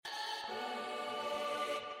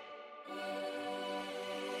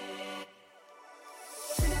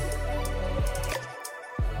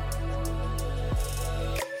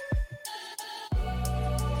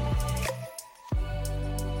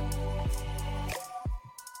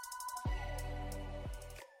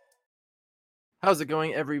How's it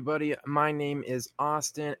going, everybody? My name is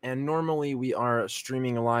Austin, and normally we are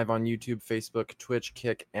streaming live on YouTube, Facebook, Twitch,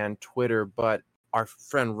 Kick, and Twitter, but our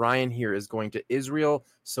friend Ryan here is going to Israel,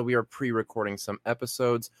 so we are pre-recording some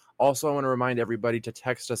episodes. Also, I want to remind everybody to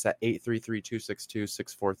text us at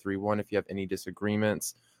 833-262-6431 if you have any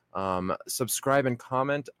disagreements. Subscribe and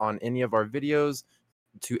comment on any of our videos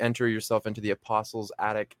to enter yourself into the Apostles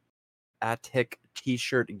Attic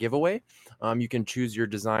t-shirt giveaway. You can choose your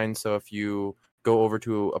design, so if you go over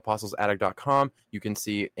to apostlesaddict.com, you can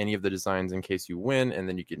see any of the designs in case you win, and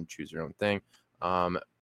then you can choose your own thing.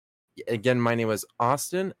 Again, my name is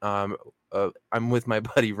Austin. I'm with my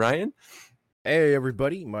buddy Ryan. Hey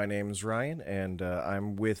everybody, my name is Ryan, and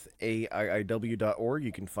I'm with AIIW.org.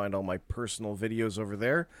 You can find all my personal videos over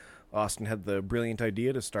there. Austin had the brilliant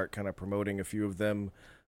idea to start kind of promoting a few of them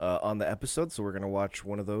on the episode, so we're going to watch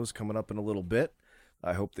one of those coming up in a little bit.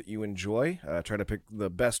 I hope that you enjoy. Try to pick the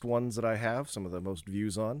best ones that I have, some of the most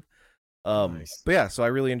views on. Nice. But yeah, so I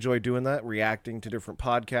really enjoy doing that, reacting to different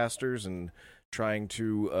podcasters and trying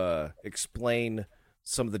to explain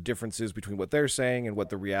some of the differences between what they're saying and what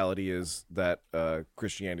the reality is that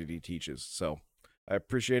Christianity teaches. So I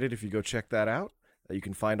appreciate it if you go check that out. You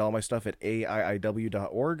can find all my stuff at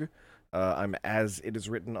AIIW.org. I'm as it is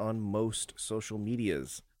written on most social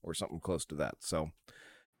medias or something close to that. So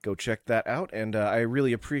go check that out. And I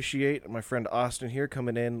really appreciate my friend Austin here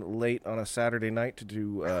coming in late on a Saturday night to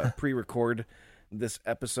do pre-record this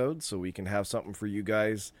episode so we can have something for you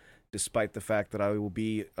guys, despite the fact that I will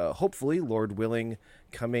be, hopefully, Lord willing,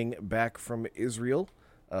 coming back from Israel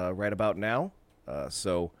right about now.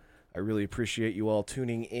 So I really appreciate you all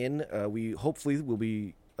tuning in. We hopefully will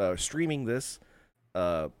be streaming this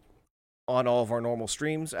on all of our normal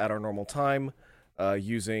streams at our normal time,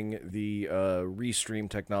 using the restream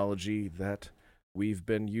technology that we've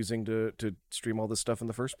been using to stream all this stuff in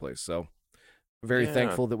the first place. So very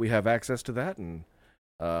thankful that we have access to that, and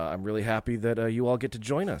I'm really happy that you all get to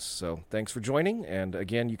join us. So thanks for joining. And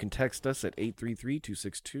again, you can text us at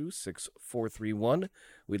 833-262-6431.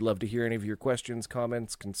 We'd love to hear any of your questions,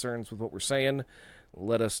 comments, concerns with what we're saying.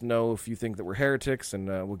 Let us know if you think that we're heretics, and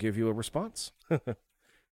we'll give you a response.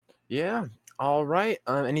 Yeah. All right.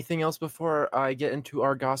 Anything else before I get into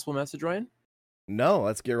our gospel message, Ryan? No,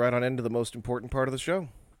 let's get right on into the most important part of the show.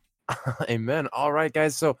 Amen. All right,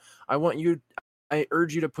 guys. So I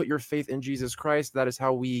urge you to put your faith in Jesus Christ. That is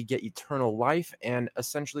how we get eternal life. And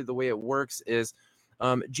essentially the way it works is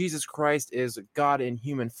Jesus Christ is God in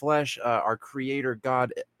human flesh. Our creator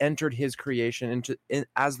God entered his creation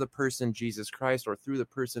as the person Jesus Christ, or through the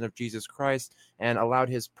person of Jesus Christ, and allowed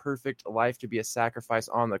his perfect life to be a sacrifice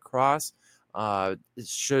on the cross, so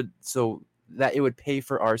that it would pay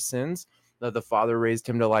for our sins. The Father raised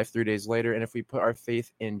him to life 3 days later. And if we put our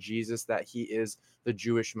faith in Jesus, that he is the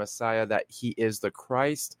Jewish Messiah, that he is the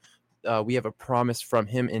Christ, we have a promise from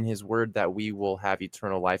him in his word that we will have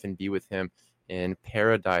eternal life and be with him in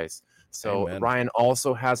paradise. So Amen. Ryan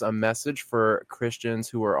also has a message for Christians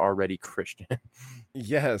who are already Christian.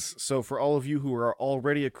 Yes. So for all of you who are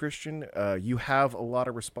already a Christian, you have a lot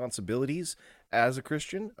of responsibilities as a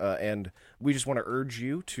Christian, and we just want to urge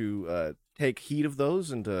you to take heed of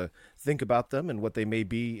those and to think about them and what they may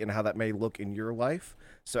be and how that may look in your life.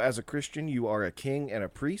 So as a Christian, you are a king and a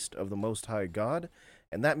priest of the Most High God,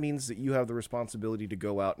 and that means that you have the responsibility to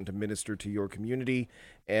go out and to minister to your community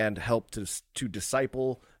and help to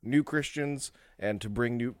disciple new Christians and to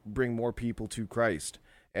bring more people to Christ.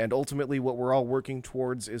 And ultimately, what we're all working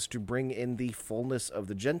towards is to bring in the fullness of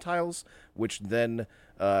the Gentiles, which then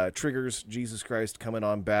triggers Jesus Christ coming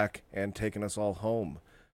on back and taking us all home.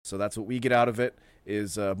 So that's what we get out of it,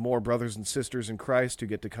 is more brothers and sisters in Christ who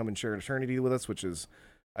get to come and share eternity with us, which is,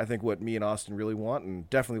 I think, what me and Austin really want, and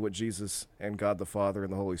definitely what Jesus and God the Father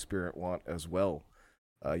and the Holy Spirit want as well.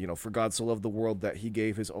 For God so loved the world that he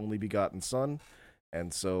gave his only begotten Son,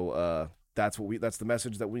 and so that's the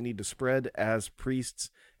message that we need to spread as priests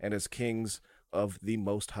and as kings of the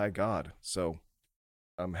Most High God. So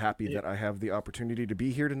I'm happy that I have the opportunity to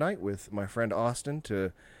be here tonight with my friend Austin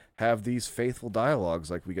to have these faithful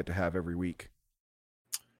dialogues like we get to have every week.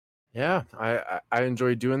 Yeah, I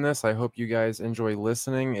enjoy doing this. I hope you guys enjoy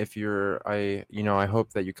listening. I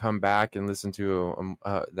hope that you come back and listen to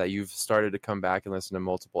that you've started to come back and listen to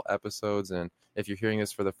multiple episodes. And if you're hearing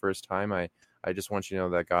this for the first time, I just want you to know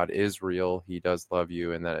that God is real. He does love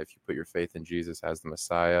you, and that if you put your faith in Jesus as the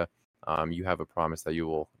Messiah, you have a promise that you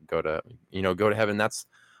will go to heaven. That's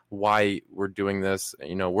why we're doing this.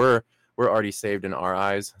 We're already saved in our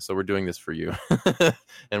eyes, so we're doing this for you,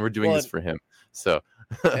 and we're doing this for him. So.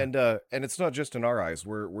 and it's not just in our eyes.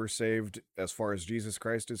 We're saved as far as Jesus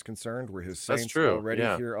Christ is concerned. We're his saints already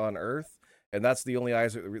here on earth, And that's the only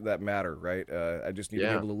eyes that matter, right? I just need to be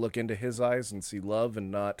Yeah. able to look into his eyes and see love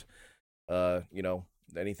and not,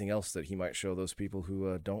 anything else that he might show those people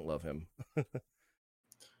who don't love him.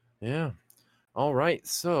 Yeah. All right.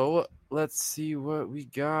 So let's see what we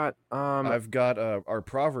got. I've got our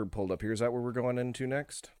proverb pulled up here. Is that where we're going into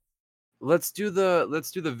next? Let's do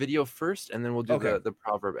the video first, and then we'll do Okay. the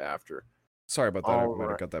proverb after. Sorry about that. I All might have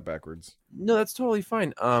right. got that backwards. No, that's totally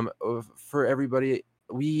fine. For everybody,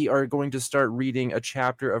 we are going to start reading a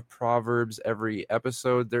chapter of Proverbs every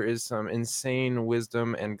episode. There is some insane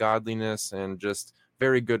wisdom and godliness and just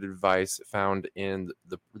very good advice found in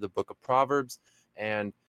the book of Proverbs.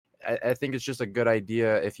 And I think it's just a good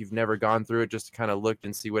idea if you've never gone through it, just to kind of look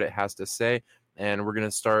and see what it has to say. And we're going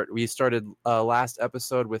to start. We started last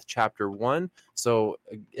episode with chapter 1. So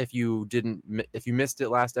if you missed it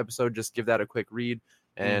last episode, just give that a quick read.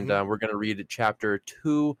 And we're going to read chapter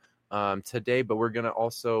 2 today, but we're going to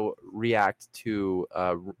also react to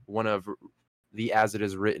one of the As It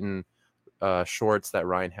Is Written shorts that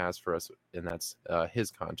Ryan has for us, and that's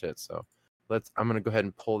his content. So I'm going to go ahead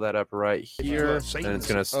and pull that up right here, and it's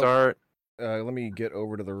going to start. Let me get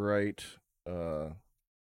over to the right.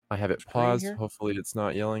 I have it paused. Hopefully it's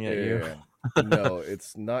not yelling at you. Yeah. No,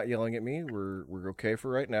 it's not yelling at me. We're okay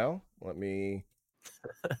for right now. Let me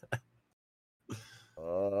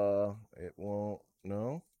it won't.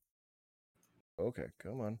 No. Okay,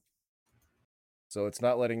 come on. So it's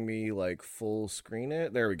not letting me like full screen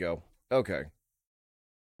it. There we go. Okay.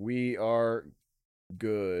 We are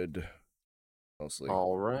good. Mostly.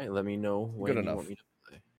 All right, let me know when good you enough. want me to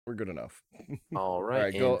play. We're good enough. All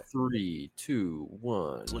right, go. 3, 2,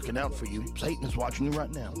 1. It's looking out for you. Satan is watching you right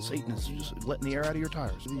now. Satan is just letting the air out of your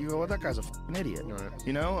tires. You go, well, that guy's a f***ing idiot.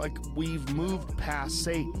 You know, like we've moved past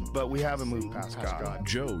Satan, but we haven't moved past God.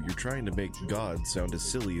 Joe, you're trying to make God sound as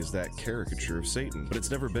silly as that caricature of Satan. But it's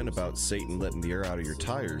never been about Satan letting the air out of your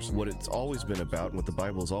tires. What it's always been about, and what the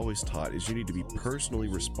Bible has always taught, is you need to be personally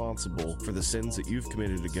responsible for the sins that you've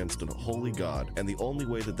committed against a holy God. And the only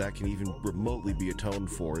way that that can even remotely be atoned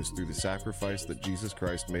for is through the sacrifice that Jesus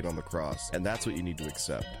Christ made on the cross. And that's what you need to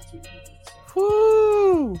accept.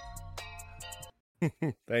 Woo!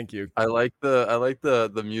 Thank you. I like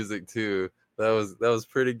the music too. That was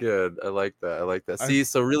pretty good. I like that. See,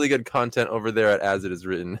 so really good content over there at As It Is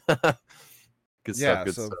Written. Good stuff.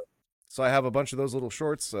 So I have a bunch of those little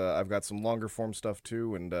shorts. I've got some longer form stuff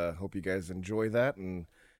too, and hope you guys enjoy that and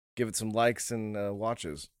give it some likes and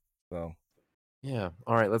watches. So yeah.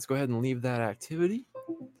 All right, let's go ahead and leave that activity.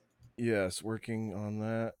 Yes, working on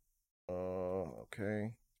that.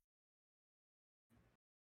 Okay.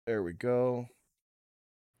 There we go.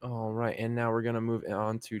 All right, and now we're going to move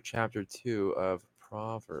on to chapter 2 of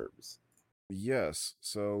Proverbs. Yes,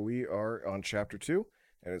 so we are on chapter 2,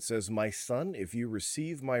 and it says, "My son, if you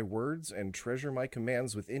receive my words and treasure my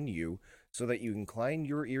commands within you, so that you incline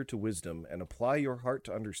your ear to wisdom and apply your heart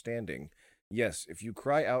to understanding. Yes, if you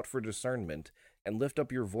cry out for discernment and lift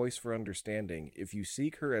up your voice for understanding, if you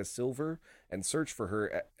seek her as silver and search for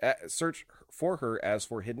her as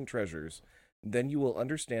for hidden treasures, then you will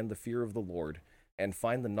understand the fear of the Lord and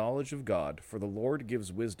find the knowledge of God, for the Lord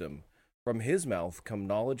gives wisdom. From his mouth come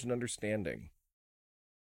knowledge and understanding."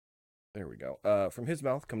 There we go. From his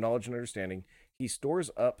mouth come knowledge and understanding. He stores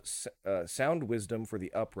up sound wisdom for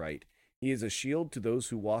the upright. He is a shield to those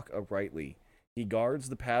who walk uprightly. He guards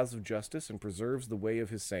the paths of justice and preserves the way of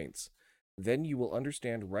his saints. Then you will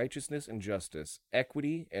understand righteousness and justice,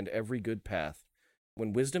 equity, and every good path.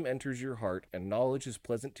 When wisdom enters your heart and knowledge is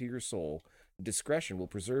pleasant to your soul, discretion will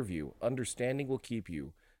preserve you, understanding will keep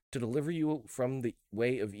you, to deliver you from the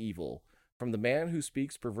way of evil, from the man who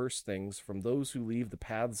speaks perverse things, from those who leave the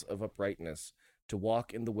paths of uprightness, to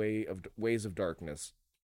walk in the ways of darkness,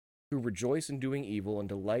 who rejoice in doing evil and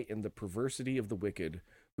delight in the perversity of the wicked,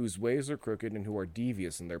 whose ways are crooked and who are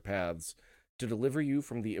devious in their paths, to deliver you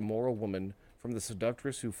from the immoral woman, from the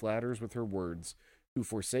seductress who flatters with her words, who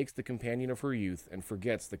forsakes the companion of her youth and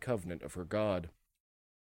forgets the covenant of her God.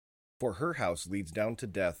 For her house leads down to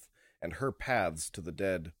death, and her paths to the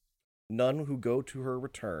dead. None who go to her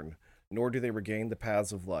return, nor do they regain the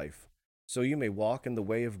paths of life. So you may walk in the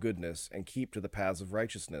way of goodness, and keep to the paths of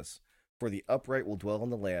righteousness. For the upright will dwell in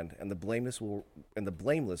the land, and the blameless will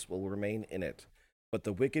remain in it. But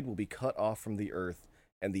the wicked will be cut off from the earth,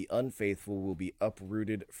 and the unfaithful will be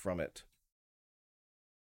uprooted from it.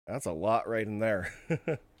 That's a lot right in there.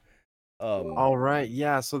 All right,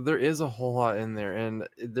 yeah, so there is a whole lot in there, and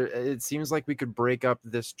it seems like we could break up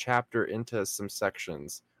this chapter into some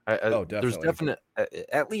sections. Definitely. There's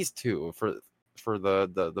at least 2 for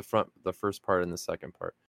the first part and the second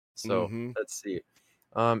part. So let's see.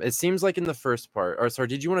 It seems like in the first part. Or sorry,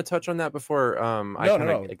 did you want to touch on that before I No, kind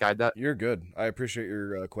no, no. of guide that? You're good. I appreciate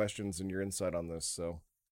your questions and your insight on this. So,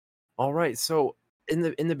 All right. So in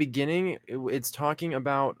the beginning, it's talking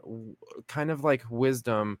about kind of like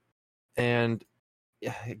wisdom, and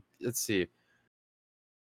let's see.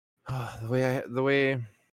 The way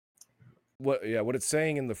what it's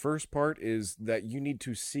saying in the first part is that you need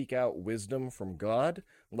to seek out wisdom from God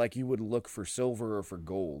like you would look for silver or for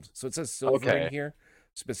gold. So it says silver in okay. here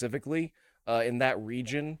specifically. In that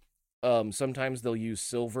region, sometimes they'll use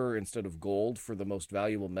silver instead of gold for the most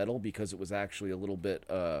valuable metal because it was actually a little bit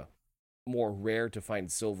more rare to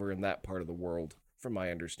find silver in that part of the world, from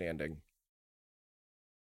my understanding.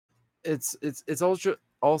 It's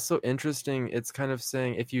also interesting. It's kind of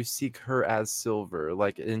saying if you seek her as silver,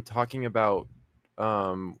 like in talking about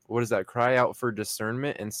what is that? Cry out for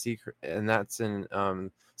discernment and seek her, and that's in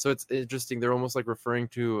so it's interesting. They're almost like referring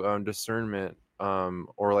to discernment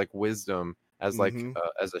or like wisdom as like Mm-hmm.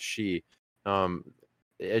 as a she. Um,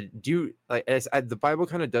 do you like the Bible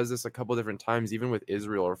kind of does this a couple different times, even with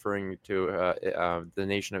Israel, referring to the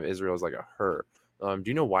nation of Israel as like a her. Do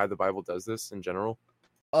you know why the Bible does this in general?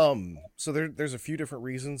 So there's a few different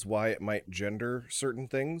reasons why it might gender certain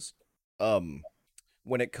things. Um,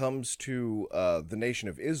 when it comes to the nation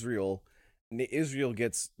of Israel, Israel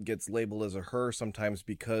gets labeled as a her sometimes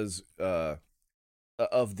because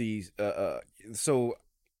of the so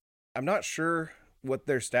I'm not sure what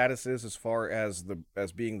their status is as far as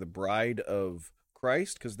being the bride of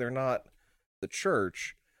Christ, because they're not the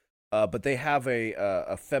church, but they have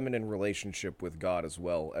a feminine relationship with God as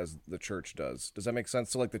well as the church does. Does that make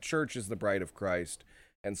sense? So like the church is the bride of Christ,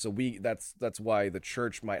 and so that's why the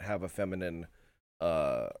church might have a feminine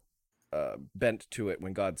uh, bent to it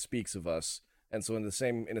when God speaks of us. And so in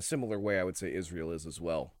a similar way, I would say Israel is as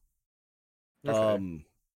well. Okay.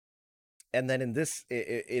 And then in this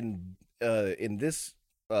in this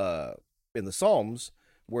in the Psalms,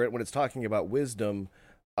 when it's talking about wisdom,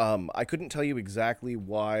 I couldn't tell you exactly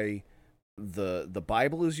why the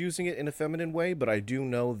Bible is using it in a feminine way, but I do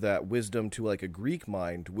know that wisdom to like a Greek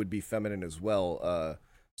mind would be feminine as well.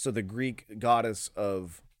 So the Greek goddess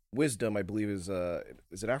of wisdom, I believe, is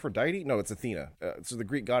it Aphrodite? No, it's Athena. So the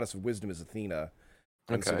Greek goddess of wisdom is Athena,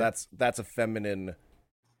 and so Okay. that's a feminine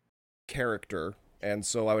character. And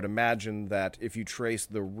so I would imagine that if you trace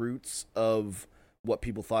the roots of what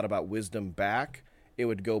people thought about wisdom back, it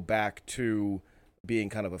would go back to being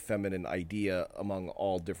kind of a feminine idea among a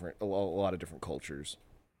lot of different cultures.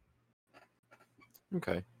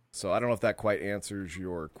 Okay. So I don't know if that quite answers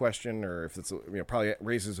your question, or if it's probably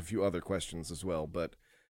raises a few other questions as well. But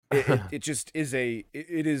it just is it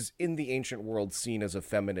is in the ancient world seen as a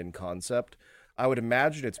feminine concept. I would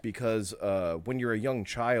imagine it's because when you're a young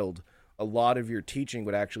child, a lot of your teaching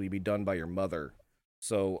would actually be done by your mother.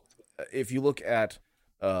 So if you look at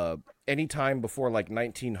any time before like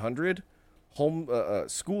 1900,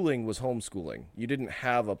 schooling was homeschooling. You didn't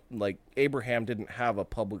have Abraham didn't have a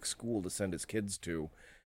public school to send his kids to.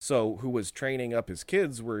 So who was training up his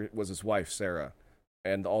kids was his wife Sarah,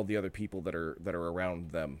 and all the other people that are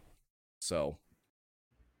around them. So,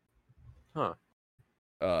 Huh.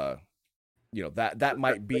 uh, that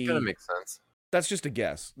might That kind of be. makes sense. That's just a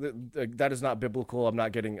guess. That is not biblical. I'm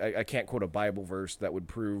not getting. I can't quote a Bible verse that would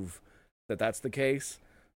prove that that's the case.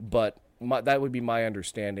 But that would be my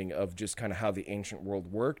understanding of just kind of how the ancient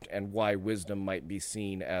world worked and why wisdom might be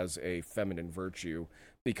seen as a feminine virtue,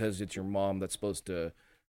 because it's your mom that's supposed to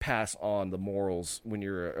pass on the morals when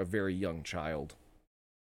you're a very young child.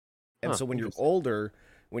 And Huh. so when you're Interesting. older,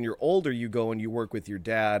 you go and you work with your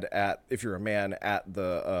dad if you're a man, at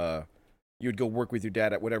the you'd go work with your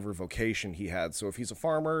dad at whatever vocation he had. So if he's a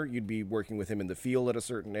farmer, you'd be working with him in the field at a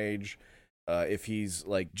certain age. If he's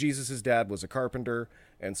like Jesus's dad was a carpenter,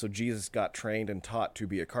 and so Jesus got trained and taught to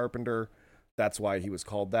be a carpenter, that's why he was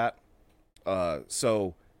called that.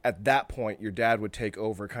 So at that point, your dad would take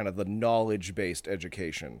over kind of the knowledge-based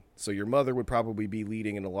education. So your mother would probably be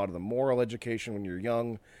leading in a lot of the moral education when you're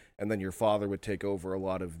young, and then your father would take over a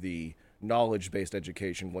lot of the knowledge-based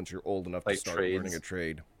education once you're old enough to Like start trades. learning a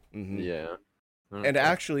trade. Mm-hmm. Yeah. And Okay.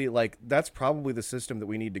 actually, like, that's probably the system that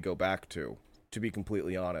we need to go back to be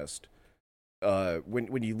completely honest.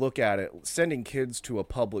 When you look at it, sending kids to a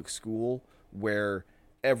public school where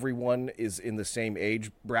everyone is in the same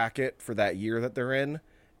age bracket for that year that they're in,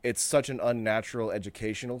 it's such an unnatural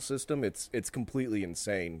educational system. It's completely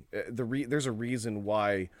insane. There's a reason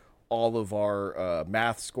why all of our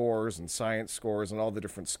math scores and science scores and all the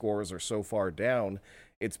different scores are so far down.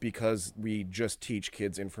 It's because we just teach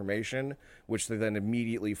kids information, which they then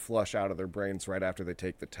immediately flush out of their brains right after they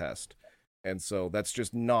take the test. And so that's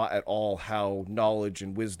just not at all how knowledge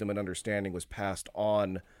and wisdom and understanding was passed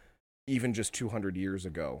on even just 200 years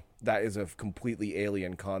ago. That is a completely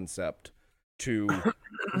alien concept to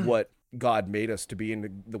what God made us to be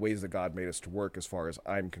and the ways that God made us to work, as far as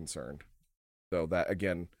I'm concerned. So that,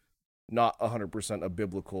 again, not 100% a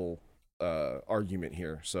biblical argument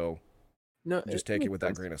here. So No, just take it with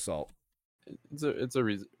that grain of salt. It's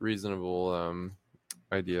a reasonable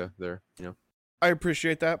idea there. I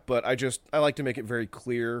appreciate that, but I like to make it very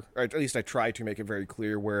clear, or at least I try to make it very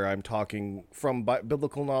clear where I'm talking from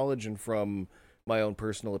biblical knowledge and from my own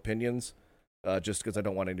personal opinions, just because I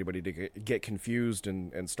don't want anybody to get confused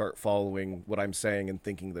and start following what I'm saying and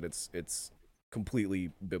thinking that it's completely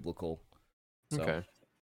biblical. So. Okay.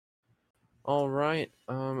 All right.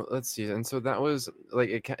 Let's see. And so that was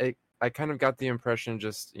like I kind of got the impression,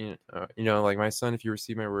 just like, my son, if you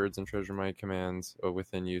receive my words and treasure my commands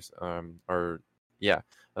within you,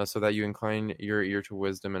 so that you incline your ear to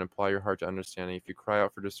wisdom and apply your heart to understanding. If you cry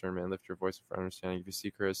out for discernment and lift your voice for understanding, if you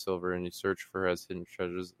seek her as silver and you search for her as hidden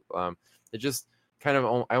treasures, it just kind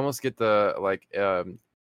of, I almost get the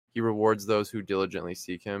he rewards those who diligently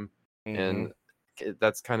seek him, and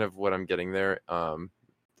that's kind of what I'm getting there.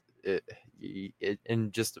 It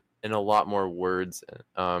in just in a lot more words,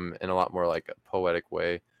 in a lot more like a poetic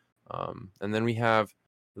way, and then we have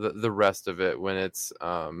the rest of it when it's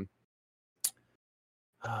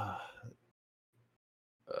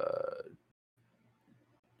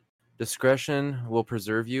discretion will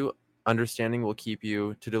preserve you, understanding will keep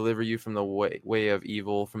you, to deliver you from the way of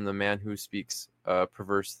evil, from the man who speaks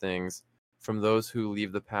perverse things, from those who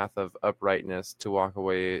leave the path of uprightness to walk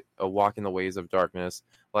in the ways of darkness.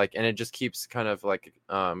 And it just keeps kind of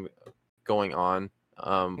going on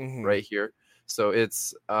right here. So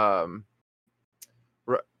it's right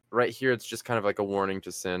here, it's just kind of like a warning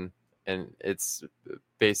to sin, and it's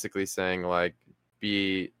basically saying I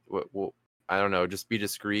don't know, just be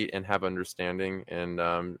discreet and have understanding, and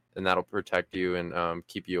that'll protect you and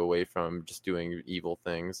keep you away from just doing evil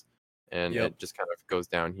things. And it just kind of goes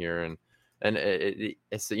down here, and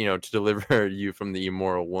it's to deliver you from the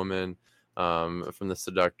immoral woman, from the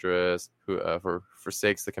seductress who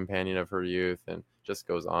forsakes the companion of her youth, and just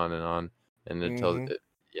goes on, and it tells it.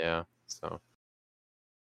 Yeah, so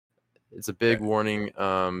it's a big warning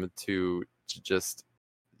to just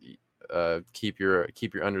keep your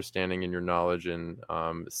understanding and your knowledge, and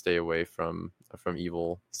stay away from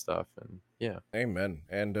evil stuff. And amen.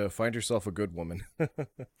 And find yourself a good woman.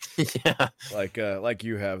 Yeah, like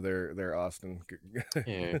you have there, Austin.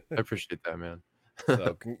 Yeah, I appreciate that, man.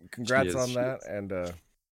 So congrats on that. And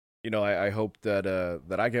I hope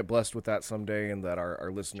that I get blessed with that someday, and that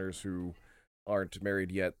our listeners who aren't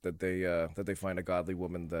married yet, that they find a godly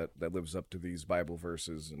woman that lives up to these Bible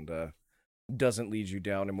verses and doesn't lead you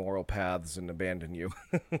down immoral paths and abandon you.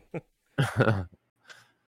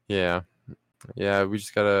 Yeah, we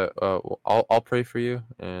just gotta I'll pray for you,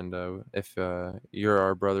 and if you're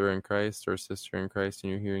our brother in Christ or sister in Christ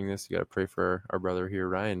and you're hearing this, you gotta pray for our brother here,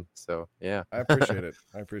 Ryan. So yeah. I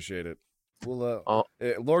appreciate it. Well,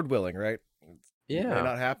 Lord willing, right? It may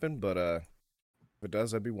not happen, but if it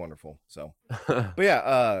does, that'd be wonderful. So but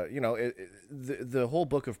yeah, the whole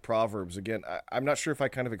book of Proverbs, again, I'm not sure if I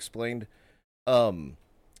kind of explained. Do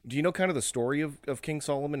you know kind of the story of King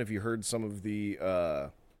Solomon? Have you heard some of the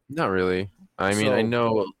Not really. I mean, I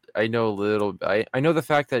know a little. I know the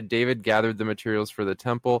fact that David gathered the materials for the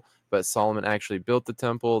temple, but Solomon actually built the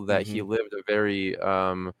temple, that he lived a very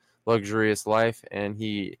luxurious life, and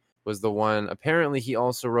he was the one. Apparently, he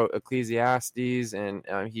also wrote Ecclesiastes, and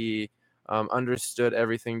he understood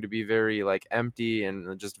everything to be very empty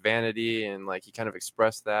and just vanity, and he kind of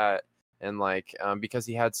expressed that. And because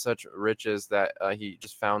he had such riches, that he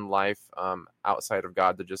just found life outside of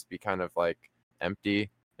God to just be kind of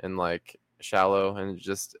empty and shallow, and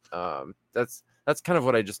just that's kind of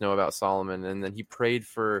what I just know about Solomon. And then he prayed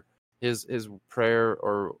for his prayer,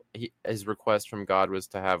 or his request from God was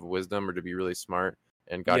to have wisdom, or to be really smart,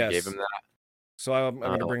 and God gave him that. So I'm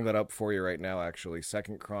going to bring that up for you right now, actually.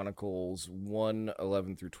 2 Chronicles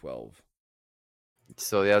 1:11 through 12.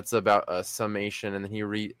 So that's about a summation, and then he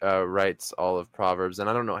writes all of Proverbs. And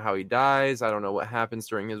I don't know how he dies. I don't know what happens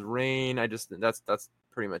during his reign. That's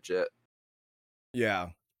pretty much it.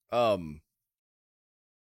 Yeah.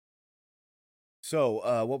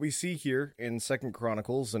 So what we see here in 2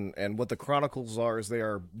 Chronicles, and what the Chronicles are, is they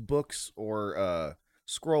are books or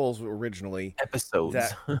scrolls originally. Episodes.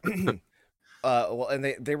 That, and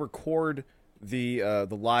they record they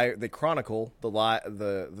chronicle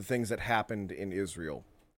the things that happened in Israel.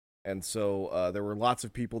 And so there were lots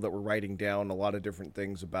of people that were writing down a lot of different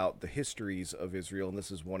things about the histories of Israel, and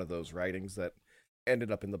this is one of those writings that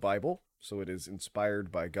ended up in the Bible. So it is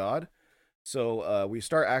inspired by God. So we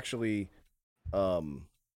start actually. Okay,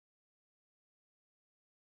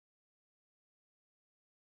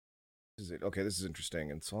 this is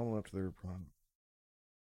interesting. And Solomon up to their.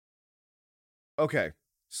 Okay,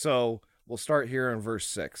 so we'll start here in verse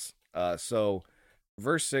 6. So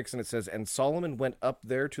verse 6, and it says, "And Solomon went up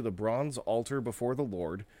there to the bronze altar before the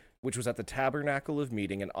Lord, which was at the tabernacle of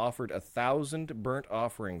meeting, and offered 1,000 burnt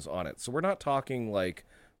offerings on it." So we're not talking like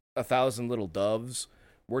 1,000 little doves.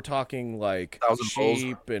 We're talking like 1,000 bulls.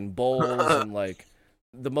 sheep and bulls and like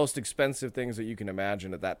the most expensive things that you can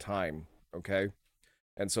imagine at that time. Okay,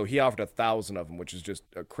 and so he offered 1,000 of them, which is just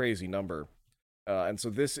a crazy number. And so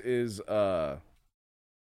this is, I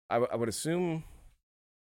would assume.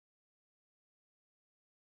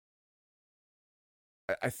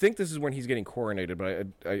 I think this is when he's getting coronated,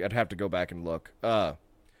 but I'd have to go back and look.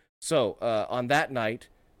 So on that night,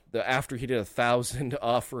 after he did 1,000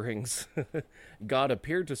 offerings, God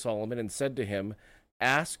appeared to Solomon and said to him,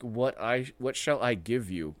 "Ask what shall I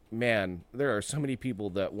give you?" Man, there are so many people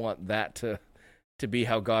that want that to be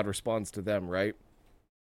how God responds to them, right?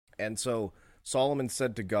 And so Solomon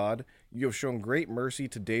said to God, "You have shown great mercy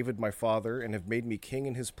to David my father, and have made me king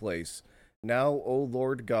in his place. Now, O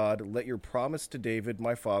Lord God, let your promise to David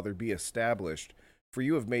my father be established, for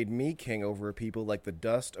you have made me king over a people like the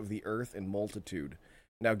dust of the earth in multitude.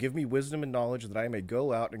 Now give me wisdom and knowledge that I may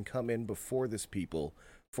go out and come in before this people,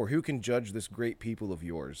 for who can judge this great people of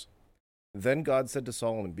yours?" Then God said to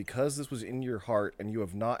Solomon, "Because this was in your heart, and you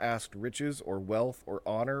have not asked riches or wealth or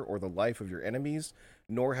honor or the life of your enemies,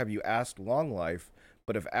 nor have you asked long life,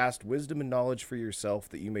 but have asked wisdom and knowledge for yourself,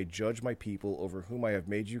 that you may judge my people over whom I have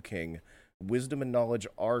made you king, wisdom and knowledge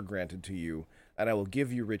are granted to you, and I will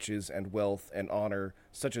give you riches and wealth and honor,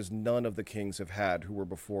 such as none of the kings have had who were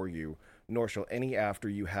before you, nor shall any after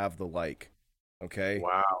you have the like." Okay?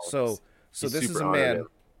 Wow. So He's this is super a honored man. him.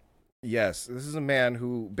 Yes, this is a man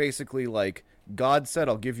who basically, like, God said,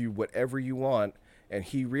 "I'll give you whatever you want," and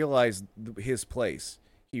he realized his place.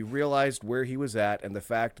 He realized where he was at, and the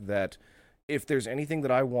fact that if there's anything that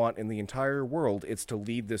I want in the entire world, it's to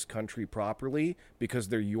lead this country properly, because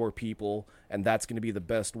they're your people, and that's going to be the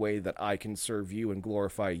best way that I can serve you and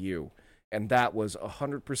glorify you. And that was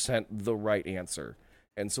 100% the right answer.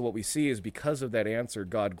 And so what we see is, because of that answer,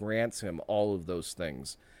 God grants him all of those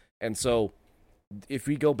things. And so if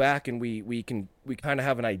we go back and we kind of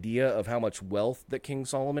have an idea of how much wealth that King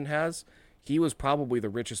Solomon has, he was probably the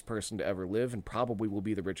richest person to ever live, and probably will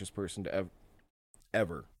be the richest person to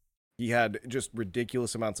ever. He had just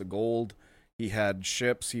ridiculous amounts of gold. He had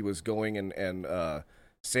ships. He was going and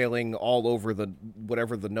sailing all over the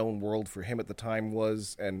whatever the known world for him at the time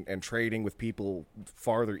was, and trading with people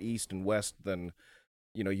farther east and west than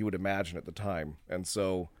you would imagine at the time. And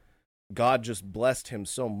so God just blessed him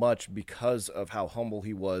so much because of how humble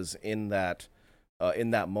he was in that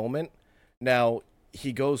moment. Now,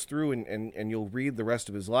 he goes through and you'll read the rest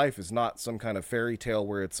of his life is not some kind of fairy tale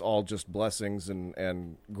where it's all just blessings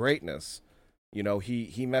and greatness.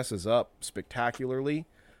 He messes up spectacularly.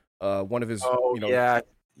 One of his, yeah,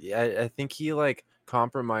 I think he like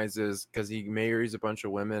compromises because he marries a bunch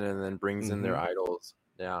of women and then brings in their idols.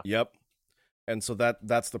 Yeah. Yep. And so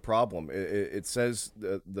that's the problem. It says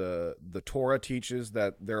the Torah teaches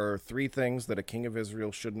that there are 3 things that a king of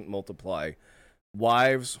Israel shouldn't multiply: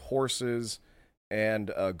 wives, horses,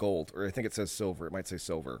 and gold. Or I think it says silver. It might say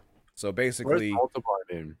silver. So basically, what does multiply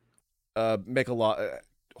mean? Make a lot,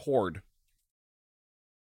 hoard.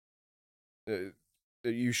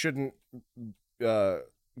 You shouldn't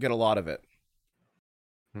get a lot of it.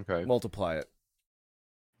 Okay. Multiply it.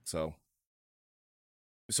 So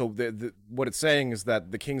what it's saying is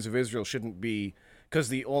that the kings of Israel shouldn't be, because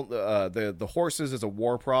the horses is a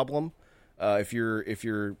war problem. If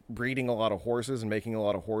you're breeding a lot of horses and making a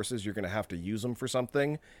lot of horses, you're going to have to use them for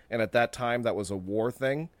something, and at that time that was a war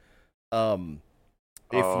thing. If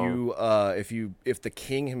the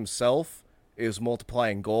king himself is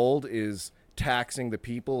multiplying gold, is taxing the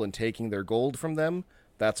people and taking their gold from them,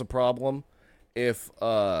 that's a problem. If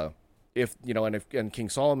King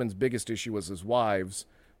Solomon's biggest issue was his wives,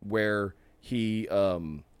 where he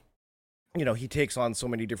takes on so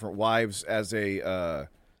many different wives as a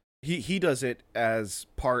he does it as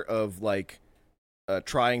part of like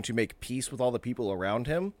trying to make peace with all the people around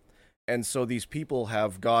him. And so these people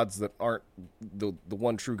have gods that aren't the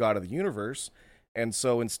one true God of the universe. And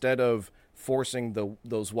so instead of forcing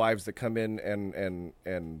those wives that come in and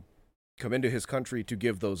come into his country to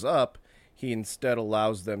give those up, he instead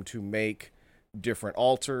allows them to make different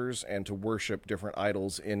altars and to worship different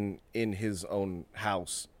idols in his own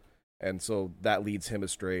house. And so that leads him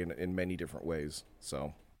astray in many different ways.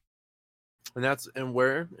 So, And that's and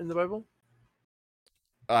where in the Bible?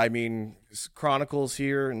 I mean, Chronicles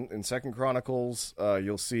here in Second Chronicles,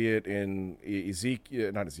 you'll see it in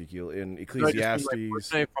Ezekiel, not Ezekiel, in Ecclesiastes. Where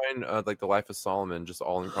can I find like the life of Solomon, just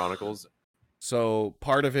all in Chronicles? So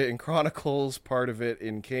part of it in Chronicles, part of it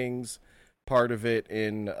in Kings, part of it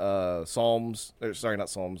in Psalms. Sorry, not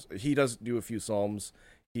Psalms. He does do a few Psalms.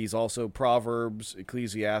 He's also Proverbs,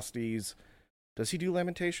 Ecclesiastes. Does he do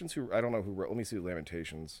Lamentations? I don't know who wrote. Let me see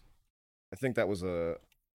Lamentations. I think that was a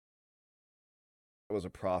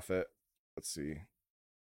prophet. Let's see.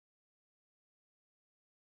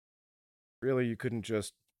 Really, you couldn't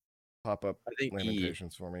just pop up I think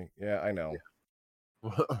Lamentations for me? Yeah, I know.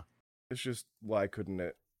 Yeah. It's just, why couldn't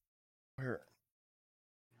it? Where?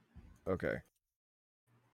 Okay.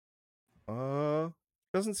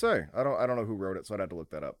 Doesn't say. I don't know who wrote it, so I'd have to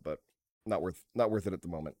look that up. But not worth it at the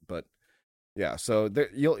moment. But yeah, so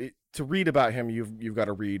to read about him, you've got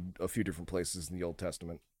to read a few different places in the Old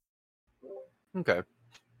Testament. Okay.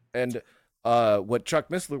 And what Chuck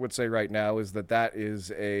Missler would say right now is that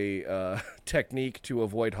is a technique to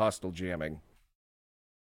avoid hostile jamming.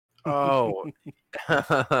 Oh.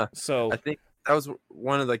 So I think that was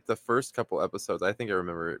one of like the first couple episodes. I think I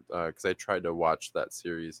remember it because I tried to watch that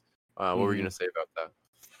series. What were you gonna say about that?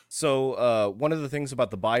 So one of the things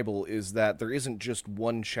about the Bible is that there isn't just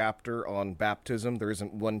one chapter on baptism. There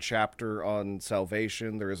isn't one chapter on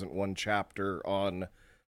salvation. There isn't one chapter on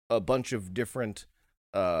a bunch of different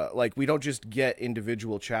like, we don't just get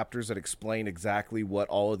individual chapters that explain exactly what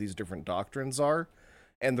all of these different doctrines are.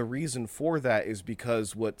 And the reason for that is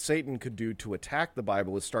because what Satan could do to attack the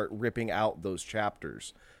Bible is start ripping out those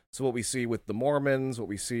chapters. So what we see with the Mormons, what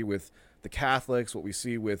we see with the Catholics, what we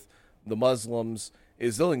see with the Muslims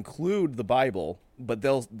is they'll include the Bible, but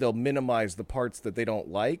they'll minimize the parts that they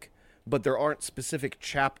don't like, but there aren't specific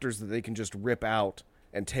chapters that they can just rip out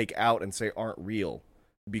and take out and say aren't real,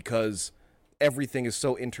 because everything is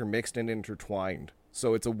so intermixed and intertwined.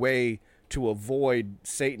 So it's a way to avoid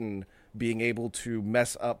Satan being able to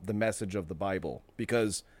mess up the message of the Bible,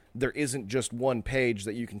 because there isn't just one page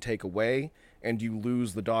that you can take away and you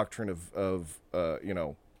lose the doctrine of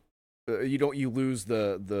you lose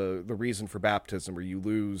the reason for baptism, or you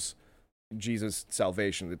lose Jesus'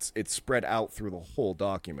 salvation. It's spread out through the whole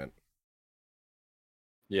document.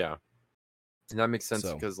 Yeah. And that makes sense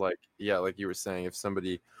because like you were saying, if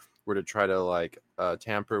somebody were to try to like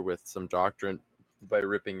tamper with some doctrine by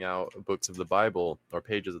ripping out books of the Bible or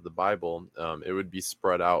pages of the Bible, it would be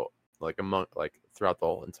spread out like throughout the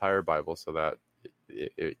whole entire Bible, so that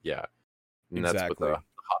yeah. And exactly. That's what the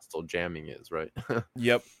hostile jamming is, right?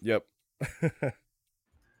 Yep.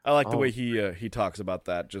 I like the way he talks about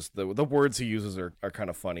that. Just the words he uses are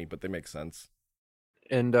kind of funny, but they make sense.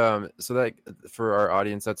 And so that for our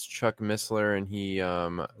audience, that's Chuck Missler, and he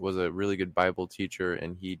was a really good Bible teacher,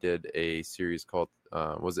 and he did a series called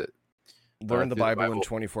Learn the Bible in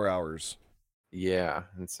 24 Hours. Yeah,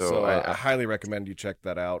 and so I highly recommend you check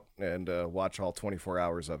that out and watch all 24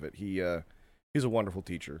 hours of it. He's a wonderful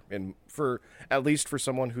teacher, and at least for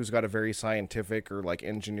someone who's got a very scientific or like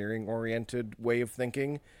engineering oriented way of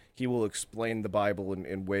thinking, he will explain the Bible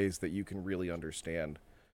in ways that you can really understand.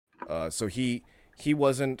 So he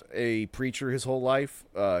wasn't a preacher his whole life.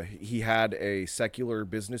 He had a secular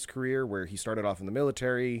business career where he started off in the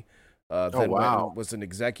military, then went and was an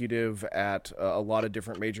executive at a lot of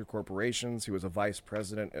different major corporations. He was a vice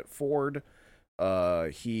president at Ford.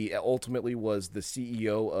 He ultimately was the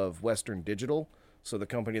CEO of Western Digital, so the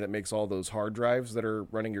company that makes all those hard drives that are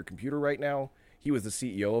running your computer right now. He was the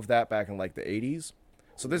CEO of that back in like the 80s.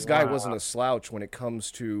 So this guy wasn't a slouch when it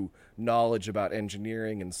comes to knowledge about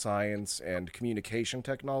engineering and science and communication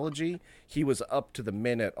technology. He was up to the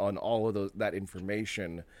minute on all of that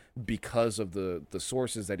information because of the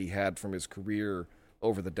sources that he had from his career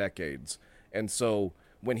over the decades. And so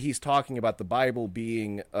when he's talking about the Bible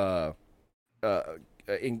being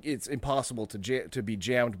it's impossible to be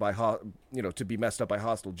jammed by to be messed up by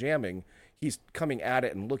hostile jamming, he's coming at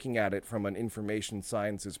it and looking at it from an information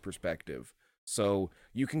sciences perspective. So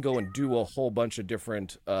you can go and do a whole bunch of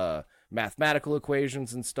different mathematical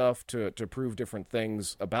equations and stuff to prove different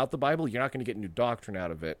things about the Bible. You're not going to get new doctrine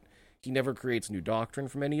out of it. He never creates new doctrine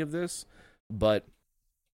from any of this, but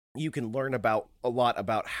you can learn a lot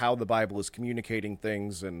about how the Bible is communicating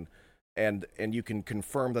things, and you can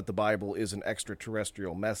confirm that the Bible is an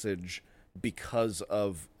extraterrestrial message because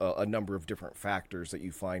of a number of different factors that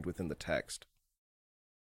you find within the text.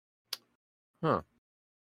 Huh.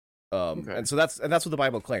 Okay. And so that's what the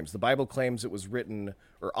Bible claims. The Bible claims it was written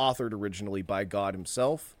or authored originally by God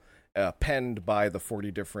himself, penned by the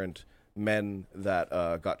 40 different men that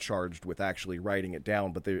got charged with actually writing it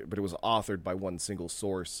down, but it was authored by one single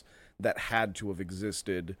source that had to have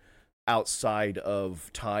existed outside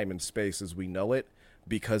of time and space as we know it,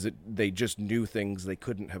 because they just knew things they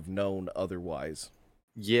couldn't have known otherwise.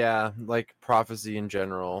 Yeah, like prophecy in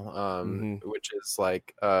general, which is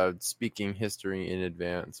like speaking history in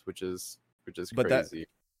advance, which is But crazy.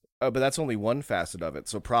 but that's only one facet of it.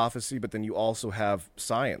 So prophecy, but then you also have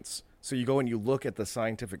science. So you go and you look at the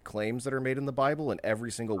scientific claims that are made in the Bible, and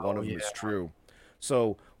every single one of them is true.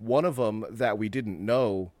 So one of them that we didn't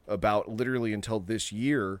know about literally until this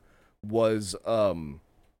year was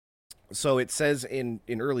so it says in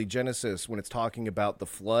early Genesis, when it's talking about the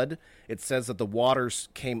flood, it says that the waters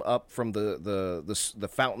came up from the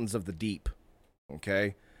fountains of the deep.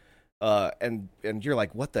 Okay. And you're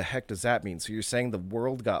like, what the heck does that mean? So you're saying the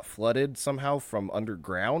world got flooded somehow from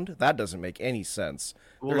underground? That doesn't make any sense.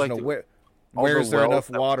 Well, There's like no the- way. all Where the is there wells enough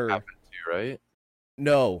that water? happened to, right?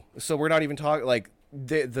 No. So we're not even talking like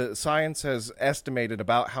the science has estimated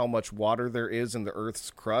about how much water there is in the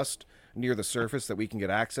Earth's crust near the surface that we can get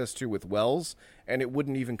access to with wells, and it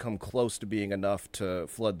wouldn't even come close to being enough to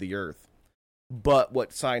flood the Earth. But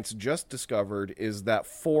what science just discovered is that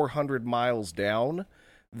 400 miles down,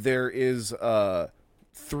 there is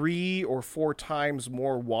 3 or 4 times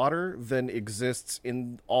more water than exists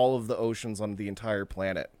in all of the oceans on the entire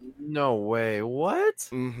planet. No way. What?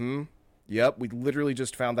 Mm-hmm. Yep, we literally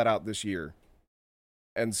just found that out this year.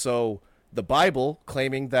 And so the Bible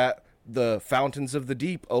claiming that the fountains of the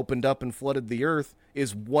deep opened up and flooded the earth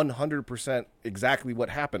is 100% exactly what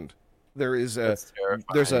happened. That's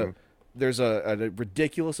terrifying. There's a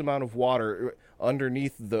ridiculous amount of water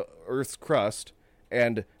underneath the earth's crust,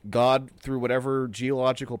 and God, through whatever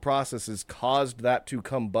geological processes, caused that to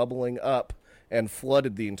come bubbling up and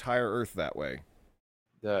flooded the entire earth that way.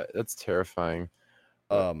 That's terrifying.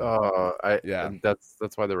 Yeah.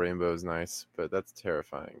 That's why the rainbow is nice, but that's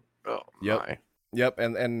terrifying. Oh Yep. my. Yep,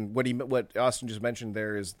 and what Austin just mentioned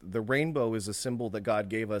there is the rainbow is a symbol that God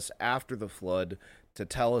gave us after the flood to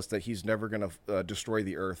tell us that he's never going to destroy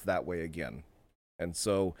the earth that way again. And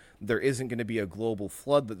so there isn't going to be a global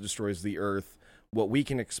flood that destroys the earth. What we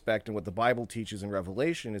can expect and what the Bible teaches in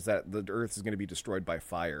Revelation is that the earth is going to be destroyed by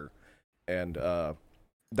fire. And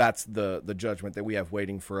that's the judgment that we have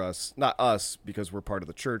waiting for us. Not us, because we're part of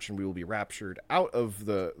the church and we will be raptured out of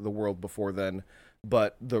the world before then,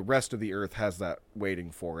 but the rest of the earth has that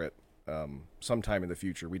waiting for it sometime in the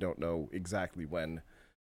future. We don't know exactly when.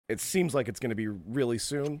 It seems like it's going to be really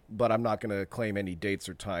soon, but I'm not going to claim any dates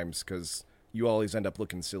or times because you always end up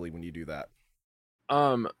looking silly when you do that.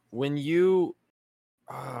 When you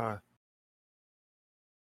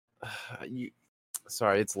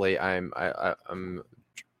sorry, it's late. I'm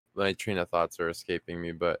my train of thoughts are escaping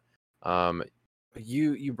me, but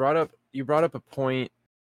you brought up a point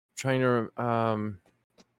trying to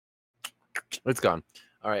it's gone.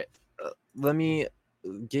 All right. Let me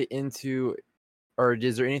get into, or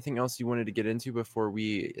is there anything else you wanted to get into before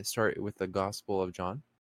we start with the Gospel of John?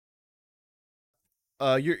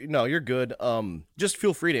 You're good. Just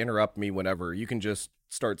feel free to interrupt me whenever. You can just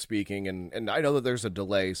start speaking, and I know that there's a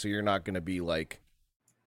delay, so you're not going to be like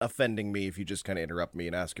offending me if you just kind of interrupt me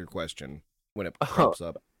and ask your question when it pops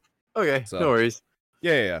up. Okay, So, no worries.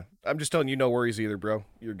 Yeah. I'm just telling you, no worries either, bro.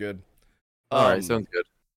 You're good. All right, sounds good.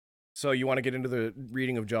 So you want to get into the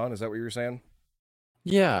reading of John? Is that what you were saying?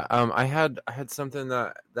 Yeah, I had something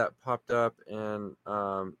that popped up, and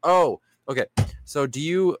okay. So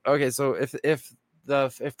so if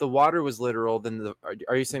the water was literal, then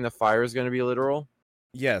are you saying the fire is going to be literal?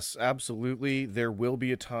 Yes, absolutely. There will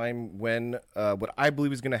be a time when what I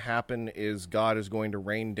believe is going to happen is God is going to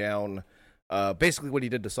rain down basically what he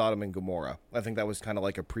did to Sodom and Gomorrah. I think that was kind of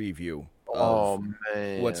like a preview of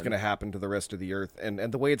what's going to happen to the rest of the earth. And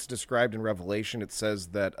the way it's described in Revelation, it says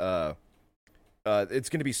that it's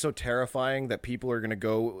going to be so terrifying that people are going to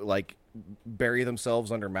go like bury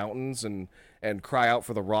themselves under mountains and cry out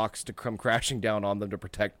for the rocks to come crashing down on them to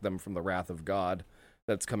protect them from the wrath of God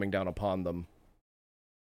that's coming down upon them.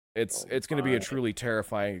 It's going to be a truly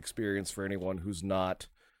terrifying experience for anyone who's not,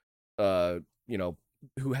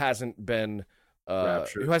 who hasn't been,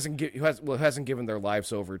 who hasn't given their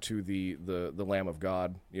lives over to the Lamb of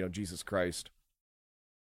God, Jesus Christ.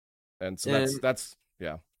 And so that's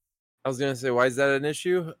yeah. I was gonna say, why is that an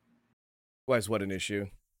issue? Why is what an issue?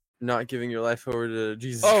 Not giving your life over to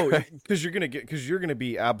Jesus. Oh, Christ. because you're gonna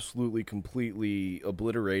be absolutely completely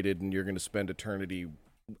obliterated, and you're gonna spend eternity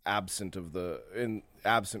absent of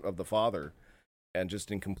the Father. and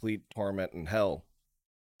just in complete torment and hell.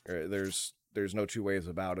 There's no two ways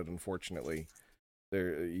about it, unfortunately.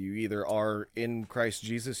 You either are in Christ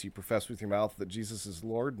Jesus, you profess with your mouth that Jesus is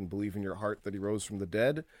Lord and believe in your heart that he rose from the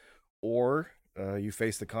dead, or you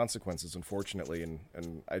face the consequences, unfortunately.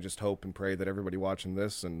 And I just hope and pray that everybody watching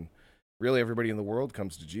this, and really everybody in the world,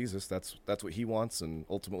 comes to Jesus. That's what he wants, and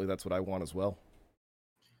ultimately that's what I want as well.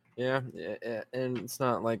 Yeah, and it's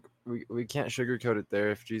not like we can't sugarcoat it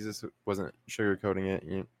there. If Jesus wasn't sugarcoating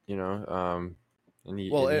it, you know, and he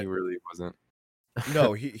really wasn't.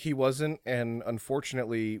 No, he wasn't, and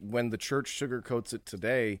unfortunately, when the church sugarcoats it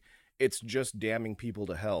today, it's just damning people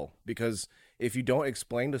to hell. Because if you don't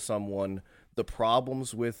explain to someone the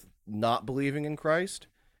problems with not believing in Christ,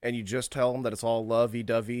 and you just tell them that it's all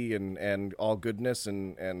lovey-dovey and all goodness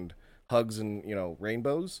and hugs and, you know,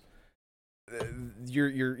 rainbows,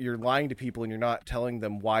 you're lying to people, and you're not telling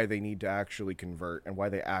them why they need to actually convert and why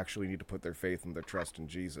they actually need to put their faith and their trust in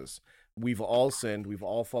Jesus. We've all sinned, we've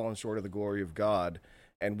all fallen short of the glory of God,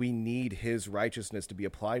 and we need his righteousness to be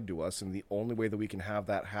applied to us, and the only way that we can have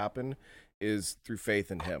that happen is through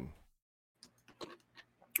faith in him.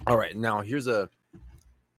 All right, now here's the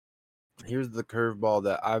curveball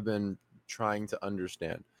that I've been trying to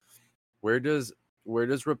understand. Where does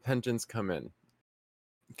repentance come in?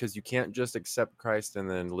 Because you can't just accept Christ and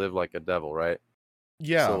then live like a devil, right?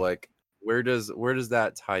 Yeah. So like, where does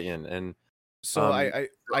that tie in? And so I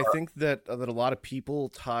think that a lot of people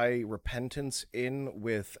tie repentance in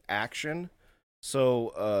with action.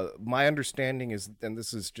 So my understanding is, and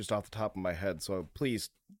this is just off the top of my head, so please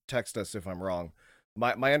text us if I'm wrong.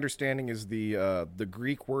 My understanding is the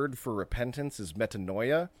Greek word for repentance is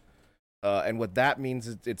metanoia, and what that means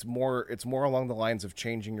is it's more along the lines of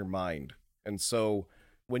changing your mind. And so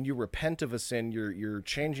when you repent of a sin, you're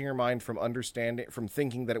changing your mind from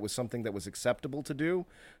thinking that it was something that was acceptable to do,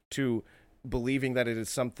 to believing that it is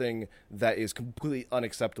something that is completely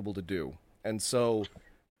unacceptable to do. And so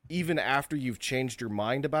even after you've changed your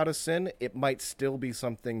mind about a sin, it might still be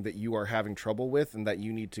something that you are having trouble with and that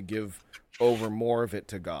you need to give over more of it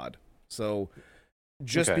to God. So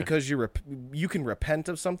just because you can repent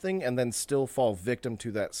of something and then still fall victim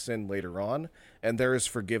to that sin later on, and there is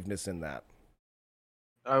forgiveness in that.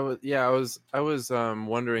 I was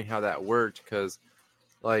wondering how that worked, because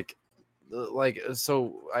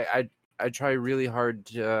so I try really hard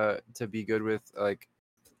to be good with like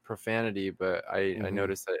profanity, but I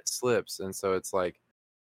noticed that it slips, and so it's like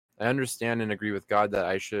I understand and agree with God that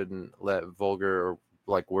I shouldn't let vulgar or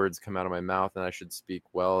like words come out of my mouth, and I should speak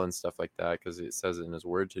well and stuff like that, because it says it in his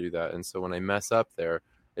word to do that. And so when I mess up there,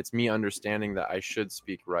 it's me understanding that I should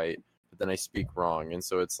speak right, but then I speak wrong. And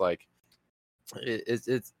so it's like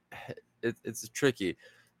it's tricky,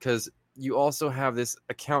 because you also have this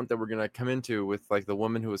account that we're going to come into with like the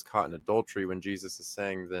woman who was caught in adultery, when Jesus is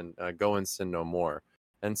saying, then go and sin no more.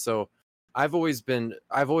 And so I've always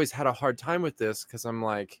had a hard time with this, because I'm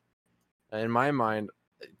like, in my mind,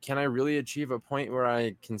 can I really achieve a point where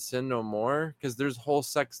I can sin no more? Because there's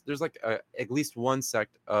like at least one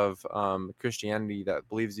sect of Christianity that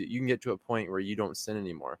believes that you can get to a point where you don't sin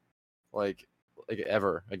anymore, like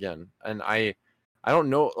ever again. And I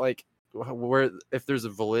don't know like where, if there's a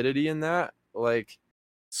validity in that, like.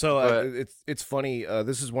 So it's funny.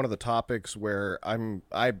 This is one of the topics where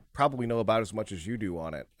I probably know about as much as you do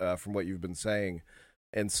on it, from what you've been saying.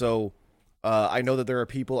 And so I know that there are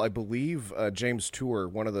people, I believe James Tour,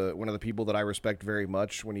 one of the people that I respect very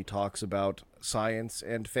much when he talks about science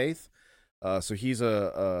and faith. So he's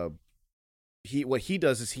what he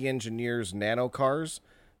does is he engineers nano cars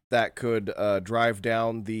that could drive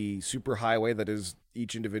down the superhighway that is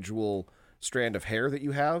each individual strand of hair that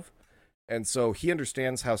you have. And so he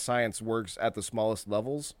understands how science works at the smallest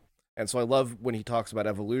levels. And so I love when he talks about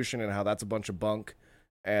evolution and how that's a bunch of bunk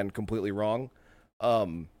and completely wrong.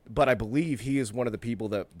 But I believe he is one of the people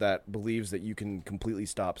that believes that you can completely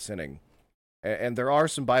stop sinning. And there are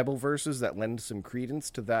some Bible verses that lend some credence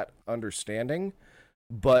to that understanding.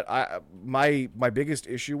 But my biggest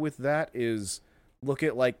issue with that is, look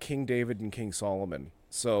at like King David and King Solomon.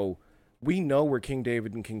 So we know where King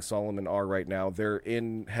David and King Solomon are right now. They're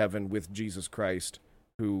in heaven with Jesus Christ,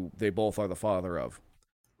 who they both are the father of.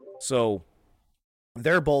 So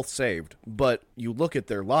they're both saved, but you look at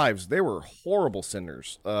their lives, they were horrible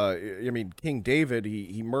sinners. I mean, King David,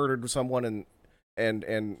 he murdered someone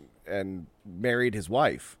and married his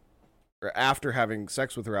wife after having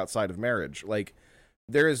sex with her outside of marriage. Like,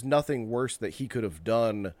 there is nothing worse that he could have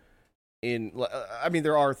done I mean,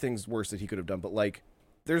 there are things worse that he could have done, but like,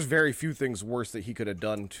 there's very few things worse that he could have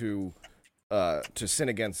done to sin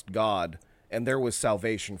against God and there was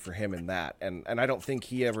salvation for him in that. And I don't think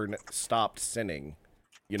he ever stopped sinning.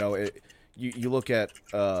 You know, you look at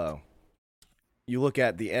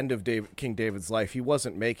the end of King David's life. He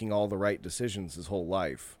wasn't making all the right decisions his whole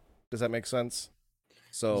life. Does that make sense?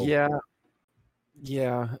 So yeah,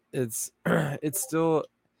 it's it's still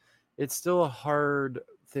a hard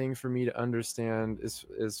thing for me to understand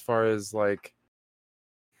as far as like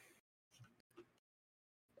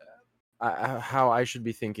how I should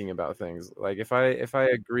be thinking about things. Like if I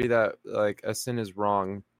agree that like a sin is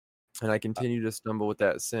wrong, and I continue to stumble with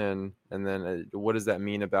that sin, and then what does that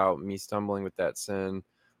mean about me stumbling with that sin?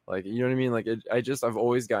 Like, you know what I mean? Like I've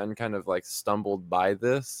always gotten kind of like stumbled by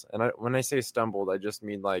this, and when I say stumbled, I just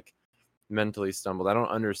mean like mentally stumbled. I don't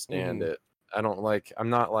understand it. I'm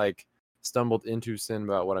not like stumbled into sin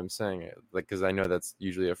about what I'm saying, like, because I know that's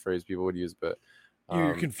usually a phrase people would use, but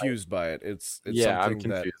you're confused by it. It's yeah, I'm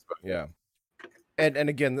something confused that, by yeah. And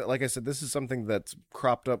again, like I said, this is something that's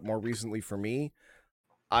cropped up more recently for me.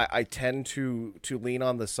 I tend to lean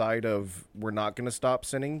on the side of we're not going to stop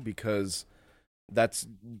sinning, because that's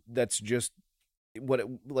just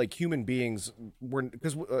like human beings,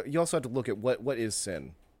 because you also have to look at what is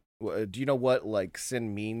sin. Do you know what like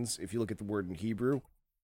sin means if you look at the word in Hebrew?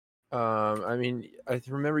 I mean, I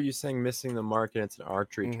remember you saying missing the mark, and it's an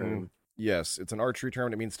archery term. Yes, it's an archery term,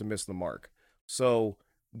 and it means to miss the mark. So,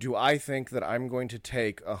 do I think that I'm going to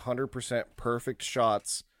take 100% perfect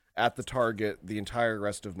shots at the target the entire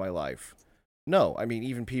rest of my life? No. I mean,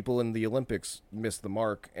 even people in the Olympics miss the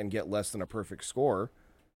mark and get less than a perfect score.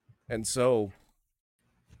 And so,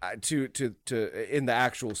 to in the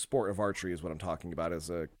actual sport of archery is what I'm talking about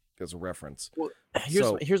as a reference. Well,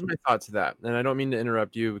 here's my thought to that, and I don't mean to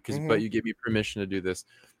interrupt you but you gave me permission to do this.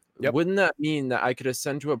 Yep. Wouldn't that mean that I could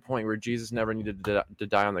ascend to a point where Jesus never needed to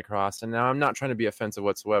die on the cross? And now I'm not trying to be offensive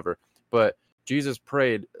whatsoever, but Jesus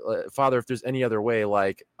prayed, Father, if there's any other way,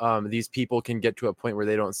 like these people can get to a point where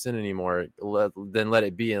they don't sin anymore, then let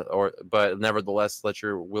it be, but nevertheless, let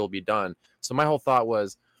your will be done. So my whole thought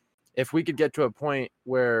was, if we could get to a point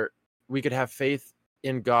where we could have faith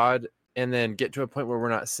in God and then get to a point where we're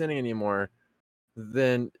not sinning anymore,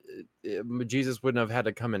 then Jesus wouldn't have had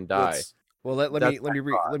to come and die. Let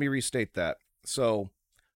me restate that. So,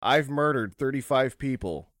 I've murdered 35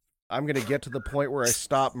 people. I'm going to get to the point where I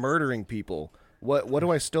stop murdering people. What do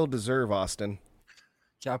I still deserve, Austin?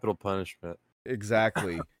 Capital punishment.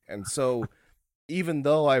 Exactly. And so, even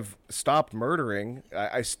though I've stopped murdering,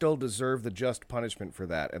 I still deserve the just punishment for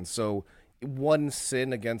that. And so, one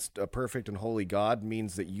sin against a perfect and holy God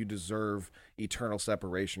means that you deserve eternal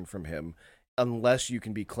separation from him, unless you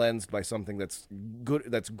can be cleansed by something that's good,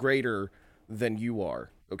 that's greater than you are.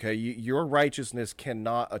 Okay, your righteousness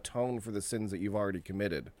cannot atone for the sins that you've already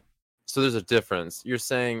committed. So there's a difference. You're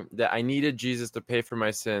saying that I needed Jesus to pay for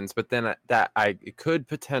my sins, but then that I could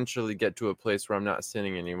potentially get to a place where I'm not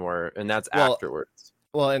sinning anymore, and that's afterwards.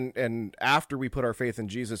 Well, and after we put our faith in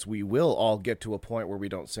Jesus, we will all get to a point where we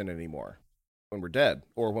don't sin anymore, when we're dead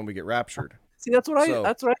or when we get raptured. See, that's what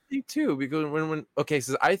I think too. Because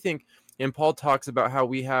so I think, and Paul talks about how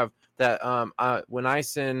we have that when I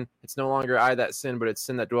sin, it's no longer I that sin, but it's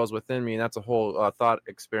sin that dwells within me, and that's a whole thought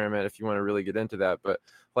experiment if you want to really get into that. But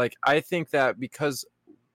like, I think that because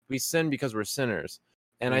we sin because we're sinners,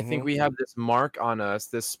 and I think we have this mark on us,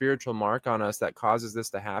 this spiritual mark on us that causes this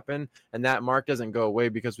to happen, and that mark doesn't go away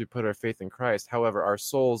because we put our faith in Christ. However, our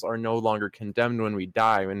souls are no longer condemned when we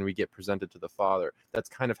die, when we get presented to the Father. That's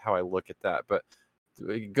kind of how I look at that. But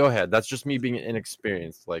go ahead. That's just me being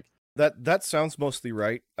inexperienced. Like, that sounds mostly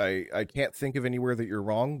right. I can't think of anywhere that you're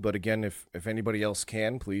wrong, but again, if anybody else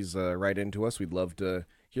can, please write into us. We'd love to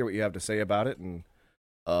hear what you have to say about it. And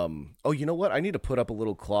oh, you know what? I need to put up a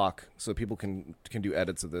little clock so people can do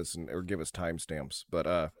edits of this or give us timestamps.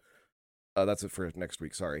 But that's it for next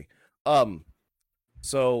week. Sorry.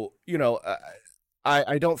 So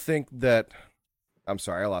I don't think that. I'm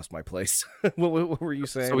sorry, I lost my place. What were you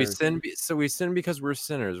saying? So we sin because we're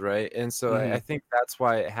sinners, right? And so I think that's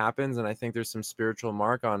why it happens. And I think there's some spiritual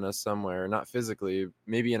mark on us somewhere, not physically,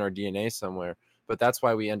 maybe in our DNA somewhere. But that's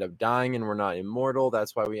why we end up dying and we're not immortal.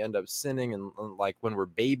 That's why we end up sinning. And like when we're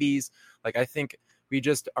babies, like I think we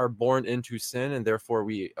just are born into sin, and therefore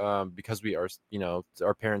we, because we are,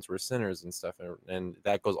 our parents were sinners and stuff, and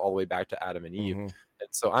that goes all the way back to Adam and Eve. And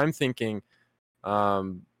so I'm thinking,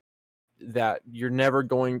 that you're never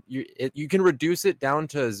going, you can reduce it down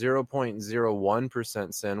to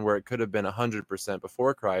 0.01% sin, where it could have been 100%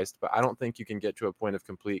 before Christ, but I don't think you can get to a point of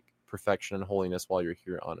complete perfection and holiness while you're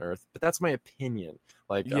here on earth. But that's my opinion.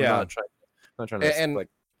 Like, I'm not trying to make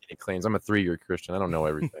any claims. I'm a 3-year Christian. I don't know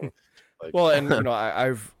everything. Like, Well, and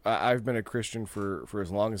I've been a Christian for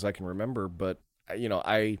as long as I can remember, but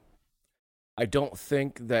I don't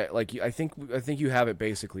think that I think you have it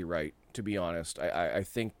basically right, to be honest. I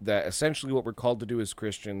think that essentially what we're called to do as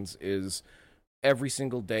Christians is every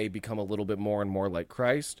single day become a little bit more and more like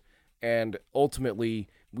Christ, and ultimately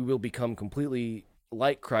we will become completely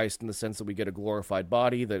like Christ in the sense that we get a glorified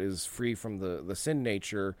body that is free from the sin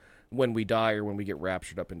nature when we die or when we get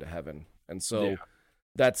raptured up into heaven. And so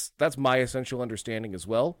that's my essential understanding as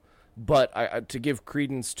well. But to give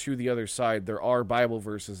credence to the other side, there are Bible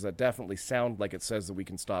verses that definitely sound like it says that we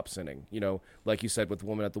can stop sinning. Like you said with the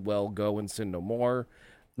woman at the well, go and sin no more.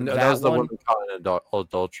 No, that was the woman caught in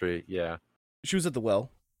adultery. Yeah, she was at the well.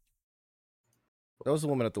 That was the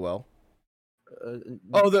woman at the well.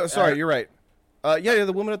 Sorry, you're right. Yeah,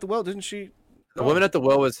 the woman at the well, didn't she? The woman at the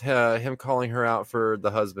well was him calling her out for the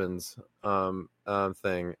husband's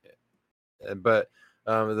thing, but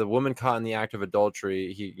the woman caught in the act of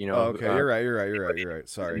adultery. Okay, you're right.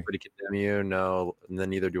 Sorry. Does anybody condemn you? No, and then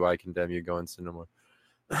neither do I condemn you. Go and sin no more.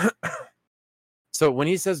 So when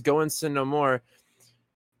he says "go and sin no more,"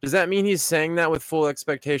 does that mean he's saying that with full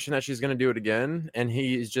expectation that she's going to do it again, and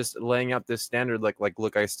he's just laying out this standard, like,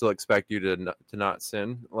 look, I still expect you to not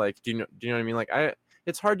sin? Like, do you know what I mean? Like,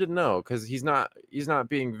 it's hard to know because he's not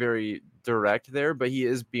being very direct there, but he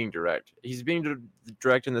is being direct. He's being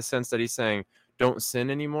direct in the sense that he's saying, don't sin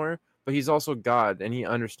anymore, but he's also God and he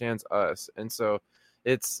understands us. And so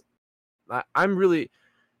this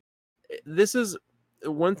is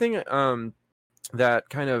one thing that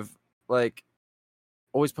kind of like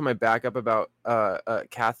always put my back up about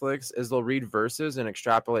Catholics is they'll read verses and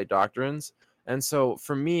extrapolate doctrines. And so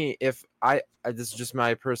for me, if this is just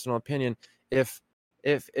my personal opinion, if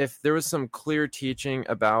there was some clear teaching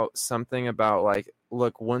about something about like,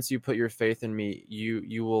 look, once you put your faith in me,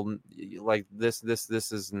 you will like this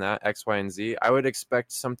is and that X, Y, and Z. I would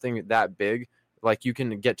expect something that big, like you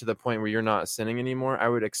can get to the point where you're not sinning anymore. I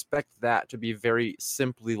would expect that to be very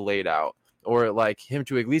simply laid out, or like him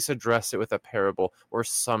to at least address it with a parable or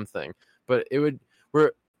something. But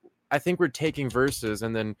I think we're taking verses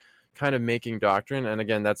and then kind of making doctrine. And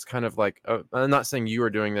again, that's kind of like, I'm not saying you are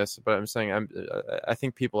doing this, but I'm saying I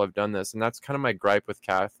think people have done this, and that's kind of my gripe with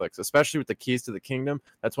Catholics, especially with the keys to the kingdom.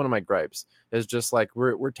 That's one of my gripes, is just like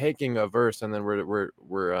we're taking a verse and then we're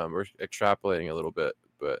extrapolating a little bit.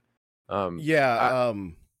 But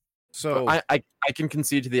so I can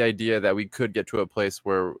concede to the idea that we could get to a place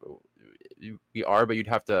where we are, but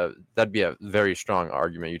that'd be a very strong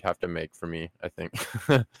argument you'd have to make for me, I think.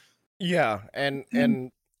 Yeah,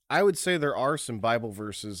 and I would say there are some Bible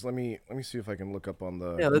verses. Let me see if I can look up on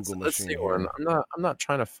the Google let's machine see here. one. I'm not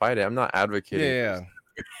trying to fight it. I'm not advocating. Yeah.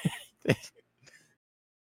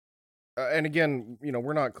 And again,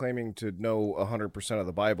 we're not claiming to know 100% of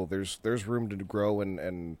the Bible. There's room to grow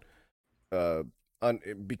and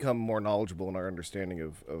become more knowledgeable in our understanding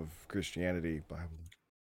of Christianity. Bible.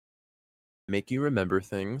 Make you remember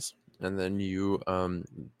things, and then you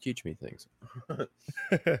teach me things.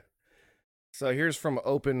 So here's from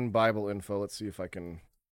Open Bible Info. Let's see if I can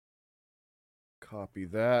copy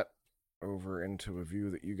that over into a view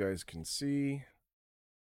that you guys can see.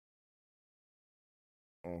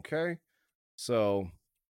 Okay. So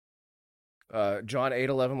John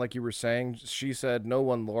 8:11, like you were saying, she said, "No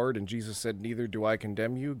one, Lord," and Jesus said, "Neither do I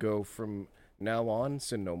condemn you. Go from now on,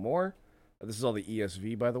 sin no more." This is all the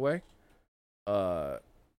ESV, by the way.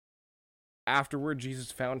 Afterward,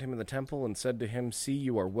 Jesus found him in the temple and said to him, "See,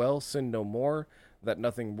 you are well, sin no more, that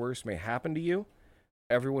nothing worse may happen to you.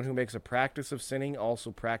 Everyone who makes a practice of sinning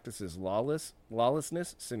also practices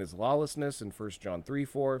lawlessness. Sin is lawlessness," in 1 John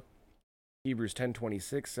 3:4. Hebrews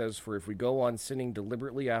 10:26 says, "For if we go on sinning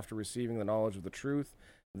deliberately after receiving the knowledge of the truth,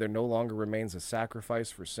 there no longer remains a sacrifice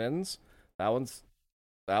for sins." That one's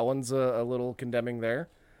a little condemning there.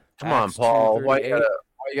 Come on, Paul. Why you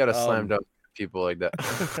gotta slam dunk people like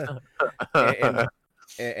that?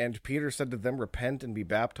 and Peter said to them, "Repent and be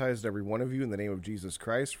baptized, every one of you, in the name of Jesus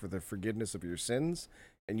Christ, for the forgiveness of your sins,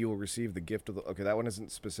 and you will receive the gift of the..." Okay, that one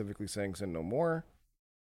isn't specifically saying sin no more.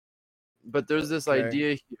 But there's this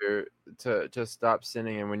idea here to stop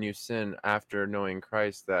sinning, and when you sin after knowing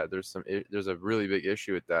Christ, that there's a really big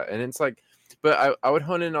issue with that. And it's like, but I would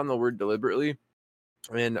hone in on the word deliberately.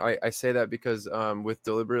 And I say that because with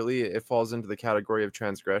deliberately, it falls into the category of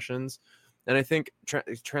transgressions. And I think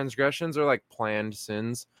transgressions are like planned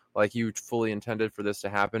sins, like you fully intended for this to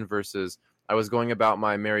happen, versus I was going about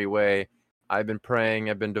my merry way. I've been praying,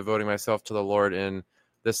 I've been devoting myself to the Lord, and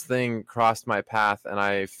this thing crossed my path and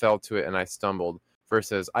I fell to it and I stumbled,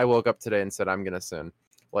 versus I woke up today and said, I'm going to sin.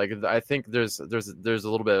 Like I think there's a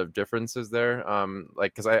little bit of differences there.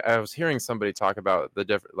 Like because I was hearing somebody talk about the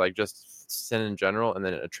different, like just sin in general, and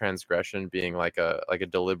then a transgression being like a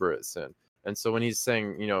deliberate sin. And so when he's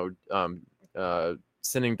saying,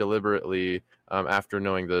 sinning deliberately after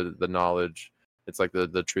knowing the knowledge, it's like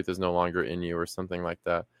the truth is no longer in you or something like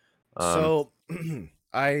that. So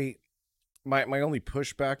I my only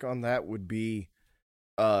pushback on that would be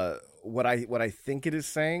what I think it is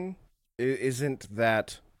saying isn't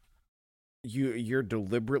that you're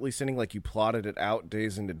deliberately sinning, like you plotted it out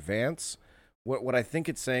days in advance. What I think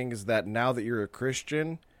it's saying is that now that you're a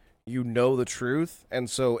Christian, you know the truth, and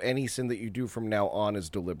so any sin that you do from now on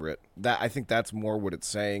is deliberate. That I think that's more what it's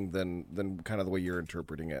saying than kind of the way you're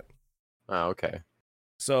interpreting it. Oh, okay.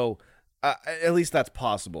 So at least that's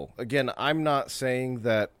possible. Again, I'm not saying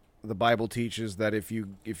that the Bible teaches that if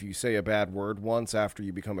you say a bad word once after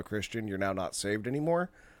you become a Christian, you're now not saved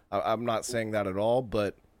anymore. I'm not saying that at all,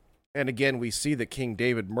 but and again, we see that King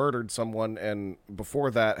David murdered someone and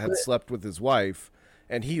before that had slept with his wife,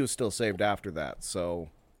 and he was still saved after that. So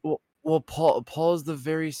well, Paul's the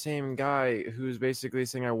very same guy who's basically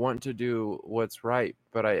saying, I want to do what's right,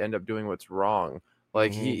 but I end up doing what's wrong.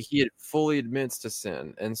 Like he fully admits to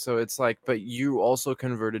sin. And so it's like, but you also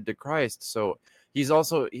converted to Christ. So he's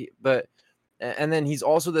also, and then he's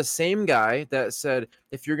also the same guy that said,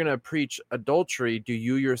 if you're going to preach adultery, do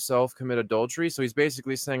you yourself commit adultery? So he's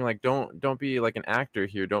basically saying, like, don't be like an actor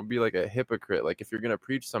here. Don't be like a hypocrite. Like if you're going to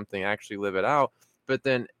preach something, actually live it out. But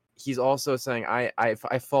then he's also saying, I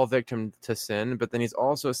fall victim to sin. But then he's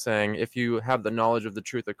also saying, if you have the knowledge of the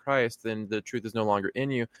truth of Christ, then the truth is no longer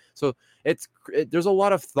in you. So there's a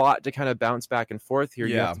lot of thought to kind of bounce back and forth here.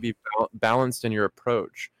 Yeah. You have to be balanced in your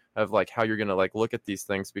approach of like how you're going to like look at these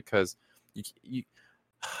things, because you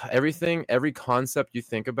every concept you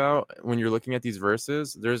think about when you're looking at these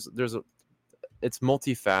verses, it's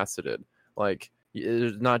multifaceted. Like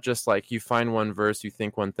it's not just like you find one verse, you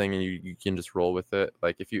think one thing, and you can just roll with it.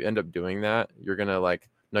 Like if you end up doing that, you're gonna like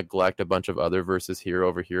neglect a bunch of other verses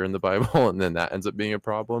over here in the Bible, and then that ends up being a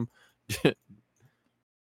problem.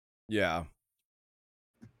 yeah.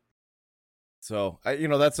 So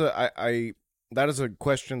that is a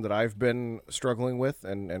question that I've been struggling with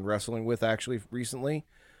and wrestling with actually recently.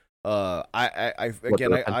 Whether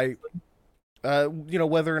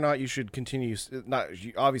or not you should continue,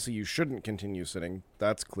 obviously you shouldn't continue sinning,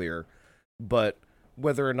 that's clear, but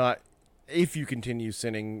whether or not if you continue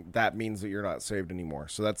sinning, that means that you're not saved anymore.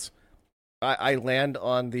 So that's, I land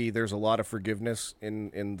on there's a lot of forgiveness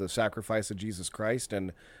in the sacrifice of Jesus Christ,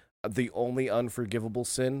 and the only unforgivable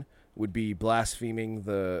sin would be blaspheming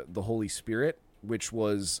the Holy Spirit, which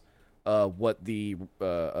was what the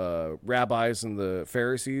rabbis and the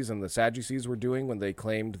Pharisees and the Sadducees were doing when they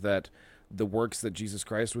claimed that the works that Jesus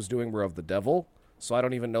Christ was doing were of the devil. So I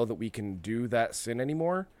don't even know that we can do that sin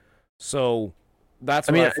anymore. So that's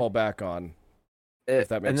what I fall back on, if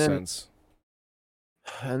that makes sense.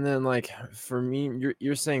 And then, like, for me,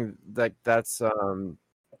 you're saying that that's for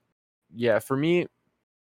me,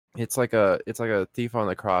 it's like a thief on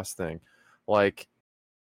the cross thing. Like,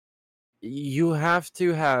 you have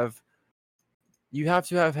to have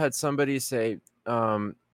had somebody say,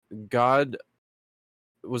 God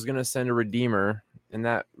was going to send a redeemer, and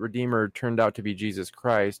that redeemer turned out to be Jesus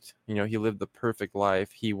Christ. He lived the perfect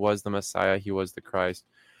life. He was the Messiah. He was the Christ.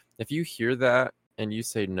 If you hear that and you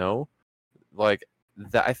say no, like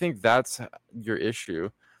that, I think that's your issue.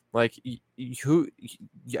 Like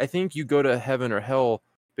I think you go to heaven or hell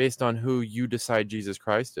based on who you decide Jesus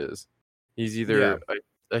Christ is. He's either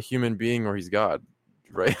a human being or he's God,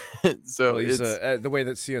 right? So he's the way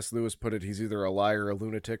that C.S. Lewis put it, he's either a liar, a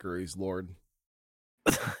lunatic, or he's Lord.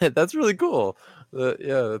 That's really cool.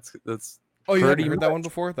 That's oh, you haven't heard that one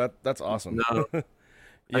before? That's awesome. No. I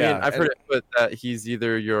mean, I've heard it put that he's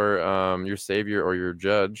either your savior or your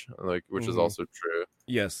judge, like, which is also true.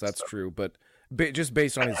 Yes, that's true. But just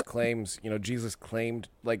based on his claims, Jesus claimed,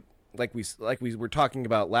 like we were talking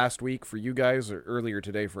about last week for you guys, or earlier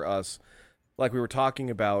today for us, like we were talking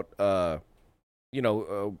about,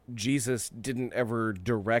 Jesus didn't ever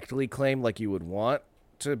directly claim like you would want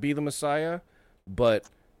to be the Messiah, but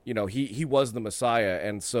he was the Messiah,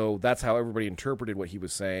 and so that's how everybody interpreted what he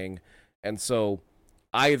was saying. And so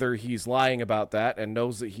either he's lying about that and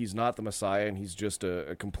knows that he's not the Messiah and he's just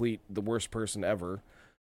the worst person ever.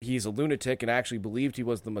 He's a lunatic and actually believed he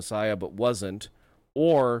was the Messiah but wasn't.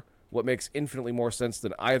 Or what makes infinitely more sense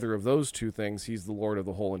than either of those two things, he's the Lord of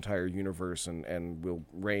the whole entire universe and will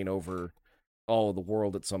reign over all of the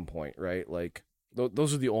world at some point, right? Like,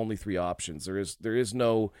 those are the only three options. There is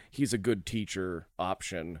no he's a good teacher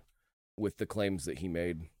option with the claims that he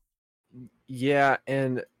made. Yeah,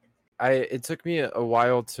 and it took me a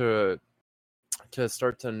while to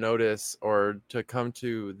start to notice or to come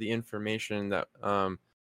to the information that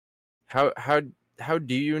how how how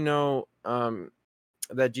do you know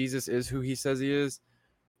that Jesus is who he says he is?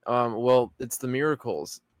 Well, it's the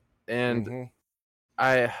miracles. And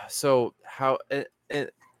Mm-hmm.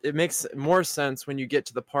 it makes more sense when you get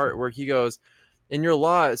to the part where he goes, in your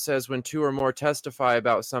law it says when two or more testify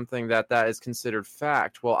about something that is considered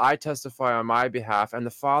fact. Well, I testify on my behalf, and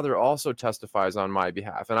the Father also testifies on my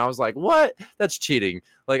behalf. And I was like, what? That's cheating.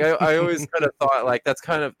 Like I always kind of thought like that's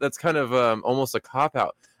kind of almost a cop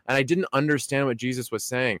out. And I didn't understand what Jesus was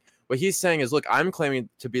saying. What he's saying is, look, I'm claiming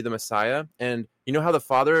to be the Messiah, and you know how the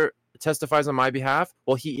Father testifies on my behalf?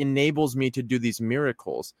 Well, he enables me to do these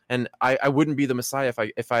miracles, and I wouldn't be the Messiah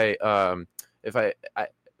if I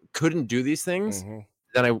couldn't do these things. Mm-hmm.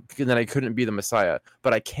 Then I couldn't be the Messiah.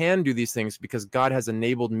 But I can do these things because God has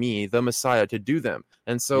enabled me, the Messiah, to do them.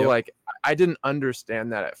 And so, Yep. like, I didn't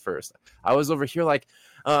understand that at first. I was over here like,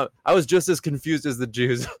 I was just as confused as the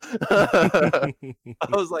Jews. I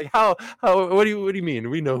was like, how, what do you mean?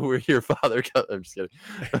 We know we're here, Father. I'm just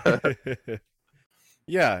kidding.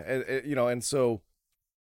 Yeah, and so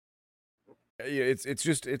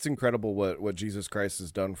it's incredible what Jesus Christ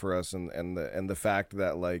has done for us, and the fact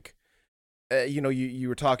that, like, you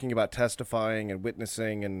were talking about testifying and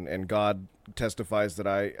witnessing, and God testifies that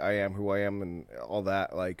I am who I am and all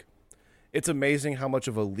that. Like, it's amazing how much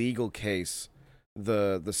of a legal case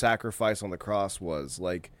the sacrifice on the cross was.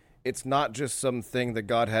 Like, it's not just something that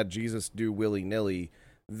God had Jesus do willy-nilly.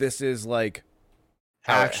 This is like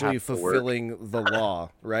actually fulfilling the law,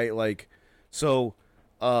 right? Like, so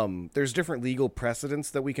there's different legal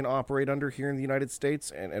precedents that we can operate under here in the United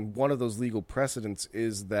States, and one of those legal precedents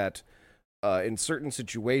is that in certain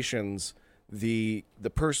situations, the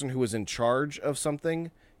person who is in charge of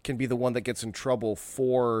something can be the one that gets in trouble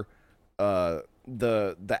for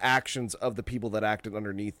the actions of the people that acted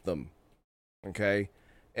underneath them. Okay,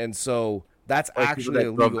 and so that's like actually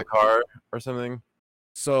illegal. The car or something.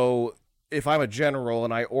 So if I'm a general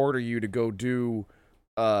and I order you to go do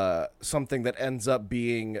something that ends up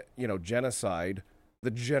being, genocide,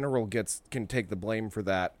 the general can take the blame for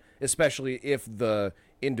that, especially if the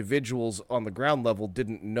individuals on the ground level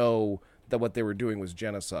didn't know that what they were doing was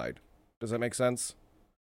genocide. Does that make sense?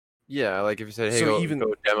 Yeah, like if you said, hey,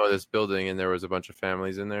 go demo this building, and there was a bunch of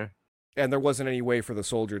families in there, and there wasn't any way for the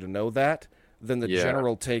soldier to know that, then the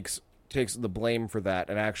general takes the blame for that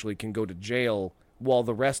and actually can go to jail, while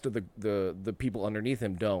the rest of the people underneath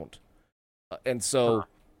him don't. And so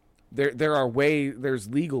there's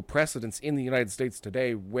legal precedents in the United States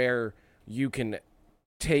today where you can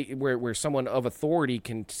where someone of authority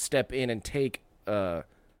can step in and take the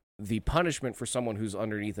punishment for someone who's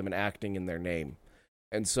underneath them and acting in their name.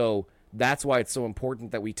 And so that's why it's so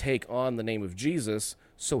important that we take on the name of Jesus,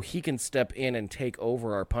 so he can step in and take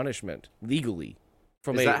over our punishment legally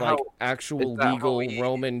from actual legal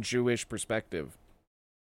Roman Jewish perspective.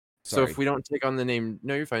 Sorry. So if we don't take on the name,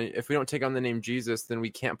 no, you're fine. If we don't take on the name Jesus, then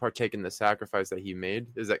we can't partake in the sacrifice that he made.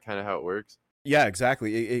 Is that kind of how it works? Yeah,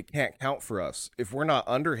 exactly. It can't count for us. If we're not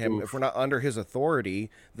under him, if we're not under his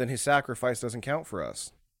authority, then his sacrifice doesn't count for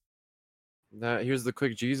us. Here's the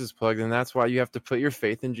quick Jesus plug, and that's why you have to put your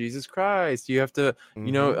faith in Jesus Christ. You have to,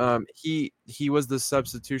 he was the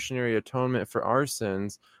substitutionary atonement for our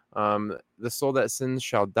sins. The soul that sins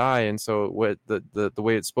shall die. And so what the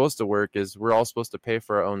way it's supposed to work is we're all supposed to pay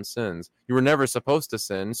for our own sins. You were never supposed to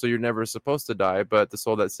sin, so you're never supposed to die, but the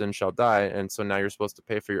soul that sins shall die. And so now you're supposed to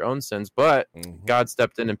pay for your own sins, but God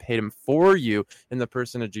stepped in and paid them for you in the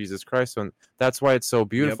person of Jesus Christ. And that's why it's so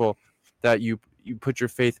beautiful that you put your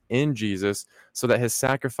faith in Jesus, so that his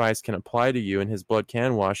sacrifice can apply to you and his blood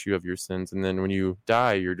can wash you of your sins. And then when you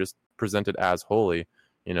die, you're just presented as holy,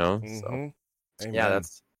 So Amen. Yeah,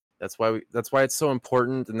 that's why it's so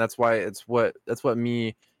important, and that's what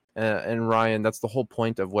me and Ryan, that's the whole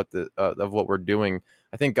point of what we're doing.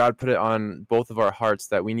 I think God put it on both of our hearts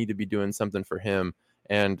that we need to be doing something for him,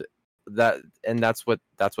 and that's what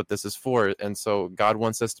this is for. And so God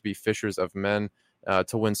wants us to be fishers of men,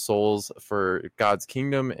 to win souls for God's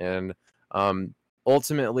kingdom. And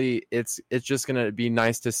ultimately it's just gonna be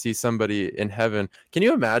nice to see somebody in heaven. Can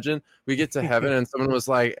you imagine we get to heaven and someone was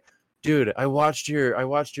like, dude, I watched your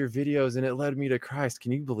videos and it led me to Christ.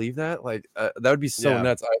 Can you believe that? Like, that would be so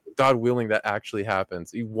nuts. God willing, that actually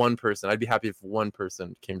happens. One person, I'd be happy if one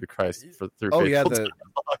person came to Christ through Faithful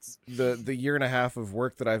Dialogues. The year and a half of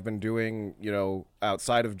work that I've been doing,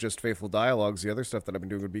 outside of just Faithful Dialogues, the other stuff that I've been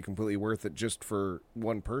doing would be completely worth it just for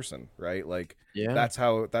one person, right? Like, that's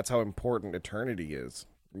how important eternity is.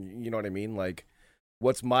 You know what I mean? Like,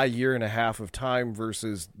 what's my year and a half of time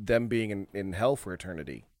versus them being in hell for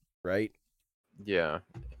eternity, right? Yeah.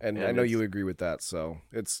 And I know you agree with that, so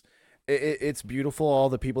it's beautiful, all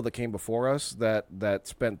the people that came before us that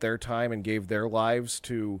spent their time and gave their lives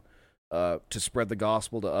to spread the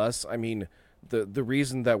gospel to us. I mean, the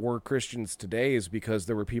reason that we're Christians today is because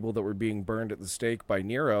there were people that were being burned at the stake by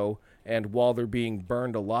Nero, and while they're being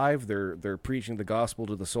burned alive, they're preaching the gospel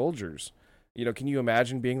to the soldiers. You know, can you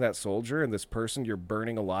imagine being that soldier and this person you're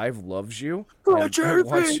burning alive loves you? Put your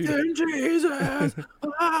wants faith you to- in Jesus.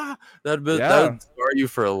 That'd Yeah. scar you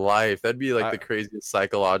for life. That'd be like I- the craziest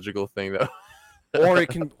psychological thing, though.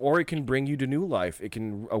 or it can bring you to new life. It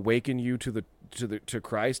can awaken you to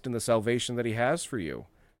Christ and the salvation that he has for you.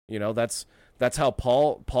 You know, that's how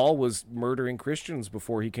Paul was murdering Christians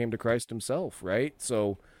before he came to Christ himself, right?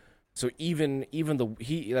 So even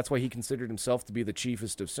that's why he considered himself to be the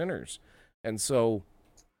chiefest of sinners. And so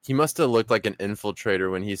He must have looked like an infiltrator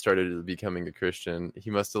when he started becoming a Christian. He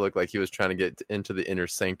must have looked like he was trying to get into the inner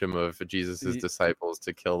sanctum of Jesus' disciples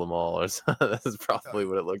to kill them all. Or something. That's probably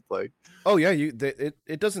what it looked like. oh yeah,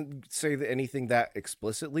 it doesn't say anything that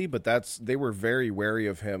explicitly, but they were very wary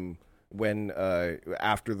of him when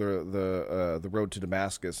after the road to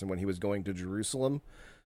Damascus and when he was going to Jerusalem.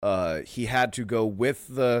 He had to go with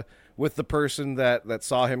the person that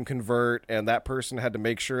saw him convert, and that person had to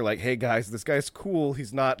make sure, like, hey guys, this guy's cool.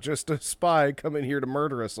 He's not just a spy coming here to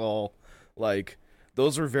murder us all. Like,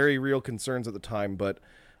 those were very real concerns at the time. But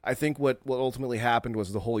I think what ultimately happened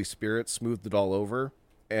was the Holy Spirit smoothed it all over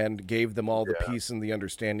and gave them all the peace and the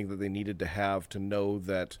understanding that they needed to have to know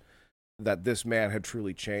that this man had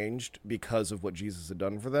truly changed because of what Jesus had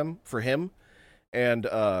done for him. And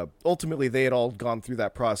ultimately, they had all gone through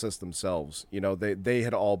that process themselves. You know, they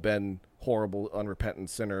had all been horrible, unrepentant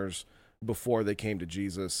sinners before they came to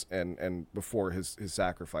Jesus and before his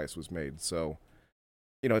sacrifice was made. So,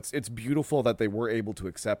 you know, it's beautiful that they were able to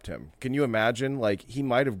accept him. Can you imagine? Like, he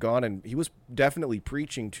might have gone and he was definitely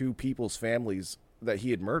preaching to people's families that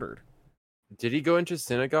he had murdered. Did he go into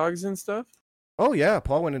synagogues and stuff? Oh, yeah.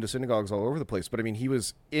 Paul went into synagogues all over the place. But, I mean, he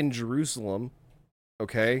was in Jerusalem,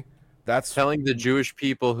 okay? That's telling the Jewish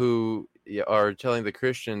people who are telling the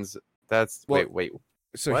Christians. That's wait.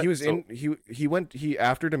 So what? he was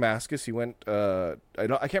after Damascus. He went. I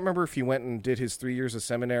can't remember if he went and did his 3 years of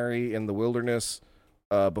seminary in the wilderness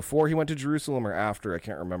before he went to Jerusalem or after. I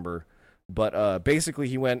can't remember. But basically,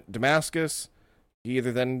 he went Damascus. He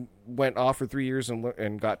either then went off for 3 years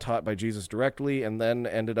and got taught by Jesus directly, and then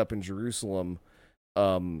ended up in Jerusalem.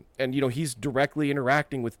 And you know, he's directly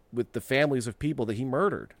interacting with the families of people that he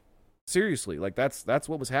murdered. Seriously, like that's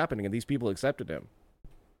what was happening, and these people accepted him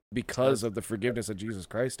because of the forgiveness that Jesus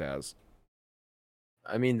Christ has.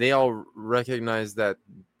 I mean, they all recognize that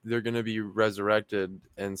they're going to be resurrected,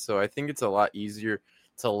 and so I think it's a lot easier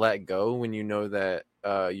to let go when you know that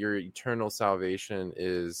your eternal salvation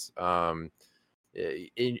is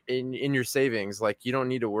in your savings. Like, you don't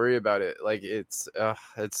need to worry about it. Like, it's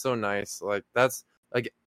so nice. Like, that's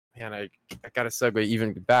like, man, I gotta segue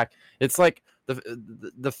even back. It's like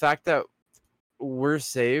the fact that we're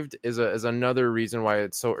saved is another reason why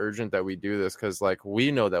it's so urgent that we do this, because like we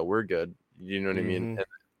know that we're good, you know what I mean,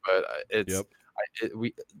 but it's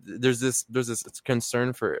there's this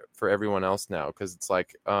concern for everyone else now, because it's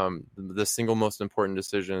like the single most important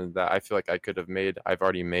decision that I feel like I could have made, I've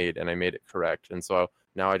already made, and I made it correct, and so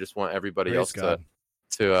now I just want everybody else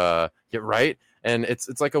to get right. And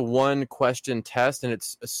it's like a one question test, and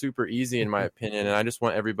it's super easy in my opinion. And I just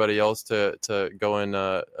want everybody else to go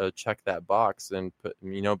and check that box and put,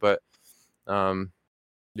 you know, but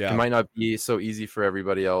it might not be so easy for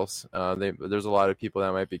everybody else. There's a lot of people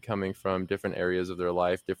that might be coming from different areas of their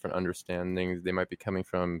life, different understandings. They might be coming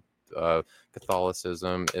from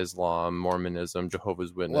Catholicism, Islam, Mormonism,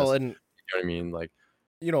 Jehovah's Witness. Well, and you know what I mean? Like,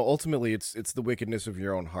 you know, ultimately it's the wickedness of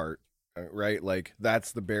your own heart. Right, like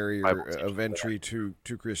that's the barrier of entry to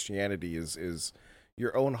Christianity is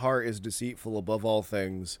your own heart is deceitful above all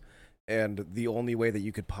things, and the only way that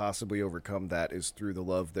you could possibly overcome that is through the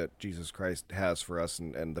love that Jesus Christ has for us,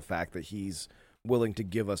 and the fact that he's willing to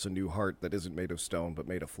give us a new heart that isn't made of stone but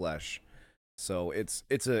made of flesh. So it's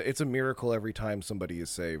a miracle every time somebody is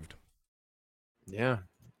saved. Yeah,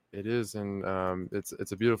 it is, and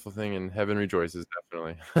it's a beautiful thing, and heaven rejoices,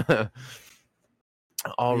 definitely.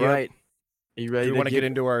 All right. Are you ready? Do we want to get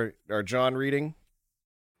into our John reading?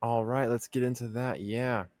 All right, let's get into that.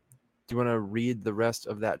 Yeah. Do you want to read the rest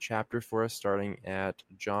of that chapter for us, starting at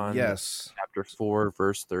John chapter 4,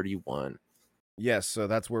 verse 31? Yes, so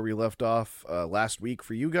that's where we left off last week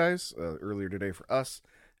for you guys, earlier today for us.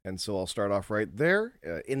 And so I'll start off right there.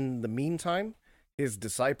 In the meantime, His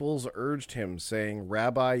disciples urged him, saying,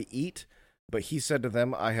 Rabbi, eat. But he said to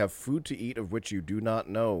them, I have food to eat of which you do not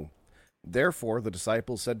know. Therefore the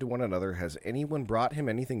disciples said to one another, Has anyone brought him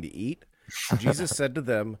anything to eat? Jesus said to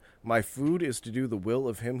them, My food is to do the will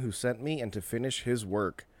of him who sent me and to finish his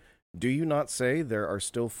work. Do you not say, There are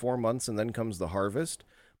still 4 months and then comes the harvest?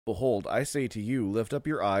 Behold, I say to you, lift up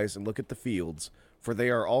your eyes and look at the fields, for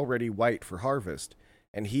they are already white for harvest.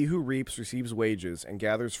 And he who reaps receives wages and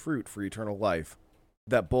gathers fruit for eternal life,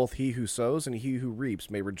 that both he who sows and he who reaps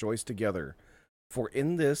may rejoice together. For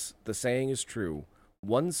in this the saying is true,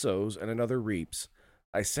 one sows and another reaps.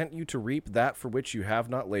 I sent you to reap that for which you have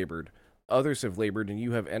not labored. Others have labored, and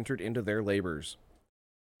you have entered into their labors.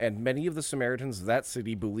 And many of the Samaritans of that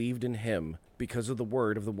city believed in him, because of the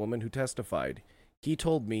word of the woman who testified, He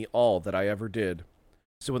told me all that I ever did.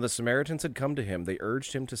 So when the Samaritans had come to him, they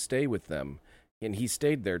urged him to stay with them, and he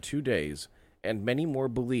stayed there 2 days, and many more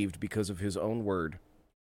believed because of his own word.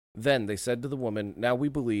 Then they said to the woman, Now we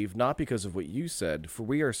believe, not because of what you said, for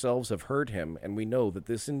we ourselves have heard him, and we know that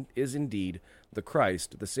this is indeed the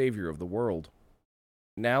Christ, the Savior of the world.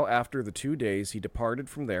 Now after the 2 days he departed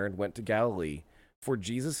from there and went to Galilee, for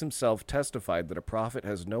Jesus himself testified that a prophet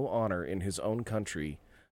has no honor in his own country.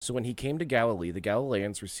 So when he came to Galilee, the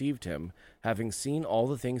Galileans received him, having seen all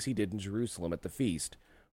the things he did in Jerusalem at the feast,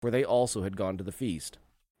 for they also had gone to the feast.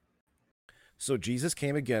 So Jesus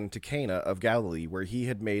came again to Cana of Galilee, where he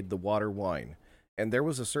had made the water wine. And there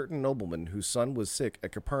was a certain nobleman whose son was sick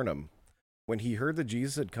at Capernaum. When he heard that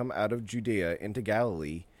Jesus had come out of Judea into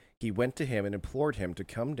Galilee, he went to him and implored him to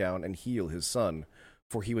come down and heal his son,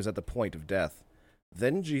 for he was at the point of death.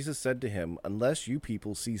 Then Jesus said to him, Unless you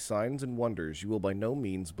people see signs and wonders, you will by no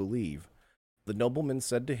means believe. The nobleman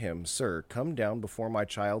said to him, Sir, come down before my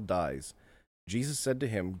child dies. Jesus said to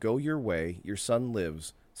him, Go your way, your son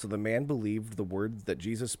lives. So the man believed the word that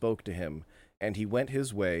Jesus spoke to him, and he went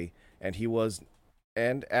his way, and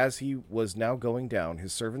as he was now going down,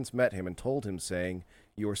 his servants met him and told him, saying,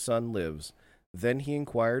 Your son lives. Then he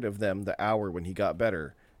inquired of them the hour when he got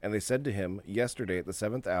better, and they said to him, Yesterday at the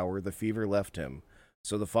 7th hour the fever left him.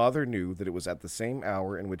 So the father knew that it was at the same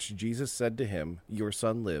hour in which Jesus said to him, Your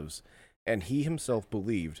son lives. And he himself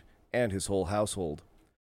believed, and his whole household.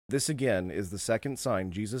 This again is the second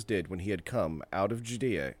sign Jesus did when he had come out of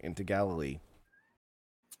Judea into Galilee.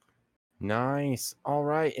 Nice. All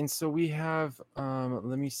right. And so we have,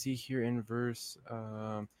 let me see here in verse,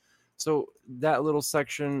 so that little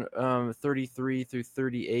section, 33 through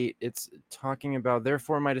 38, it's talking about,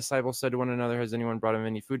 therefore my disciples said to one another, Has anyone brought him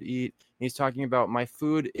any food to eat? And he's talking about, my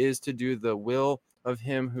food is to do the will of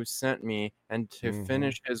him who sent me and to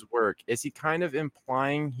finish his work. Is he kind of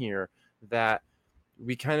implying here that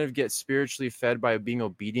we kind of get spiritually fed by being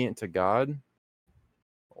obedient to God?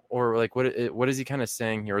 Or like what is he kind of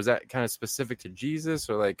saying here? Is that kind of specific to Jesus,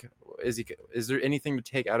 or like is there anything to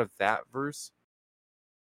take out of that verse?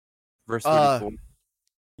 Verse 34.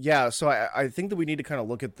 Yeah, so I think that we need to kind of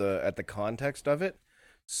look at the context of it.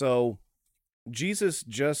 So Jesus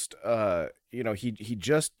just he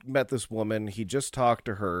just met this woman, he just talked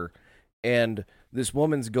to her, and this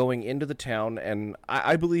woman's going into the town, and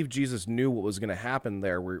I believe Jesus knew what was going to happen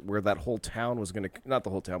there, where that whole town was going to, not the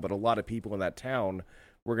whole town, but a lot of people in that town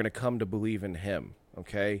were going to come to believe in him,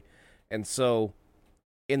 okay? And so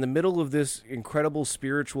in the middle of this incredible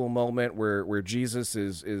spiritual moment where Jesus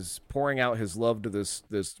is pouring out his love to this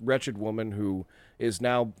wretched woman who is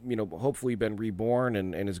now, hopefully been reborn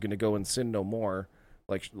and is going to go and sin no more,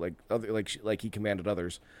 like he commanded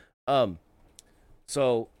others.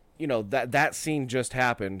 So that scene just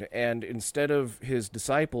happened, and instead of his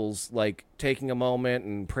disciples like taking a moment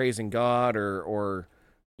and praising God or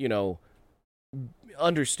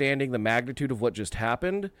understanding the magnitude of what just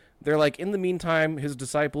happened, they're like, in the meantime, his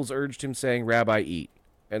disciples urged him, saying, Rabbi, eat.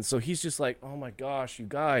 And so he's just like, oh my gosh, you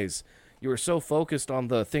guys, you are so focused on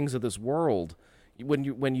the things of this world when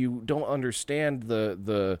you don't understand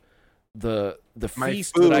the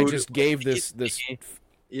feast that I just gave this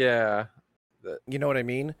yeah, you know what I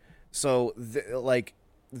mean? So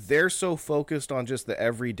they're so focused on just the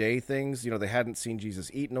everyday things. They hadn't seen Jesus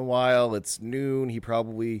eat in a while. It's noon. He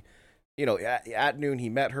probably, at noon he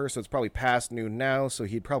met her, so it's probably past noon now. So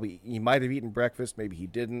he might have eaten breakfast. Maybe he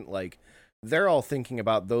didn't. Like, they're all thinking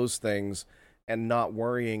about those things and not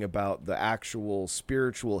worrying about the actual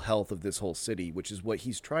spiritual health of this whole city, which is what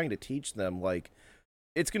he's trying to teach them. Like,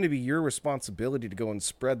 it's going to be your responsibility to go and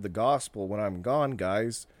spread the gospel when I'm gone,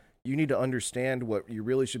 guys. You need to understand what you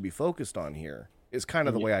really should be focused on here, is kind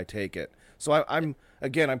of the way I take it. So I'm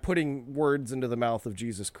putting words into the mouth of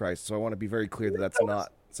Jesus Christ, so I want to be very clear that that's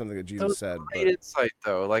not something that That Jesus was said. great But insight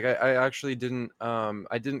though. Like I actually didn't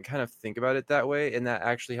I didn't kind of think about it that way, and that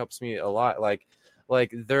actually helps me a lot. Like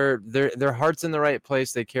their heart's in the right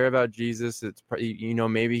place. They care about Jesus. It's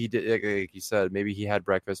maybe he did like you said, maybe he had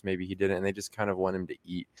breakfast, maybe he didn't, and they just kind of want him to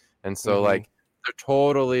eat. And so Mhm. like they're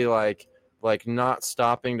totally like not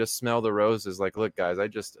stopping to smell the roses. Like, look guys, I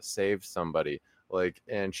just saved somebody. Like,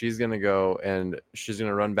 and she's gonna go and she's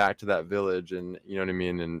gonna run back to that village, and you know what I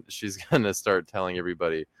mean, and she's gonna start telling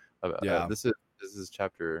everybody about, Yeah. this is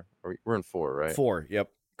chapter, we're in 4, right? 4.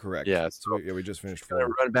 Yep. Correct. Yeah, So so we just finished she's gonna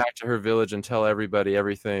 4. run back to her village and tell everybody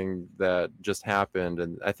everything that just happened.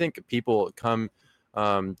 And I think people come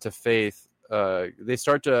to faith, they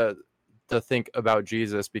start to think about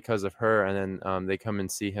Jesus because of her, and then they come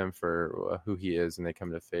and see him for who he is, and they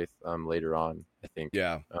come to faith later on, I think.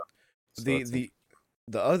 Yeah. So that's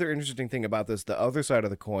The other interesting thing about this, the other side of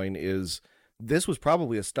the coin, is this was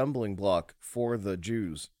probably a stumbling block for the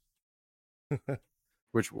Jews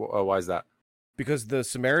why is that? because the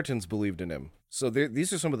Samaritans believed in him. So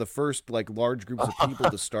these are some of the first like large groups of people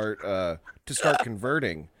to start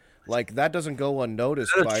converting. Like that doesn't go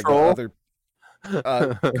unnoticed Is that a by troll? the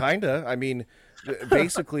other. Kinda. I mean,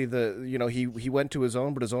 basically he went to his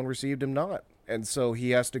own, but his own received him not, and so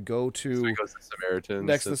he has to go So to he goes to Samaritans.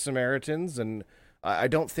 next to the Samaritans, and I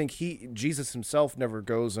don't think Jesus himself never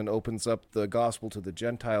goes and opens up the gospel to the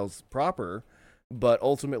Gentiles proper, but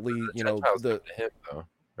ultimately, Gentiles come to him, though,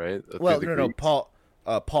 right? well, Through the no, Greeks.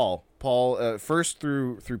 Paul, first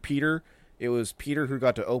through Peter. It was Peter who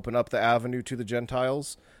got to open up the avenue to the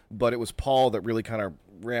Gentiles, but it was Paul that really kind of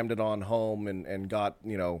rammed it on home and got,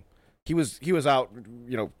 he was out,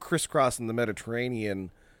 crisscrossing the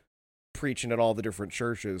Mediterranean, preaching at all the different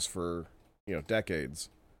churches for, decades.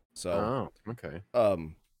 So, okay.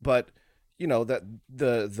 But that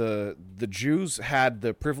the Jews had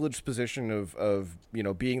the privileged position of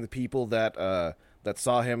being the people that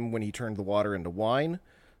saw him when he turned the water into wine.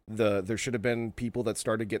 There should have been people that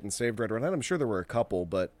started getting saved right around that. I'm sure there were a couple,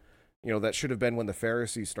 but that should have been when the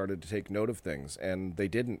Pharisees started to take note of things, and they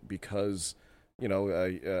didn't because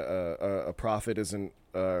a prophet isn't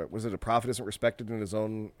was it a prophet isn't respected in his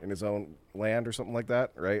own land or something like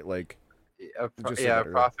that, right? Like A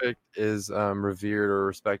prophet is revered or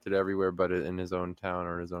respected everywhere, but in his own town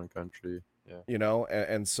or his own country. Yeah.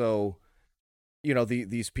 And so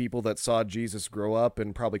these people that saw Jesus grow up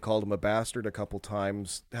and probably called him a bastard a couple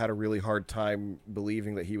times had a really hard time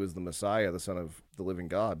believing that he was the Messiah, the Son of the living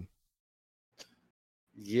God.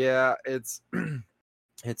 Yeah, it's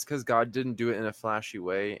it's because God didn't do it in a flashy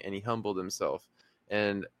way, and he humbled himself.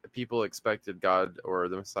 And people expected God or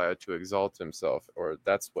the Messiah to exalt himself, or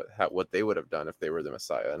that's what they would have done if they were the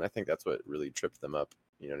Messiah. And I think that's what really tripped them up.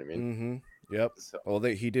 You know what I mean? Mm-hmm. Yep. So. Well,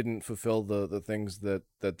 he didn't fulfill the things that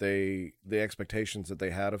the expectations that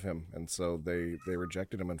they had of him, and so they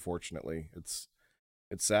rejected him. Unfortunately, it's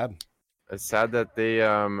sad. It's sad that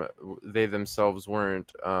they themselves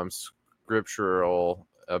weren't scriptural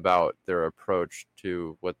about their approach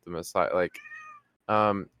to what the Messiah like.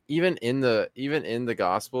 Even in the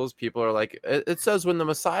Gospels, people are like, it says when the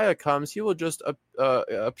Messiah comes, he will just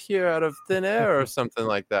appear out of thin air or something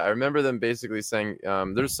like that. I remember them basically saying,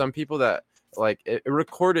 there's some people that like it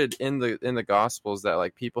recorded in the Gospels that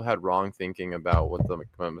like people had wrong thinking about what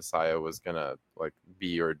the Messiah was gonna like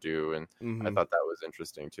be or do, and I thought that was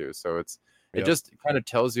interesting too. So it just kind of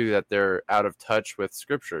tells you that they're out of touch with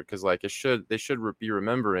Scripture, because like they should be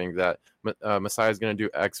remembering that Messiah is gonna do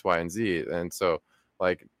X, Y, and Z, and so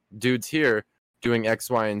like dude's here doing X,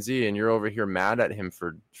 Y, and Z, and you're over here mad at him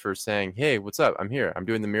for saying, hey, what's up? I'm here. I'm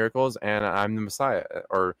doing the miracles, and I'm the Messiah,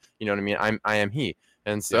 or you know what I mean? I am he.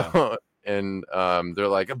 And so and they're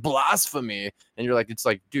like blasphemy, and you're like, it's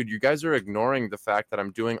like, dude, you guys are ignoring the fact that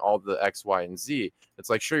I'm doing all the X, Y, and Z. It's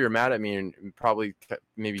like, sure, you're mad at me and probably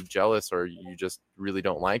maybe jealous, or you just really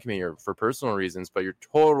don't like me, or for personal reasons, but you're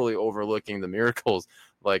totally overlooking the miracles.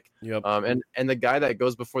 Like, and the guy that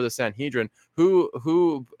goes before the Sanhedrin,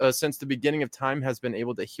 who since the beginning of time has been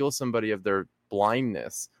able to heal somebody of their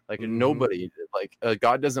blindness, like nobody, like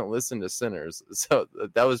God doesn't listen to sinners. So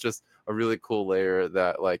that was just a really cool layer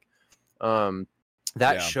that like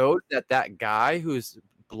showed that guy whose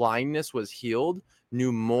blindness was healed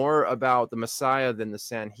knew more about the Messiah than the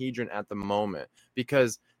Sanhedrin at the moment,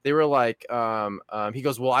 because they were like, he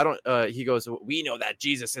goes, well, I don't, he goes, we know that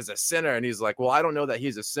Jesus is a sinner. And he's like, well, I don't know that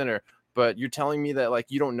he's a sinner, but you're telling me that like,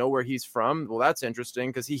 you don't know where he's from. Well, that's interesting,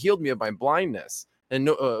 because he healed me of my blindness. And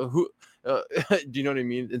do you know what I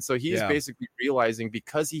mean? And so he's basically realizing,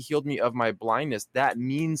 because he healed me of my blindness, that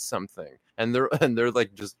means something. And they're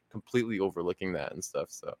like just completely overlooking that and stuff.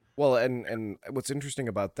 So, well, and what's interesting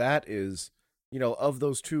about that is of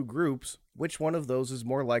those two groups, which one of those is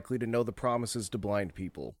more likely to know the promises to blind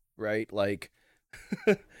people, right? Like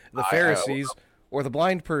the Pharisees or the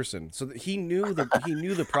blind person. So that he knew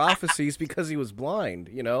the prophecies because he was blind,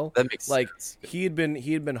 That makes like sense. he had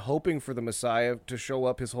been hoping for the Messiah to show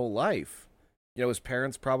up his whole life. His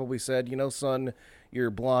parents probably said, son, you're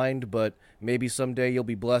blind, but maybe someday you'll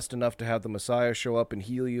be blessed enough to have the Messiah show up and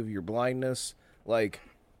heal you of your blindness. Like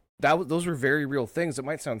those were very real things. It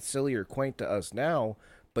might sound silly or quaint to us now,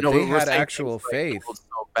 but they we're had saying actual things like, faith. "It's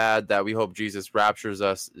so bad that we hope Jesus raptures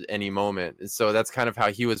us any moment." And so that's kind of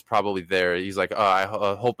how he was probably there. He's like, "Oh, I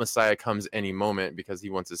hope Messiah comes any moment," because he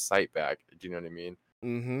wants his sight back. Do you know what I mean?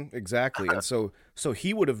 Mm-hmm, exactly. And so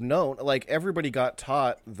he would have known. Like everybody got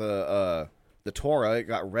taught the Torah. It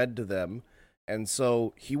got read to them, and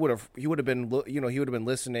so he would have been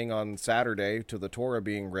listening on Saturday to the Torah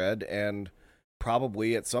being read, and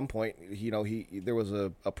probably at some point, there was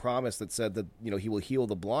a promise that said that he will heal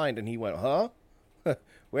the blind, and he went, huh?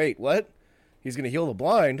 Wait, what? He's going to heal the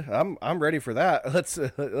blind? I'm ready for that. Let's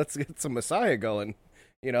get some Messiah going,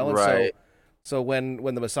 And Right. so when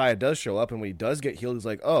the Messiah does show up and when he does get healed, he's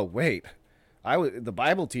like, oh wait, the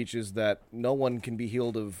Bible teaches that no one can be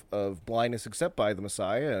healed of blindness except by the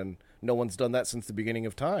Messiah, and no one's done that since the beginning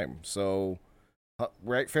of time. So.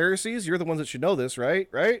 Right, Pharisees, you're the ones that should know this, right?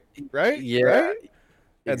 Yeah. Right?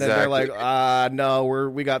 And then they're Exactly. like,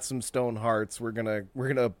 no, we got some stone hearts. We're gonna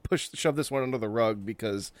shove this one under the rug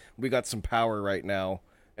because we got some power right now.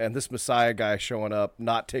 And this Messiah guy showing up,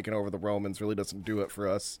 not taking over the Romans, really doesn't do it for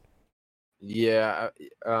us. Yeah,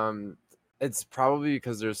 it's probably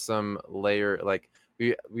because there's some layer, like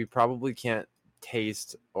we probably can't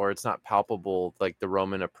taste, or it's not palpable, like the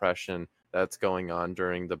Roman oppression that's going on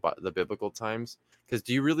during the biblical times. Because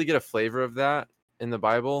do you really get a flavor of that in the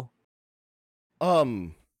Bible? I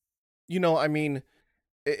mean,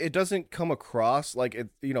 it doesn't come across like it.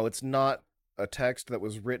 It's not a text that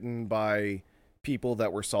was written by people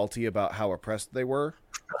that were salty about how oppressed they were.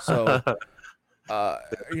 So.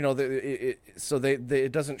 It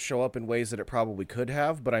doesn't show up in ways that it probably could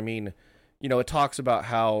have, but I mean, it talks about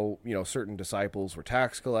how, certain disciples were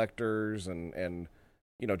tax collectors and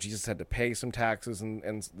Jesus had to pay some taxes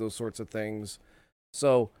and those sorts of things.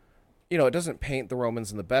 So, it doesn't paint the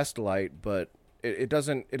Romans in the best light, but it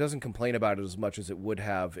doesn't complain about it as much as it would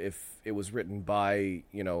have if it was written by,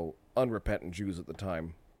 unrepentant Jews at the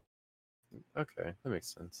time. Okay, that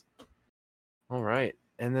makes sense. All right.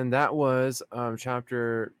 And then that was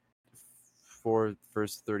chapter 4,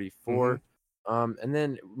 verse 34. And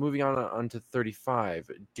then moving on to 35.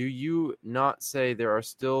 Do you not say there are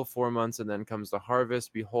still 4 months and then comes the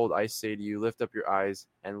harvest? Behold, I say to you, lift up your eyes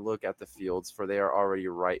and look at the fields, for they are already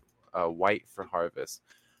white for harvest.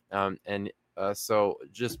 So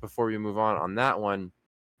just before we move on that one,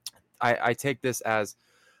 I take this as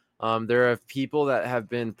there are people that have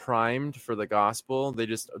been primed for the gospel.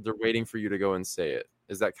 They're waiting for you to go and say it.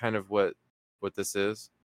 Is that kind of what this is?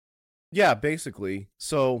 Yeah, basically.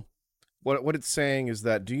 So what it's saying is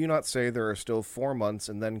that do you not say there are still 4 months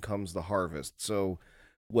and then comes the harvest? So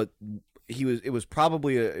it was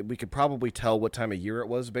probably we could probably tell what time of year it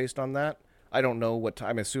was based on that. I don't know what time.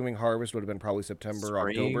 I'm assuming harvest would have been probably September,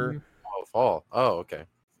 Spring? October. Oh, fall. Oh, okay.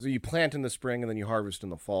 So you plant in the spring and then you harvest in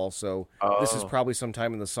the fall. So this is Oh. probably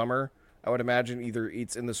sometime in the summer. I would imagine either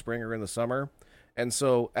it's in the spring or in the summer. And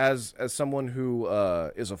so as someone who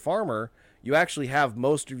is a farmer, you actually have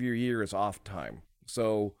most of your year as off time.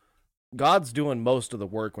 So God's doing most of the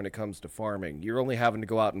work when it comes to farming. You're only having to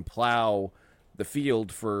go out and plow the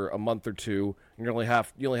field for a month or two, and you only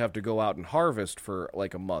have to go out and harvest for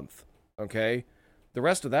like a month. Okay? The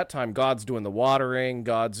rest of that time, God's doing the watering,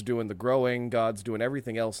 God's doing the growing, God's doing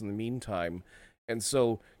everything else in the meantime. And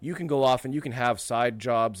so you can go off and you can have side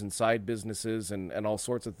jobs and side businesses and all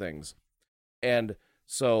sorts of things. And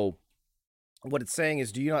so what it's saying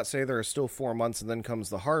is, do you not say there are still 4 months and then comes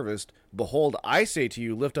the harvest? Behold, I say to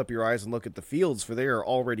you, lift up your eyes and look at the fields, for they are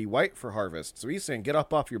already white for harvest. So he's saying, get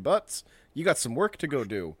up off your butts. You got some work to go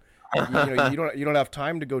do. You don't have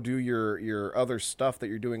time to go do your other stuff that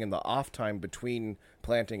you're doing in the off time between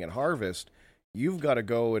planting and harvest. You've got to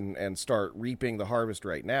go and start reaping the harvest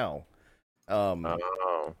right now.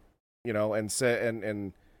 Oh.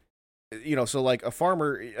 So like a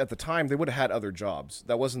farmer at the time, they would have had other jobs.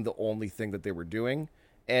 That wasn't the only thing that they were doing.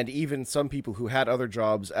 And even some people who had other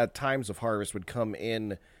jobs at times of harvest would come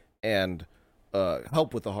in and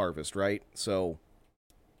help with the harvest, right? So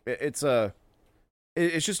it's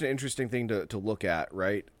just an interesting thing to look at,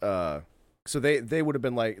 right? So they would have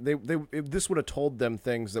been like this would have told them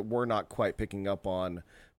things that we're not quite picking up on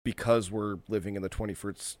because we're living in the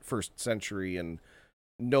 21st century and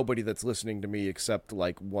nobody that's listening to me except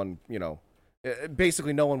like one,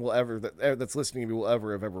 basically no one will ever that's listening to me will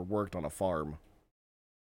ever have ever worked on a farm,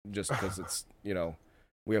 just because it's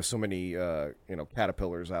we have so many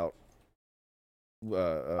caterpillars out. I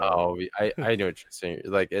know what you're saying.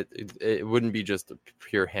 Like it wouldn't be just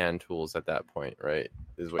pure hand tools at that point, right?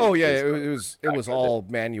 Oh yeah, it was all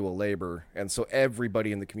manual labor, and so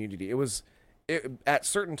everybody in the community, at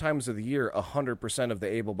certain times of the year, 100% of the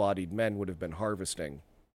able-bodied men would have been harvesting,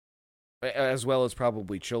 as well as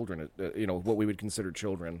probably children. What we would consider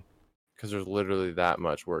children, because there's literally that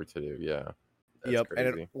much work to do. Yeah. That's yep,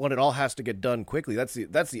 crazy. and when it all has to get done quickly, that's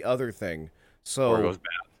the other thing. So or it goes bad.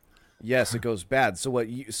 Yes, it goes bad. So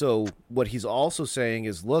what he's also saying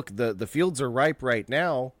is, look, the fields are ripe right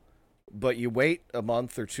now, but you wait a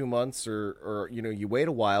month or 2 months or you wait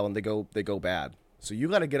a while and they go bad. So you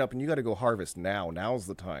got to get up and you got to go harvest now. Now's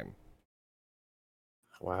the time.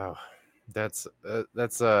 Wow. That's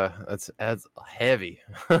heavy.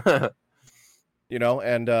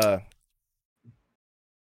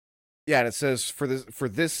 And it says for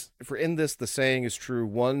in this the saying is true,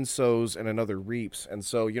 one sows and another reaps. And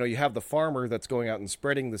so, you have the farmer that's going out and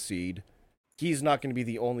spreading the seed. He's not going to be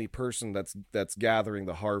the only person that's gathering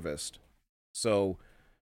the harvest. So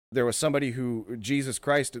there was somebody who, Jesus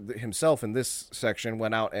Christ himself in this section,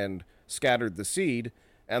 went out and scattered the seed,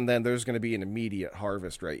 and then there's going to be an immediate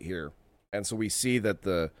harvest right here. And so we see that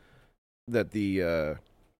the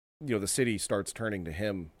city starts turning to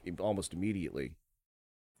him almost immediately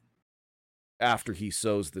after he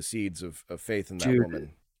sows the seeds of faith in that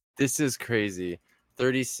woman. This is crazy.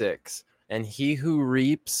 36. And he who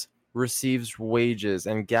reaps receives wages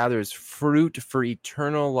and gathers fruit for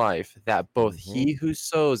eternal life, that both he who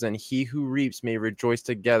sows and he who reaps may rejoice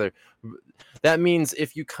together. That means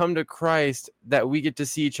if you come to Christ, that we get to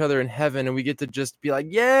see each other in heaven and we get to just be like,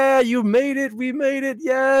 yeah, you made it. We made it.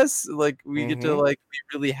 Yes. Like we get to like be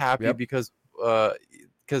really happy because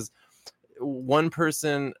one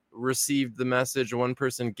person received the message, one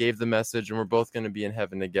person gave the message, and we're both going to be in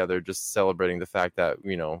heaven together, just celebrating the fact that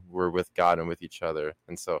we're with God and with each other.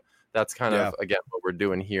 And so that's kind of again what we're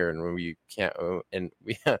doing here. And when we can't, and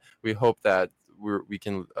we hope that we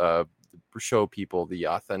can show people the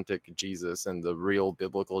authentic Jesus and the real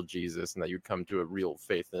biblical Jesus, and that you come to a real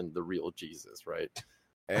faith in the real Jesus, right?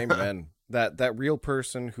 Amen. that real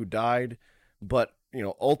person who died, but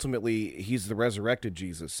ultimately he's the resurrected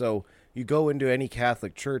Jesus. So you go into any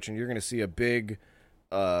Catholic church and you're going to see a big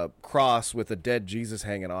cross with a dead Jesus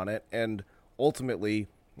hanging on it. And ultimately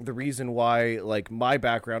the reason why, like, my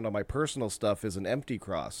background on my personal stuff is an empty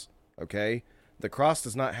cross. Okay. The cross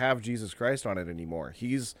does not have Jesus Christ on it anymore.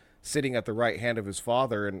 He's sitting at the right hand of his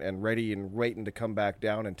Father and ready and waiting to come back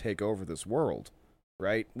down and take over this world.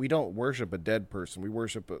 Right. We don't worship a dead person. We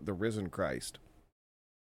worship the risen Christ.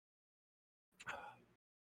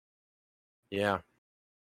 Yeah.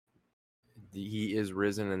 He is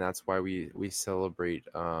risen, and that's why we celebrate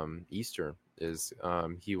Easter. Is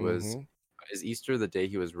he was is Easter the day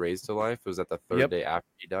he was raised to life? Was that the third day after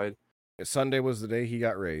he died? Sunday was the day he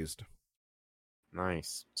got raised.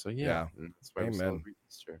 Nice. So yeah. That's why we celebrate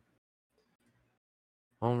Easter.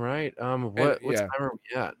 All right. What time are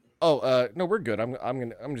we at? Oh, no, we're good.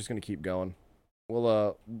 I'm just gonna keep going.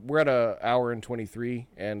 Well, we're at an hour and 23,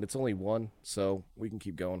 and it's only 1, so we can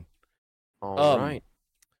keep going. All right.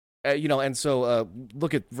 And so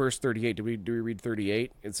look at verse 38. Do we read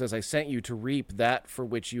 38? It says, I sent you to reap that for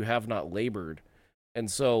which you have not labored.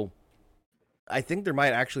 And so I think there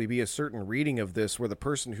might actually be a certain reading of this where the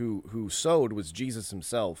person who sowed was Jesus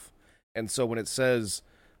himself. And so when it says,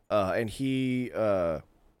 and he,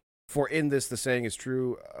 for in this the saying is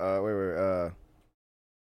true,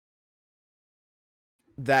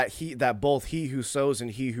 that both he who sows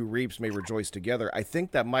and he who reaps may rejoice together. I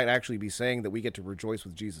think that might actually be saying that we get to rejoice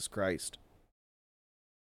with Jesus Christ.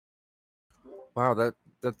 Wow,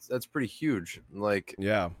 that's pretty huge. Like,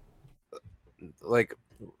 yeah, like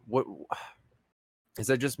what does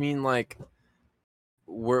that just mean? Like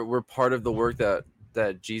we're part of the work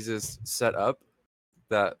that Jesus set up,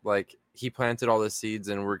 that like he planted all the seeds,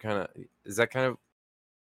 and we're kind of, is that kind of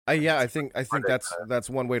I think that's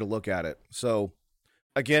one way to look at it. So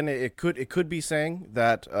again, it could be saying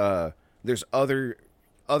that there's other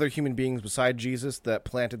human beings beside Jesus that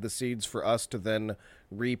planted the seeds for us to then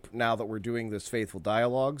reap now that we're doing this faithful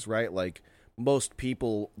dialogues, right? Like, most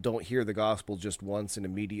people don't hear the gospel just once and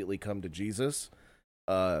immediately come to Jesus.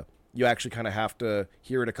 You actually kind of have to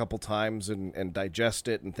hear it a couple times and digest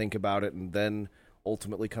it and think about it and then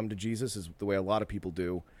ultimately come to Jesus, is the way a lot of people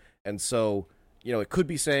do. And so, it could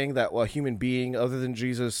be saying that a human being other than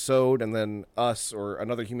Jesus sowed, and then us or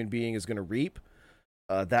another human being is going to reap.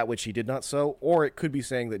 that which he did not sow, or it could be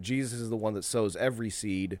saying that Jesus is the one that sows every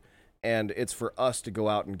seed, and it's for us to go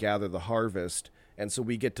out and gather the harvest. And so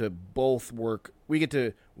we get to both work. We get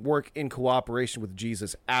to work in cooperation with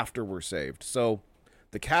Jesus after we're saved. So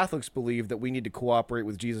the Catholics believe that we need to cooperate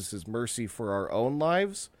with Jesus' mercy for our own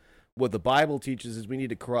lives. What the Bible teaches is we need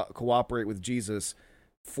to cooperate with Jesus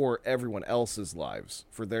for everyone else's lives,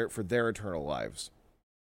 for their eternal lives.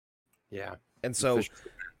 Yeah. And so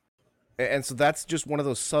that's just one of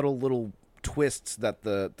those subtle little twists that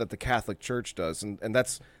the Catholic Church does, and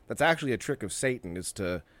that's actually a trick of Satan, is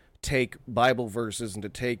to take Bible verses and to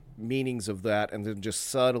take meanings of that and then just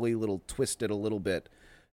subtly little twist it a little bit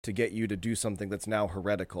to get you to do something that's now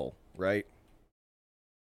heretical, right?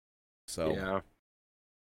 So yeah.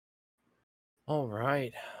 All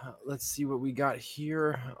right, let's see what we got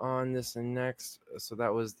here on this and next. So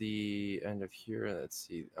that was the end of here. Let's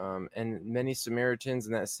see. And many Samaritans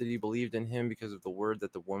in that city believed in him because of the word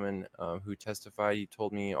that the woman who testified, he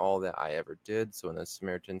told me all that I ever did. So when the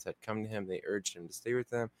Samaritans had come to him, they urged him to stay with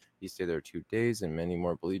them. He stayed there 2 days, and many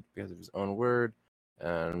more believed because of his own word.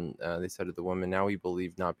 And they said to the woman, now we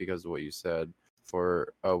believe not because of what you said,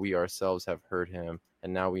 for we ourselves have heard him,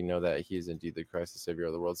 and now we know that he is indeed the Christ, the Savior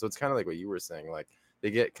of the world. So it's kind of like what you were saying. Like they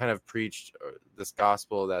get kind of preached this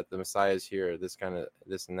gospel that the Messiah is here, this and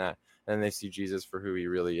that, and then they see Jesus for who he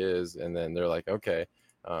really is, and then they're like, okay.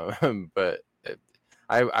 But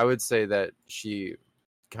I would say that she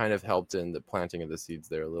kind of helped in the planting of the seeds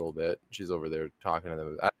there a little bit. She's over there talking to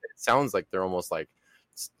them. It sounds like they're almost like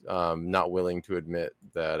not willing to admit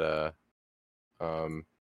that.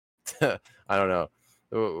 I don't know.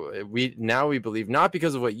 We believe not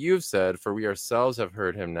because of what you've said, for we ourselves have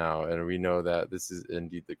heard him now, and we know that this is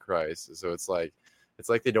indeed the Christ. So it's like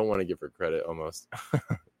they don't want to give her credit almost.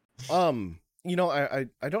 You know,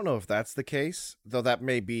 I don't know if that's the case, though. That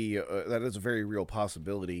may be that is a very real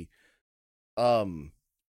possibility.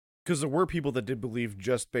 Because there were people that did believe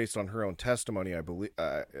just based on her own testimony. I believe.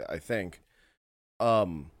 I think.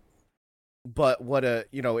 But what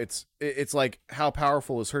it's like, how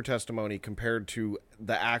powerful is her testimony compared to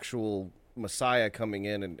the actual Messiah coming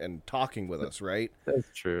in and talking with us, right? That's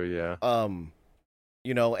true, yeah.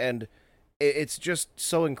 You know, and it's just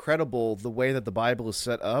so incredible the way that the Bible is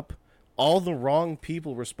set up. All the wrong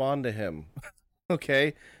people respond to him.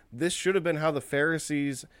 Okay, this should have been how the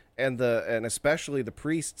Pharisees and especially the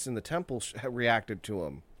priests in the temple reacted to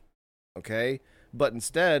him. Okay. But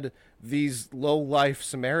instead, these low-life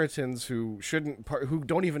Samaritans who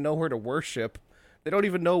don't even know where to worship, they don't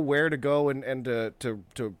even know where to go and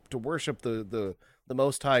to worship the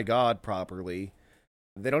Most High God properly.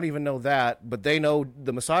 They don't even know that, but they know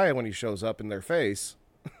the Messiah when he shows up in their face.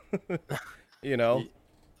 You know,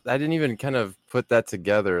 I didn't even kind of put that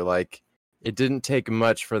together. Like, it didn't take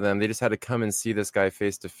much for them. They just had to come and see this guy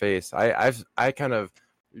face to face. I kind of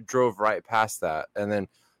drove right past that, and then.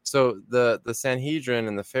 So the Sanhedrin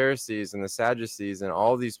and the Pharisees and the Sadducees and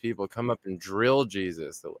all these people come up and drill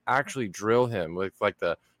Jesus. They'll actually drill him with like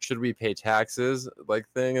the should we pay taxes like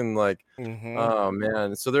thing, and like oh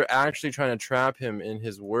man. So they're actually trying to trap him in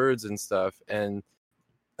his words and stuff. And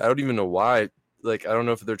I don't even know why. Like, I don't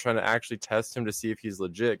know if they're trying to actually test him to see if he's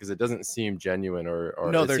legit, because it doesn't seem genuine or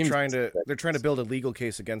no, they're trying to build a legal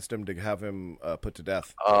case against him to have him put to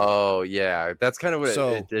death. Oh yeah, that's kind of what it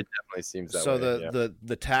definitely seems that so way. So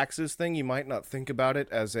the taxes thing, you might not think about it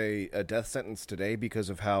as a death sentence today because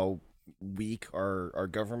of how weak our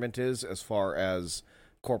government is as far as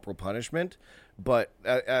corporal punishment, but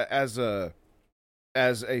as a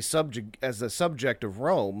subject of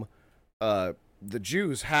Rome, the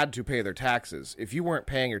Jews had to pay their taxes. If you weren't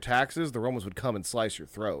paying your taxes, the Romans would come and slice your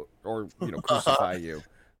throat or, crucify you,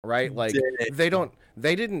 right? Like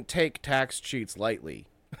they didn't take tax cheats lightly.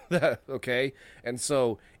 Okay? And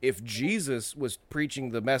so if Jesus was preaching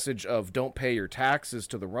the message of don't pay your taxes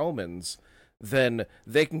to the Romans, then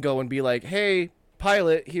they can go and be like, "Hey,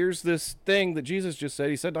 Pilate, here's this thing that Jesus just said.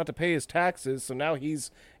 He said not to pay his taxes, so now he's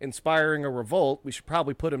inspiring a revolt. We should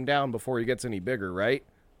probably put him down before he gets any bigger, right?"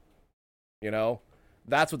 You know,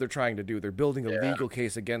 that's what they're trying to do. They're building a legal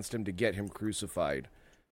case against him to get him crucified.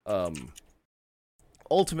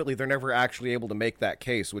 Ultimately, they're never actually able to make that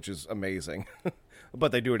case, which is amazing.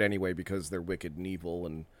 But they do it anyway because they're wicked and evil,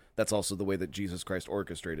 and that's also the way that Jesus Christ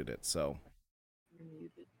orchestrated it. So,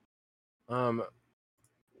 all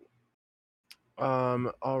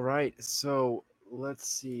right. So let's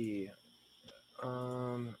see.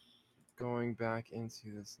 Going back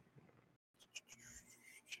into this.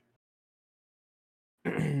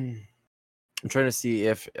 I'm trying to see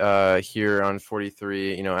if here on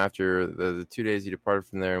 43, after the 2 days he departed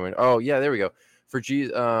from there and went, oh, yeah, there we go. For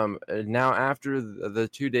Jesus, now after the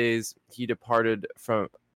 2 days he departed from.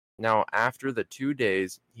 Now after the 2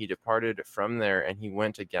 days he departed from there, and he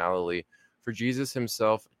went to Galilee. For Jesus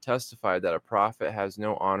himself testified that a prophet has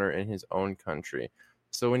no honor in his own country.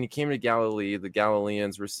 So when he came to Galilee, the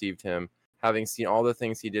Galileans received him, having seen all the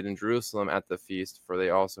things he did in Jerusalem at the feast, for they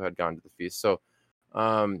also had gone to the feast. So,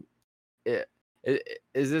 um,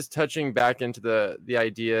 is this touching back into the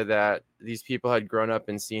idea that these people had grown up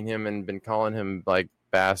and seen him and been calling him like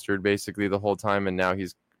bastard basically the whole time, and now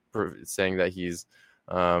he's saying that he's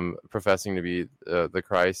professing to be the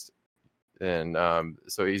Christ, and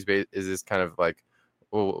so is this kind of like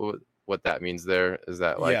what that means? There is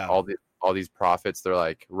that like all these prophets, they're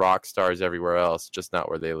like rock stars everywhere else, just not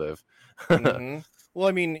where they live. Mm-hmm. Well,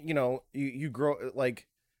 I mean, you grow like.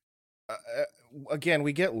 Again,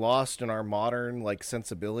 we get lost in our modern like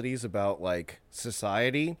sensibilities about like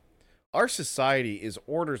society. Our society is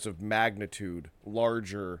orders of magnitude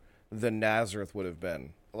larger than Nazareth would have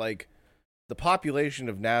been. Like, the population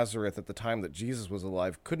of Nazareth at the time that Jesus was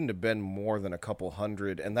alive couldn't have been more than a couple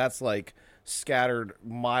hundred, and that's like scattered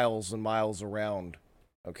miles and miles around.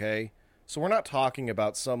 Okay, so we're not talking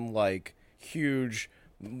about some like huge,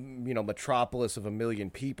 metropolis of 1 million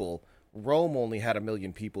people. Rome only had 1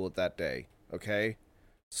 million people at that day, okay?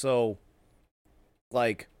 So,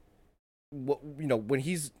 like, when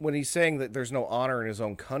he's saying that there's no honor in his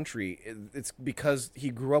own country, it's because he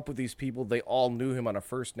grew up with these people. They all knew him on a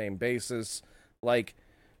first name basis. Like,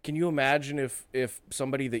 can you imagine if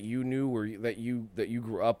somebody that you knew or that you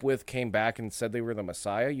grew up with came back and said they were the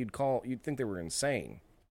Messiah? You'd think they were insane.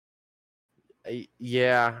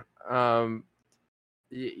 Yeah.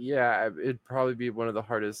 Yeah, it'd probably be one of the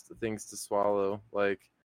hardest things to swallow. Like,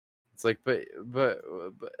 it's like, but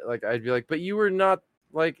like, I'd be like, but you were not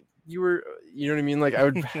like, you were, you know what I mean? Like, I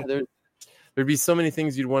would, there'd be so many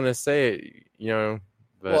things you'd want to say, But...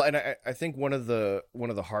 Well, and I think one of the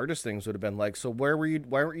hardest things would have been like, so why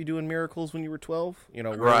weren't you doing miracles when you were 12?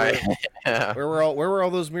 Right. Where were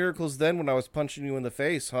all those miracles then when I was punching you in the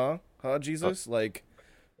face, huh? Huh, Jesus? Like,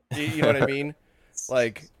 you know what I mean?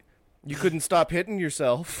 Like, you couldn't stop hitting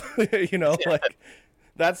yourself, like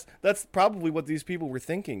that's probably what these people were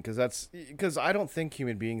thinking, because I don't think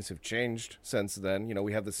human beings have changed since then.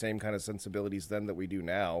 We have the same kind of sensibilities then that we do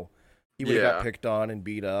now. He would have got picked on and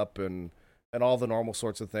beat up and all the normal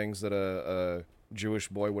sorts of things that a Jewish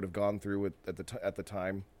boy would have gone through at the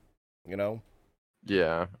time,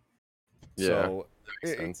 Yeah. So that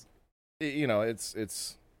makes sense.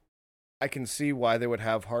 It's I can see why they would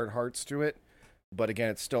have hard hearts to it. But again,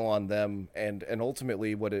 it's still on them, and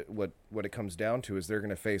ultimately, what it comes down to is they're going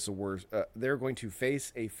to face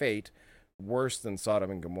a fate worse than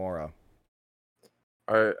Sodom and Gomorrah.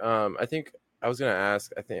 I think I was going to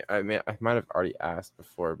ask. I think I might have already asked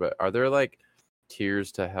before, but are there like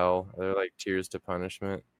tiers to hell? Are there like tiers to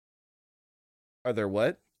punishment? Are there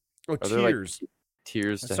what? Oh, Are tiers. There, like,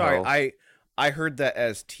 tiers to hell. Sorry, I heard that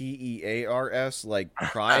as TEARS, like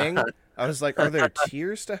crying. I was like, are there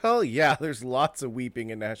tears to hell? Yeah, there's lots of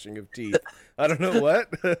weeping and gnashing of teeth. I don't know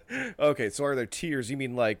what. Okay, so are there tiers? You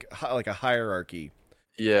mean like a hierarchy?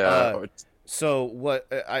 Yeah. So what?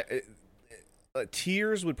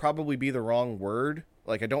 Tiers would probably be the wrong word.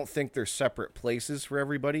 Like, I don't think there's separate places for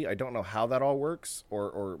everybody. I don't know how that all works,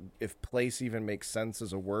 or if place even makes sense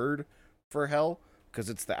as a word for hell, because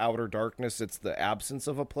it's the outer darkness. It's the absence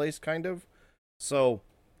of a place, kind of. So,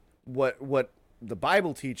 what the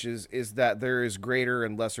Bible teaches is that there is greater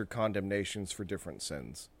and lesser condemnations for different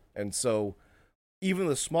sins. And so even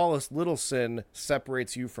the smallest little sin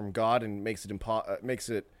separates you from God and makes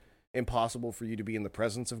it impossible for you to be in the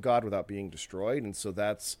presence of God without being destroyed. And so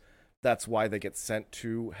that's why they get sent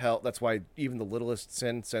to hell. That's why even the littlest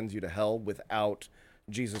sin sends you to hell without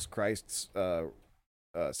Jesus Christ's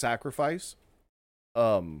sacrifice.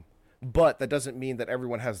 But that doesn't mean that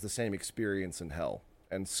everyone has the same experience in hell.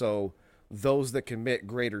 And so those that commit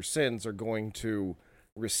greater sins are going to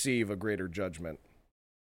receive a greater judgment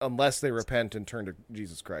unless they repent and turn to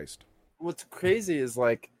Jesus Christ. What's crazy is,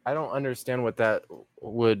 like, I don't understand what that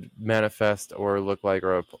would manifest or look like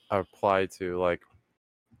or apply to.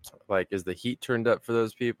 Like, is the heat turned up for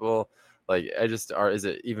those people? Like, is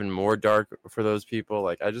it even more dark for those people?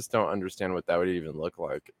 Like, I just don't understand what that would even look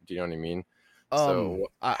like. Do you know what I mean?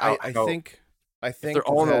 I think if they're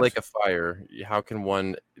all in a lake of fire, how can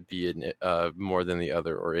one be more than the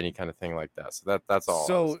other, or any kind of thing like that? So that's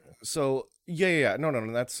all. So yeah.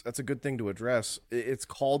 No. That's a good thing to address. It's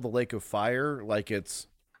called the lake of fire. Like, it's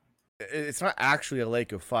not actually a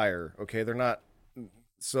lake of fire. Okay, they're not.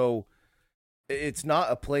 So it's not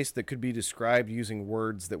a place that could be described using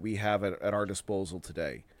words that we have at our disposal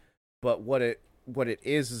today. But what it what it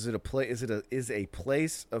is it a place is a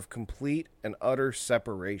place of complete and utter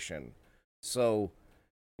separation. So,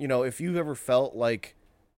 if you've ever felt like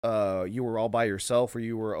you were all by yourself or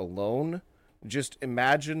you were alone, just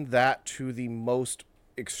imagine that to the most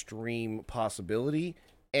extreme possibility,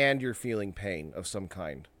 and you're feeling pain of some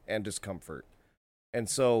kind and discomfort. And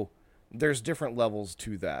so there's different levels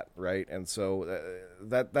to that, right? And so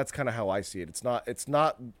that's kind of how I see it. It's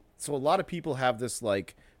not so a lot of people have this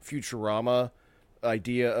like Futurama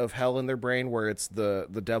idea of hell in their brain where it's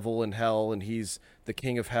the devil in hell and he's the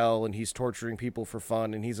king of hell and he's torturing people for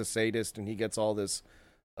fun and he's a sadist and he gets all this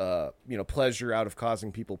pleasure out of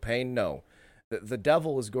causing people pain. No. The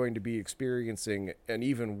devil is going to be experiencing an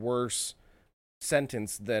even worse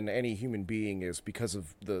sentence than any human being is because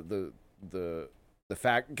of the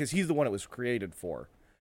fact, because he's the one it was created for.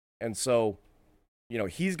 And so,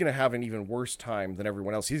 he's going to have an even worse time than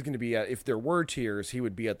everyone else. He's going to be at, if there were tiers, he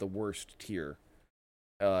would be at the worst tier.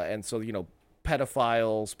 And so,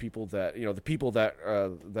 pedophiles, people that, the people that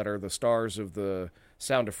are the stars of the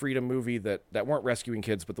Sound of Freedom movie that weren't rescuing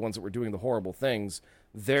kids, but the ones that were doing the horrible things,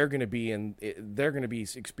 they're going to be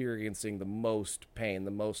experiencing the most pain,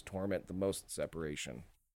 the most torment, the most separation.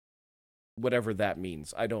 Whatever that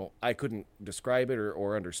means. I couldn't describe it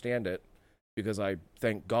or understand it because I,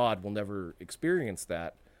 thank God, will never experience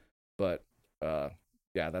that. But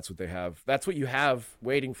yeah, that's what they have. That's what you have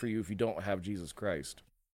waiting for you if you don't have Jesus Christ.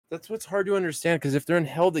 That's what's hard to understand, because if they're in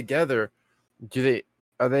hell together,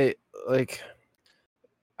 are they like?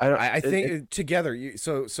 I think together.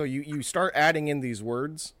 You start adding in these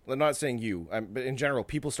words. I'm not saying you, but in general,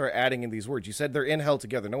 people start adding in these words. You said they're in hell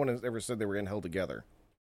together. No one has ever said they were in hell together.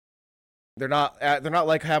 They're not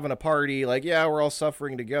like having a party. Like, yeah, we're all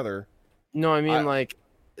suffering together. No, I mean,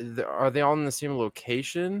 are they all in the same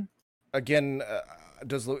location? Again,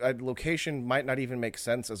 location might not even make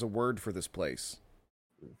sense as a word for this place.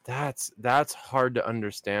 That's hard to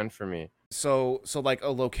understand for me. So like a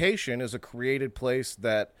location is a created place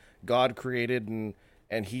that God created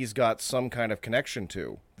and he's got some kind of connection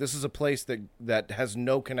to. This is a place that has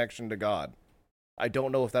no connection to God. I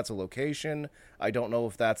don't know if that's a location. I don't know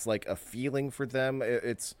if that's like a feeling for them.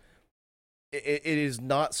 It is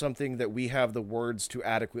not something that we have the words to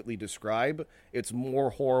adequately describe. It's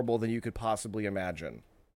more horrible than you could possibly imagine.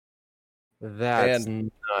 That's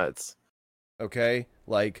nuts. Okay?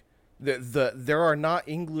 Like there are not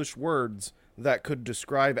English words that could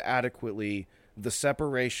describe adequately the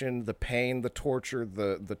separation, the pain, the torture,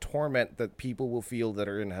 the torment that people will feel that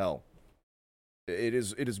are in hell. It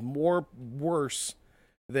is more worse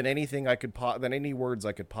than anything than any words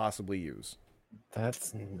I could possibly use.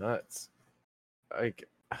 That's nuts. Like,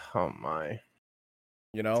 oh my.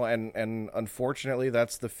 And unfortunately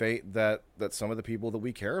that's the fate that some of the people that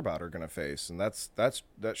we care about are going to face, and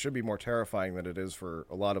that should be more terrifying than it is for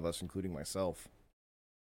a lot of us, including myself.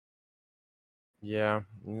 Yeah,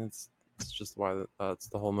 it's just why that's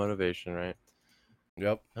the whole motivation, right?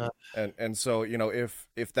 Yep. And so,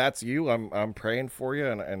 if that's you, I'm praying for you,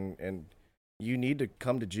 and you need to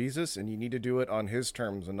come to Jesus, and you need to do it on his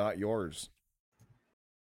terms and not yours.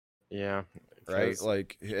 Yeah. Right?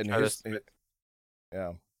 Like, and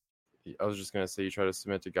yeah. I was just gonna say, you try to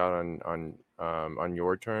submit to God on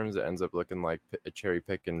your terms, it ends up looking like a cherry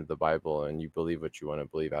picking the Bible, and you believe what you want to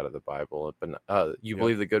believe out of the Bible, but you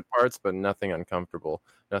believe the good parts, but nothing uncomfortable,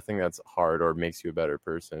 nothing that's hard or makes you a better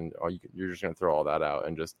person. You're just gonna throw all that out,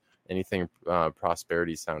 and just anything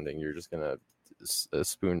prosperity sounding, you're just gonna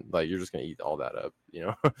spoon, like you're just gonna eat all that up,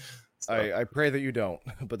 So. I pray that you don't,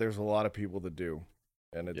 but there's a lot of people that do,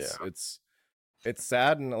 and it's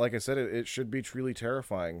sad, and like I said, it should be truly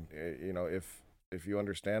terrifying, if you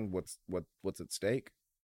understand what's at stake.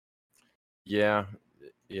 Yeah.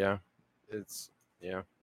 It's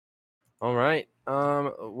All right.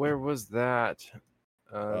 Where was that?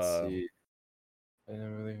 Let's see. I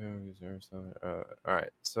never really deserve something. All right.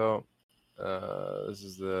 So, this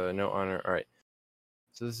is the no honor. All right.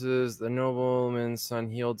 So this is the nobleman's son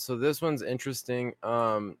healed. So this one's interesting.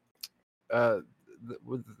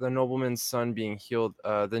 With the nobleman's son being healed,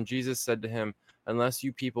 then Jesus said to him, "Unless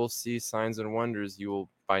you people see signs and wonders, you will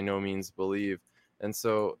by no means believe." And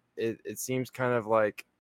so it seems kind of like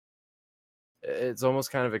it's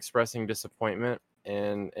almost kind of expressing disappointment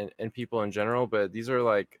and people in general. But these are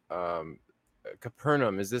like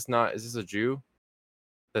Capernaum. Is this a Jew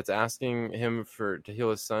that's asking him to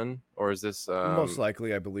heal his son, or is this most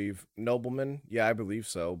likely? I believe nobleman. Yeah, I believe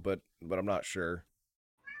so, but I'm not sure.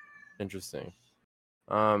 Interesting.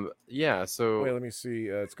 Yeah, so wait, let me see.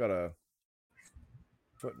 It's got a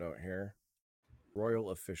footnote here.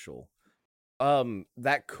 Royal official.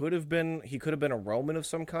 That could have been, he could have been a Roman of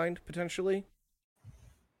some kind, potentially.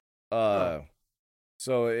 Uh,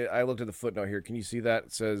 I looked at the footnote here. Can you see that?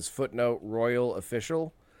 It says footnote royal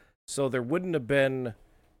official. So there wouldn't have been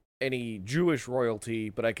any Jewish royalty,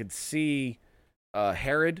 but I could see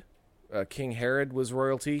Herod, King Herod was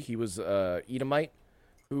royalty. He was Edomite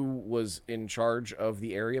who was in charge of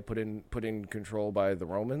the area, put in control by the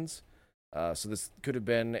Romans. So this could have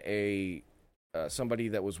been a somebody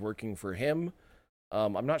that was working for him.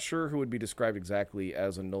 I'm not sure who would be described exactly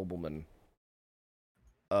as a nobleman.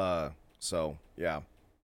 So yeah.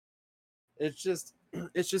 It's just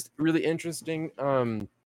really interesting. Um,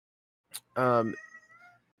 I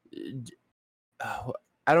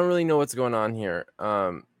don't really know what's going on here.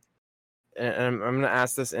 And I'm going to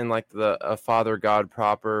ask this in like a Father God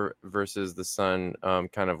proper versus the Son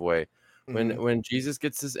kind of way. When Jesus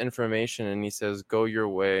gets this information and he says, "Go your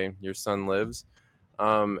way, your son lives,"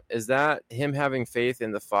 is that him having faith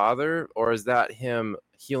in the Father, or is that him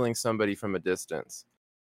healing somebody from a distance?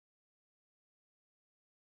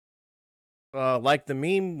 Like the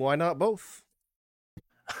meme, why not both?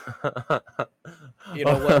 You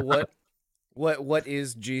know what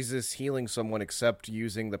is Jesus healing someone except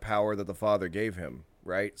using the power that the Father gave him,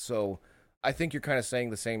 right? So I think you're kind of saying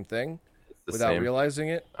the same thing without realizing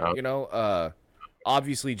it.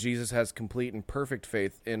 Obviously Jesus has complete and perfect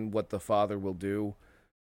faith in what the Father will do.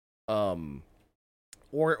 Or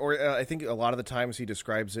I think a lot of the times he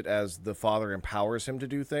describes it as the Father empowers him to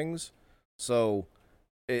do things. So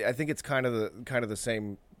I think it's kind of the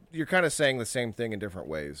same. You're kind of saying the same thing in different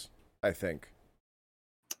ways, I think.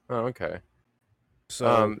 Oh, okay.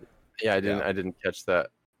 So yeah, I didn't catch that.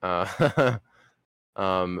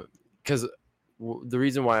 Because the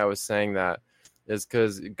reason why I was saying that is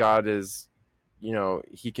because God is,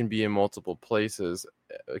 he can be in multiple places.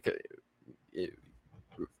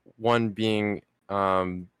 One being,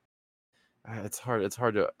 it's hard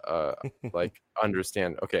to like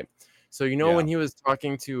understand. Okay, so when he was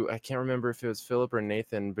talking to, I can't remember if it was Philip or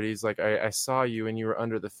Nathan, but he's like, I saw you and you were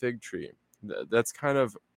under the fig tree. That's kind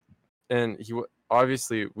of, and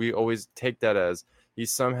obviously we always take that as he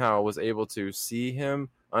somehow was able to see him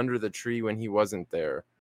under the tree when he wasn't there.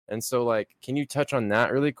 And so, like, can you touch on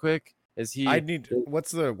that really quick? Is he?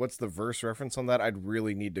 What's the verse reference on that? I'd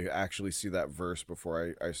really need to actually see that verse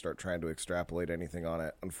before I start trying to extrapolate anything on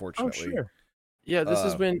it. Unfortunately. Oh, sure. Yeah, this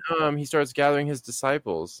is when he starts gathering his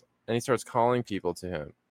disciples and he starts calling people to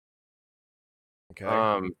him. Okay.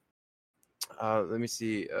 Let me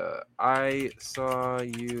see. I saw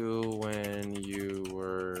you when you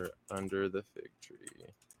were under the fig tree.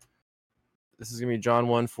 This is gonna be John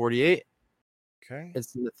 1:48. Okay.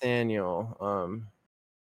 It's Nathaniel.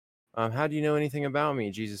 How do you know anything about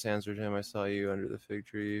me? Jesus answered him, I saw you under the fig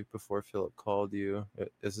tree before Philip called you.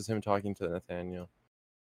 This is him talking to Nathaniel.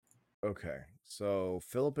 Okay. So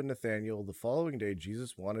Philip and Nathaniel, the following day,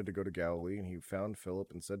 Jesus wanted to go to Galilee, and he found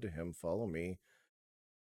Philip and said to him, "Follow me."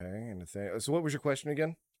 Okay. And Nathaniel. So what was your question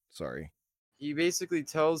again? Sorry. He basically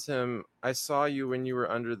tells him, I saw you when you were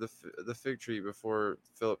under the fig tree before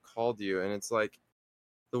Philip called you. And it's like,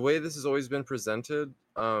 the way this has always been presented,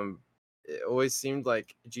 it always seemed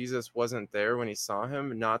like Jesus wasn't there when he saw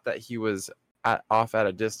him, not that he was off at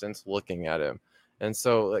a distance looking at him. And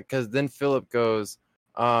so, because then Philip goes,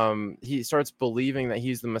 he starts believing that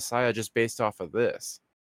he's the Messiah just based off of this.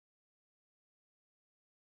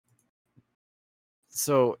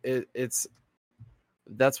 So it's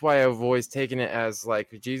that's why I've always taken it as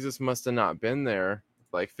like Jesus must have not been there,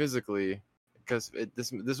 like physically, because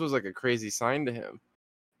this was like a crazy sign to him.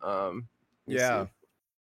 Yeah. See.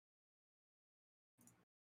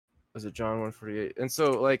 Was it John 1:48? And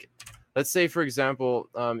so, like, let's say, for example,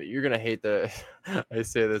 you're gonna hate that I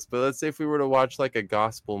say this, but let's say if we were to watch like a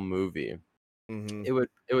gospel movie, it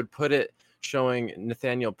would put it showing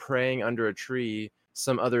Nathaniel praying under a tree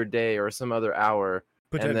some other day or some other hour,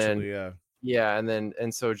 Potentially,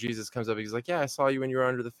 and so Jesus comes up, he's like, yeah, I saw you when you were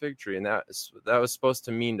under the fig tree, and that was supposed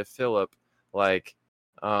to mean to Philip, like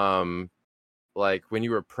when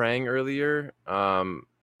you were praying earlier,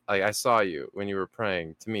 like I saw you when you were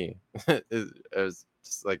praying to me. It was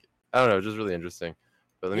just like, I don't know, just really interesting.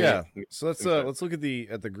 But so let's look at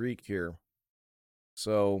the Greek here.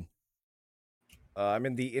 So I'm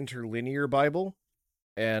in the Interlinear Bible,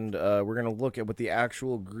 and we're gonna look at what the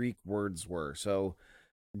actual Greek words were. So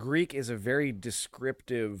Greek is a very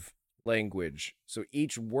descriptive language. So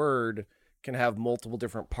each word can have multiple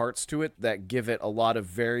different parts to it that give it a lot of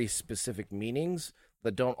very specific meanings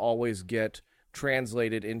that don't always get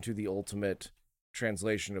translated into the ultimate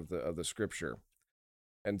translation of the scripture.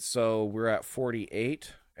 And so we're at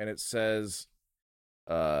 48, and it says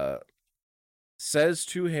to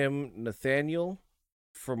him, Nathaniel,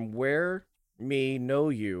 from where me know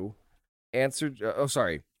you? answered,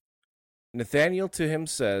 Nathanael to him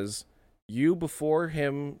says, you before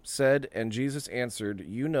him said, and Jesus answered,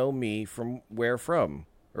 you know me from where from?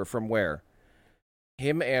 Or from where?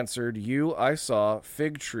 Him answered, you I saw,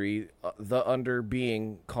 fig tree, the under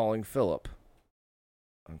being calling Philip.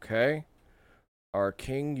 Okay. Our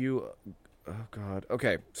king, you... Oh, God.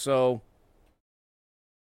 Okay, so...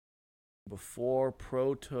 Before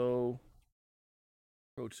protos,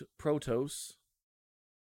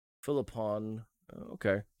 Philippon...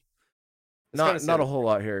 Okay. Not a whole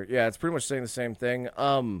lot here. Yeah, it's pretty much saying the same thing.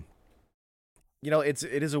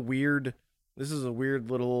 It is a weird... This is a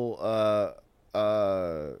weird little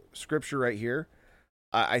scripture right here.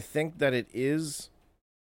 I think that it is...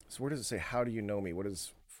 So where does it say, how do you know me? What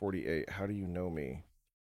is 48? How do you know me?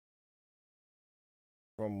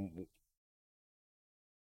 From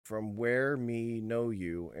where me know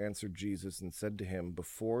you, answered Jesus and said to him,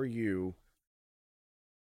 before you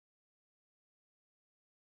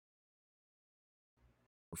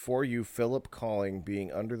Philip calling,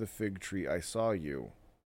 being under the fig tree, I saw you.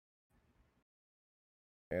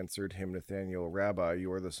 Answered him Nathanael, Rabbi,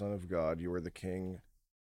 you are the Son of God, you are the King.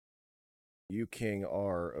 You king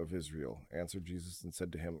are of Israel. Answered Jesus and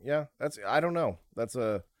said to him, yeah, I don't know. That's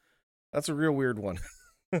a real weird one.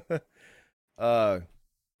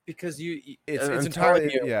 Because it's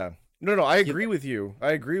entirely yeah. No, I agree with you.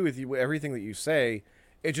 I agree with you with everything that you say.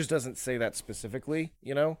 It just doesn't say that specifically,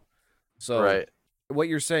 So right. What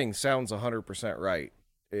you're saying sounds 100% right.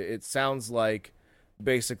 It sounds like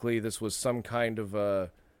basically this was some kind of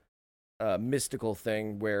a mystical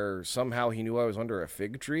thing where somehow he knew I was under a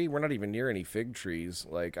fig tree. We're not even near any fig trees.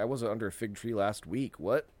 Like, I wasn't under a fig tree last week.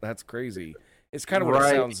 What? That's crazy. It's kind of what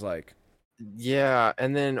it sounds like. Yeah,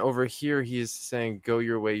 and then over here he's saying, "Go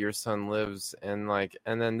your way, your son lives," and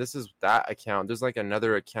then this is that account. There's like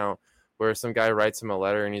another account where some guy writes him a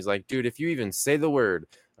letter, and he's like, "Dude, if you even say the word,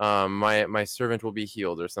 my servant will be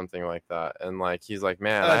healed," or something like that. And like he's like,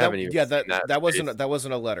 "Man, I haven't even." Yeah, that wasn't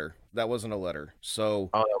a letter. That wasn't a letter. So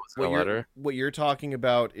that wasn't a letter. What you're talking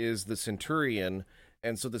about is the centurion,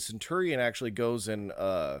 and so the centurion actually goes and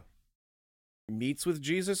meets with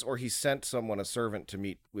Jesus, or he sent a servant to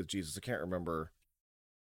meet with Jesus. I can't remember.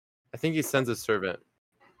 I think he sends a servant.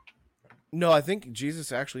 No, I think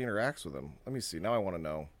Jesus actually interacts with him. Let me see. Now I want to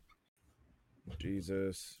know.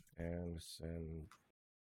 Jesus and send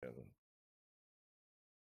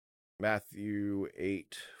Matthew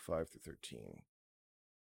 8, 5-13.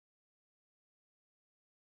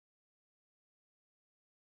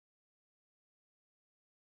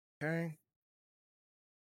 Okay.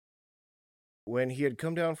 When he had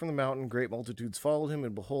come down from the mountain, great multitudes followed him,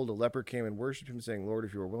 and behold, a leper came and worshipped him, saying, Lord,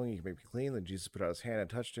 if you are willing, you can make me clean. Then Jesus put out his hand and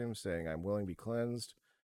touched him, saying, I am willing, be cleansed.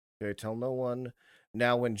 Okay, tell no one.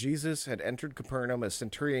 Now when Jesus had entered Capernaum, a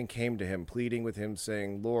centurion came to him, pleading with him,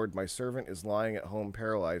 saying, Lord, my servant is lying at home,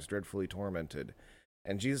 paralyzed, dreadfully tormented.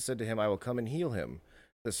 And Jesus said to him, I will come and heal him.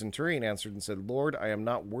 The centurion answered and said, Lord, I am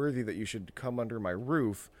not worthy that you should come under my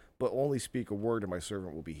roof, but only speak a word, and my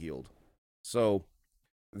servant will be healed. So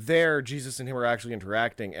there, Jesus and him are actually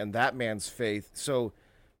interacting, and that man's faith. So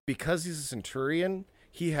because he's a centurion,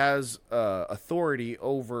 he has authority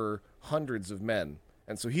over hundreds of men.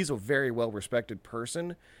 And so he's a very well-respected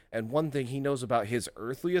person. And one thing he knows about his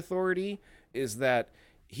earthly authority is that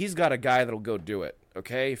he's got a guy that'll go do it,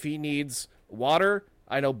 okay? If he needs water,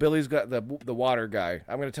 I know Billy's got the water guy.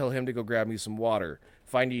 I'm going to tell him to go grab me some water.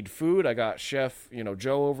 If I need food, I got Chef,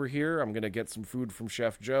 Joe over here. I'm going to get some food from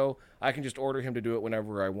Chef Joe. I can just order him to do it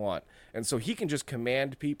whenever I want. And so he can just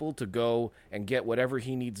command people to go and get whatever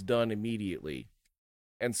he needs done immediately.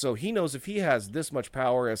 And so he knows if he has this much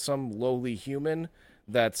power as some lowly human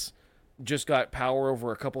that's just got power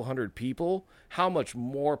over a couple hundred people, how much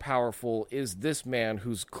more powerful is this man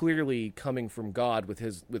who's clearly coming from God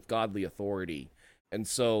with godly authority? And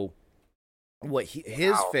so what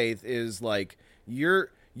his faith is like, you're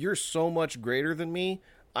so much greater than me.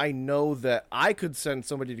 I know that I could send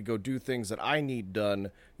somebody to go do things that I need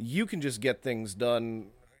done. You can just get things done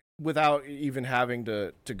without even having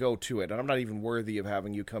to go to it. And I'm not even worthy of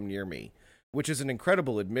having you come near me, which is an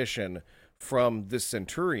incredible admission from this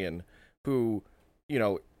centurion who,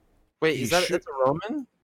 Wait, that's a Roman?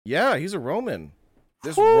 Yeah, he's a Roman.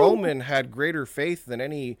 This Roman had greater faith than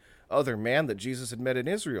any other man that Jesus had met in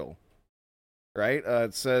Israel. Right?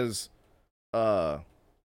 It says, where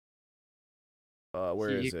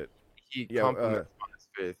is it? He complimented on his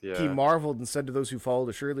faith, yeah. He marveled and said to those who followed,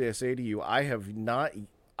 Assuredly I say to you, I have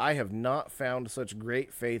not found such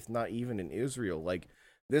great faith, not even in Israel. Like,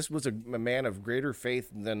 this was a man of greater faith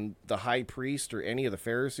than the high priest or any of the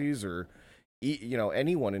Pharisees or,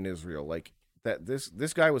 anyone in Israel. Like, that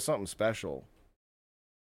this guy was something special.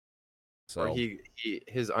 Or So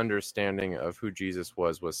his understanding of who Jesus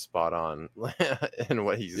was spot on and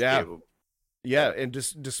what he's yeah, capable. yeah, and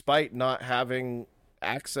just despite not having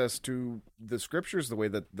access to the scriptures the way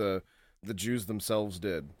that the Jews themselves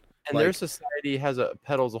did, And their society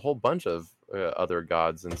peddles a whole bunch of other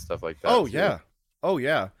gods and stuff like that. Oh too. yeah, oh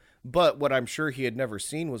yeah. But what I'm sure he had never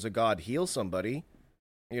seen was a god heal somebody,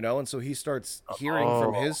 and so he starts hearing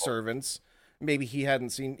from his servants. Maybe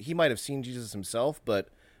he might have seen Jesus himself, but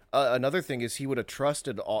another thing is he would have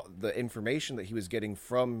trusted all the information that he was getting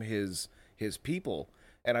from his people.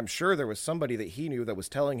 And I'm sure there was somebody that he knew that was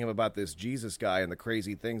telling him about this Jesus guy and the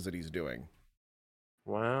crazy things that he's doing.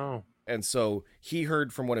 Wow. And so he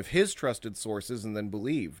heard from one of his trusted sources and then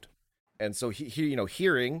believed. And so he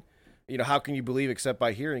hearing, how can you believe except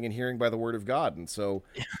by hearing, and hearing by the word of God? And so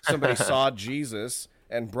somebody saw Jesus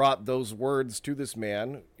and brought those words to this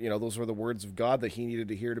man. Those were the words of God that he needed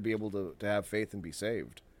to hear to be able to have faith and be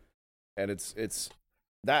saved. And it's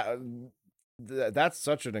that's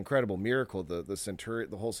such an incredible miracle, the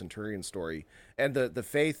whole centurion story, and the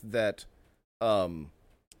faith that so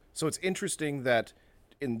it's interesting that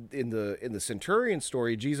in the centurion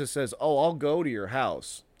story, Jesus says, "Oh, I'll go to your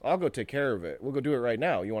house. I'll go take care of it. We'll go do it right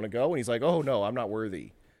now. You want to go?" And he's like, "Oh no, I'm not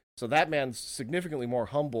worthy." So that man's significantly more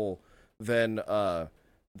humble than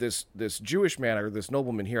this Jewish man, or this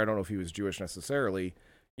nobleman here. I don't know if he was Jewish necessarily.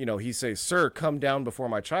 He says, "Sir, come down before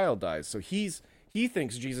my child dies." So he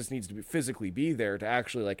thinks Jesus needs to physically be there to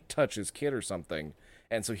actually like touch his kid or something.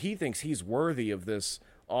 And so he thinks he's worthy of this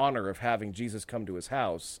honor of having Jesus come to his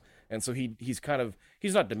house. And so he's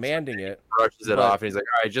not demanding it. Brushes it off and he's like,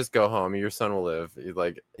 "All right, just go home. Your son will live." He's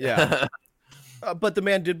like, yeah. But the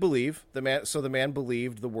man did believe. The man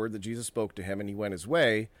believed the word that Jesus spoke to him, and he went his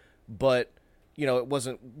way. But it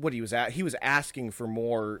wasn't what he was at. He was asking for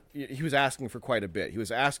more. He was asking for quite a bit. He was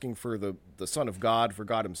asking for the Son of God, for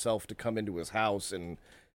God Himself, to come into his house and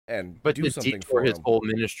do something for his him. whole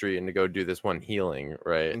ministry and to go do this one healing,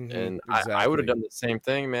 right? Mm-hmm, and exactly. I would have done the same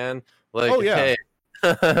thing, man. Like, oh yeah, hey.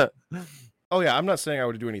 oh yeah. I'm not saying I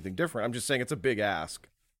would do anything different. I'm just saying it's a big ask.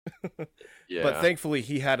 Yeah. But thankfully,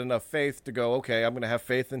 he had enough faith to go, okay, I'm going to have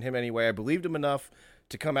faith in him anyway. I believed him enough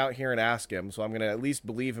to come out here and ask him, so I'm going to at least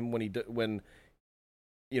believe him when he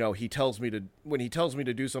tells me to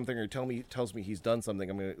do something, or tells me he's done something.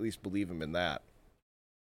 I'm going to at least believe him in that.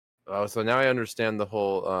 Oh, so now I understand the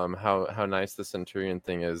whole how nice the centurion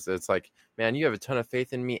thing is. It's like, man, you have a ton of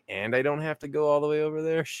faith in me, and I don't have to go all the way over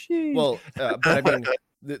there. Sheesh. Well, but I mean,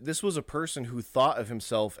 this was a person who thought of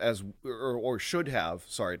himself as, or should have.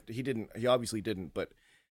 Sorry, he didn't. He obviously didn't. But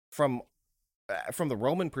from the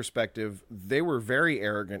Roman perspective, they were very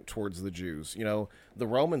arrogant towards the Jews. The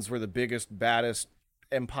Romans were the biggest, baddest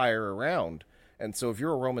empire around. And so if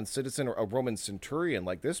you're a Roman citizen or a Roman centurion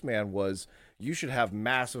like this man was, you should have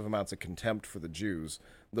massive amounts of contempt for the Jews,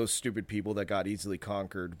 those stupid people that got easily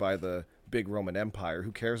conquered by the big Roman Empire.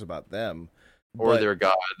 Who cares about them? Or their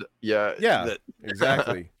god. Yeah. Yeah,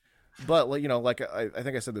 exactly. But, like I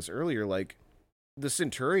think I said this earlier, like the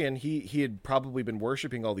centurion, he had probably been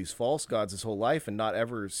worshiping all these false gods his whole life and not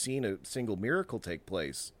ever seen a single miracle take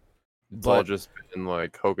place. It's all just been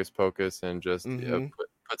like hocus pocus and just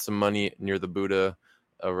put some money near the Buddha,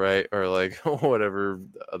 right? Or like whatever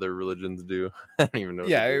other religions do. I don't even know.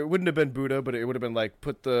 Yeah, it wouldn't have been Buddha, but it would have been like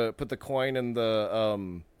put the coin in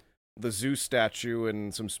the Zeus statue,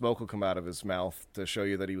 and some smoke will come out of his mouth to show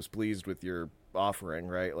you that he was pleased with your offering,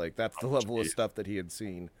 right? Like that's the level of stuff that he had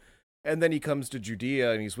seen. And then he comes to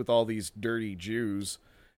Judea and he's with all these dirty Jews,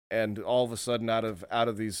 and all of a sudden out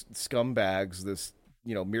of these scumbags, this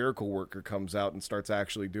miracle worker comes out and starts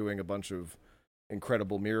actually doing a bunch of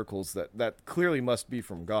incredible miracles that clearly must be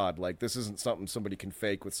from God. Like this isn't something somebody can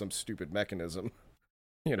fake with some stupid mechanism,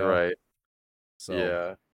 Right. So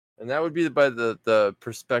yeah, and that would be by the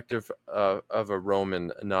perspective of a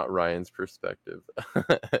Roman, not Ryan's perspective.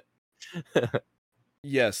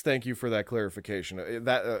 Yes, thank you for that clarification.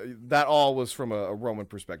 That all was from a Roman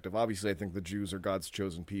perspective. Obviously, I think the Jews are God's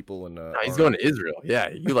chosen people, and He's going to Israel. Yeah,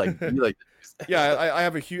 you like. Yeah, I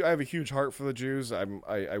have a huge heart for the Jews.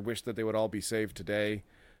 I wish that they would all be saved today.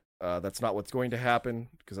 That's not what's going to happen,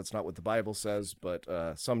 because that's not what the Bible says. But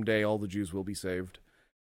someday all the Jews will be saved,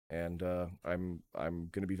 and I'm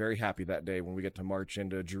going to be very happy that day when we get to march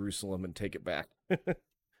into Jerusalem and take it back.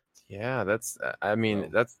 Yeah, that's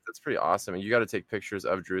pretty awesome. And you got to take pictures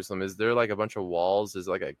of Jerusalem. Is there like a bunch of walls? Is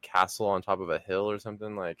it like a castle on top of a hill or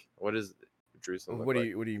something? Like, what is Jerusalem look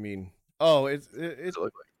like? What do you mean? Oh, What does it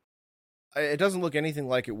look like? It doesn't look anything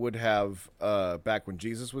like it would have back when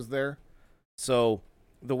Jesus was there. So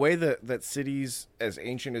the way that cities as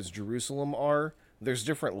ancient as Jerusalem are, there's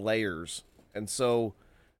different layers, and so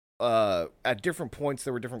at different points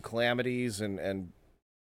there were different calamities, and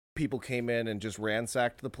people came in and just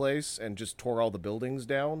ransacked the place and just tore all the buildings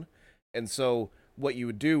down. And so what you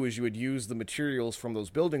would do is you would use the materials from those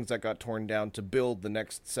buildings that got torn down to build the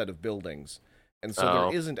next set of buildings. And so there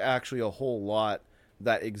Oh, isn't actually a whole lot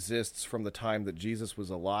that exists from the time that Jesus was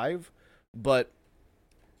alive, but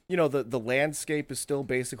the landscape is still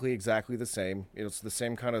basically exactly the same. It's the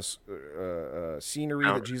same kind of scenery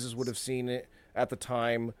that Jesus would have seen it at the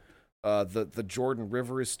time. The Jordan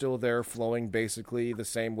River is still there, flowing basically the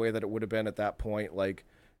same way that it would have been at that point. Like,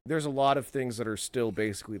 there's a lot of things that are still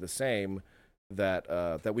basically the same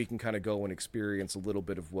that we can kind of go and experience a little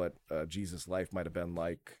bit of what Jesus' life might have been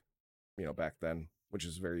like, back then, which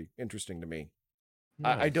is very interesting to me.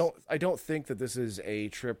 nice. I don't think that this is a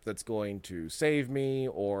trip that's going to save me,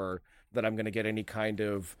 or that I'm going to get any kind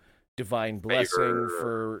of divine blessing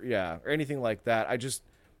Favor. or anything like that.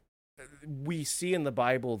 We see in the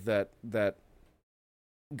Bible that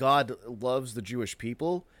God loves the Jewish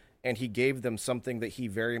people, and he gave them something that he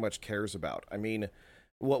very much cares about. I mean,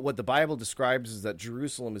 what the Bible describes is that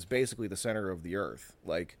Jerusalem is basically the center of the earth.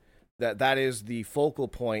 Like, that is the focal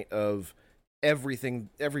point of everything.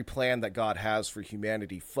 Every plan that God has for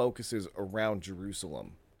humanity focuses around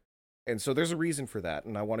Jerusalem. And so there's a reason for that,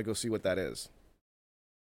 and I want to go see what that is.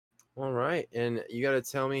 All right, and you got to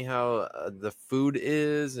tell me how the food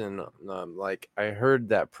is, and like I heard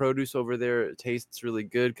that produce over there tastes really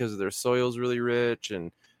good because their soil's really rich,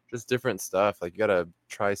 and just different stuff. Like you got to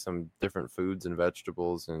try some different foods and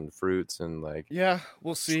vegetables and fruits and like Yeah,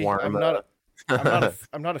 we'll see. shawarma.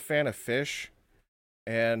 I'm not a fan of fish,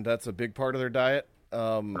 and that's a big part of their diet.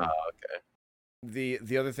 Okay.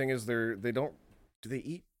 The other thing is they don't do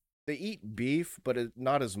they eat beef, but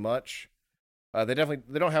not as much. They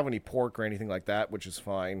don't have any pork or anything like that, which is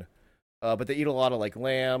fine. But they eat a lot of like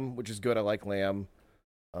lamb, which is good. I like lamb.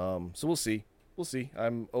 So we'll see. We'll see.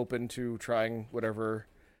 I'm open to trying whatever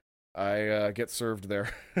I get served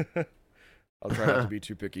there. I'll try not to be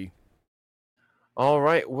too picky. All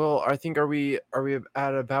right. Well, I think are we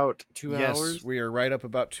at about 2 hours? Yes, we are right up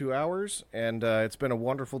about 2 hours, and it's been a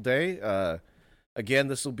wonderful day. Again,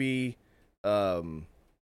 this will be um,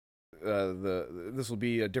 this will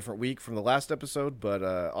be a different week from the last episode, but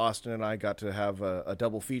Austin and I got to have a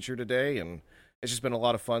double feature today, and it's just been a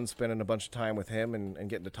lot of fun spending a bunch of time with him and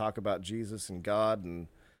getting to talk about Jesus and God and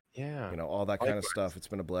Yeah. all that kind of stuff. It's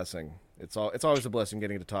been a blessing. It's always a blessing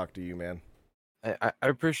getting to talk to you, man. I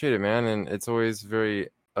appreciate it, man, and it's always very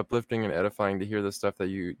uplifting and edifying to hear the stuff that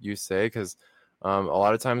you say because a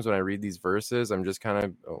lot of times when I read these verses, I'm just kind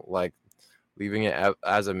of like leaving it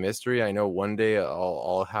as a mystery. I know one day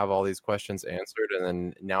I'll have all these questions answered, and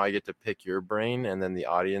then now I get to pick your brain, and then the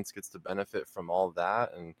audience gets to benefit from all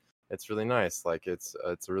that, and it's really nice. Like it's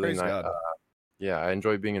a really Praise nice. God. Yeah, I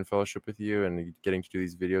enjoy being in fellowship with you and getting to do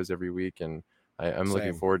these videos every week, and I'm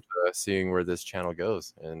looking Same. forward to seeing where this channel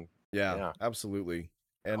goes. And Yeah, yeah. absolutely.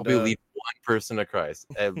 I'll And be leading one person to Christ,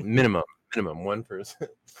 at minimum one person.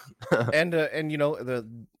 and the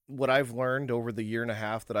what I've learned over the year and a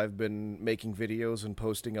half that I've been making videos and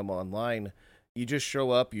posting them online, you just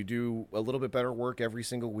show up, you do a little bit better work every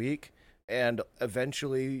single week, and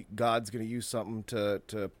eventually God's going to use something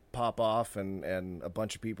to pop off, and a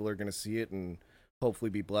bunch of people are going to see it and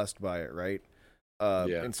hopefully be blessed by it, right?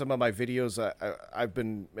 Yeah. In some of my videos, I've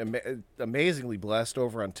been amazingly blessed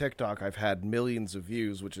over on TikTok. I've had millions of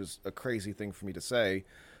views, which is a crazy thing for me to say.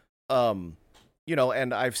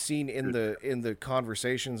 And I've seen in the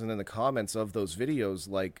conversations and in the comments of those videos,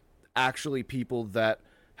 like actually people that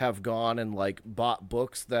have gone and like bought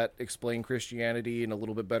books that explain Christianity in a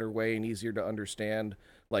little bit better way and easier to understand,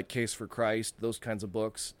 like Case for Christ, those kinds of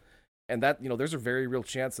books. And that, there's a very real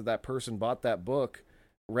chance that person bought that book,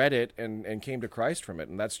 read it, and came to Christ from it.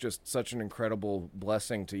 And that's just such an incredible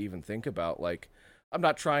blessing to even think about. Like, I'm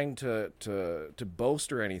not trying to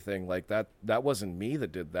boast or anything like that. That wasn't me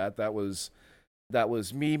that did that. That was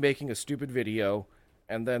me making a stupid video,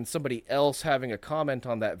 and then somebody else having a comment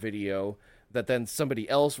on that video that then somebody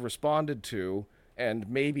else responded to and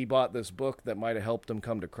maybe bought this book that might have helped them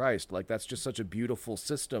come to Christ. Like, that's just such a beautiful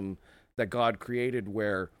system that God created,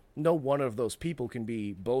 where no one of those people can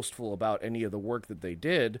be boastful about any of the work that they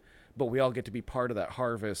did, but we all get to be part of that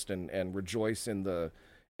harvest and rejoice in the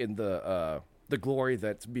glory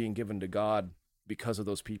that's being given to God because of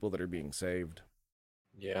those people that are being saved.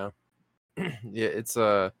 Yeah. Yeah, it's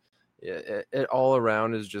it all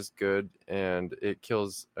around is just good, and it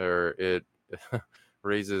kills, or it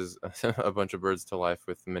raises a bunch of birds to life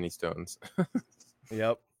with many stones.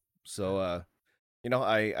 Yep. So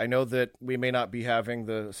I know that we may not be having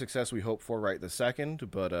the success we hope for right this second,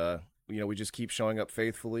 but we just keep showing up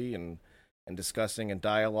faithfully and discussing and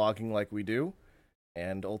dialoguing like we do,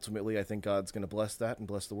 and ultimately, I think God's going to bless that and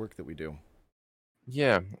bless the work that we do.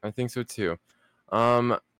 Yeah, I think so too.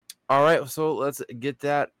 All right, so let's get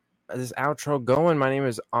this outro going. My name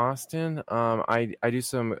is Austin. I do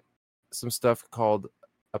some stuff called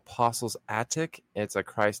Apostles Attic. It's a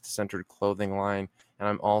Christ-centered clothing line,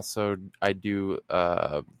 and I do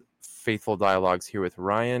faithful dialogues here with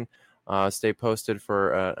Ryan. Stay posted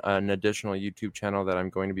for an additional YouTube channel that I'm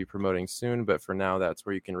going to be promoting soon. But for now, that's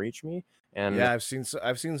where you can reach me. And yeah, I've seen some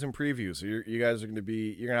previews. You guys are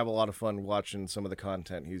you're gonna have a lot of fun watching some of the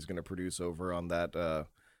content he's gonna produce over on that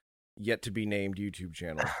yet to be named YouTube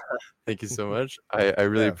channel. thank you so much. I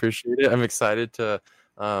really appreciate it. I'm excited to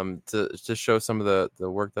show some of the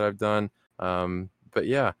work that I've done. But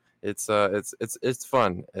yeah, it's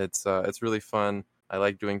fun. It's really fun. I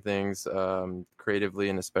like doing things creatively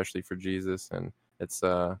and especially for Jesus, and it's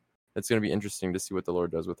going to be interesting to see what the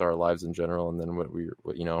Lord does with our lives in general, and then what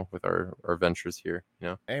with our ventures here.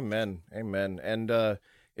 Amen. And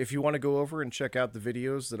if you want to go over and check out the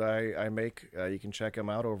videos that I make, you can check them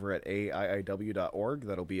out over at aiiw.org.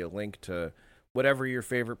 That'll be a link to whatever your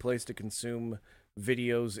favorite place to consume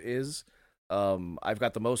videos is. I've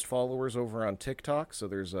got the most followers over on TikTok, so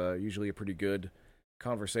there's usually a pretty good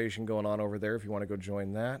conversation going on over there if you want to go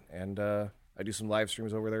join that. And I do some live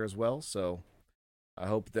streams over there as well, so I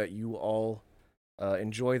hope that you all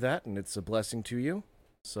enjoy that, and it's a blessing to you.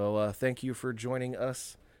 So thank you for joining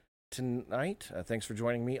us tonight. Thanks for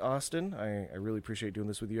joining me, Austin. I really appreciate doing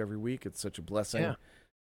this with you every week. It's such a blessing. Yeah.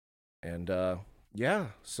 And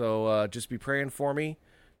so just be praying for me.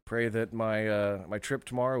 Pray that my trip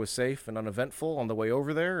tomorrow is safe and uneventful on the way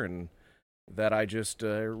over there, and that I just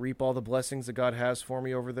reap all the blessings that God has for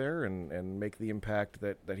me over there and make the impact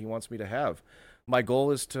that he wants me to have. My goal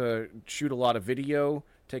is to shoot a lot of video,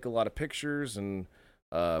 take a lot of pictures, and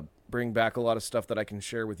bring back a lot of stuff that I can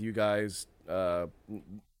share with you guys,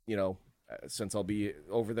 since I'll be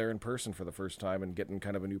over there in person for the first time and getting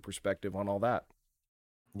kind of a new perspective on all that.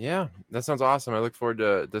 Yeah, that sounds awesome. I look forward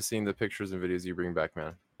to seeing the pictures and videos you bring back,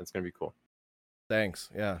 man. That's going to be cool. Thanks.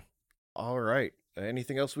 Yeah. All right.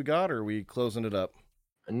 Anything else we got, or are we closing it up?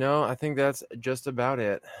 No, I think that's just about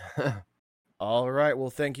it. All right. Well,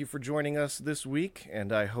 thank you for joining us this week,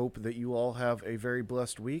 and I hope that you all have a very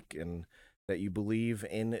blessed week and that you believe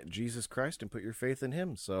in Jesus Christ and put your faith in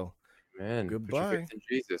him. So, Man, goodbye. Put your faith in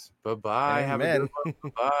Jesus. Bye-bye. Amen. Have a good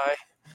one. Bye.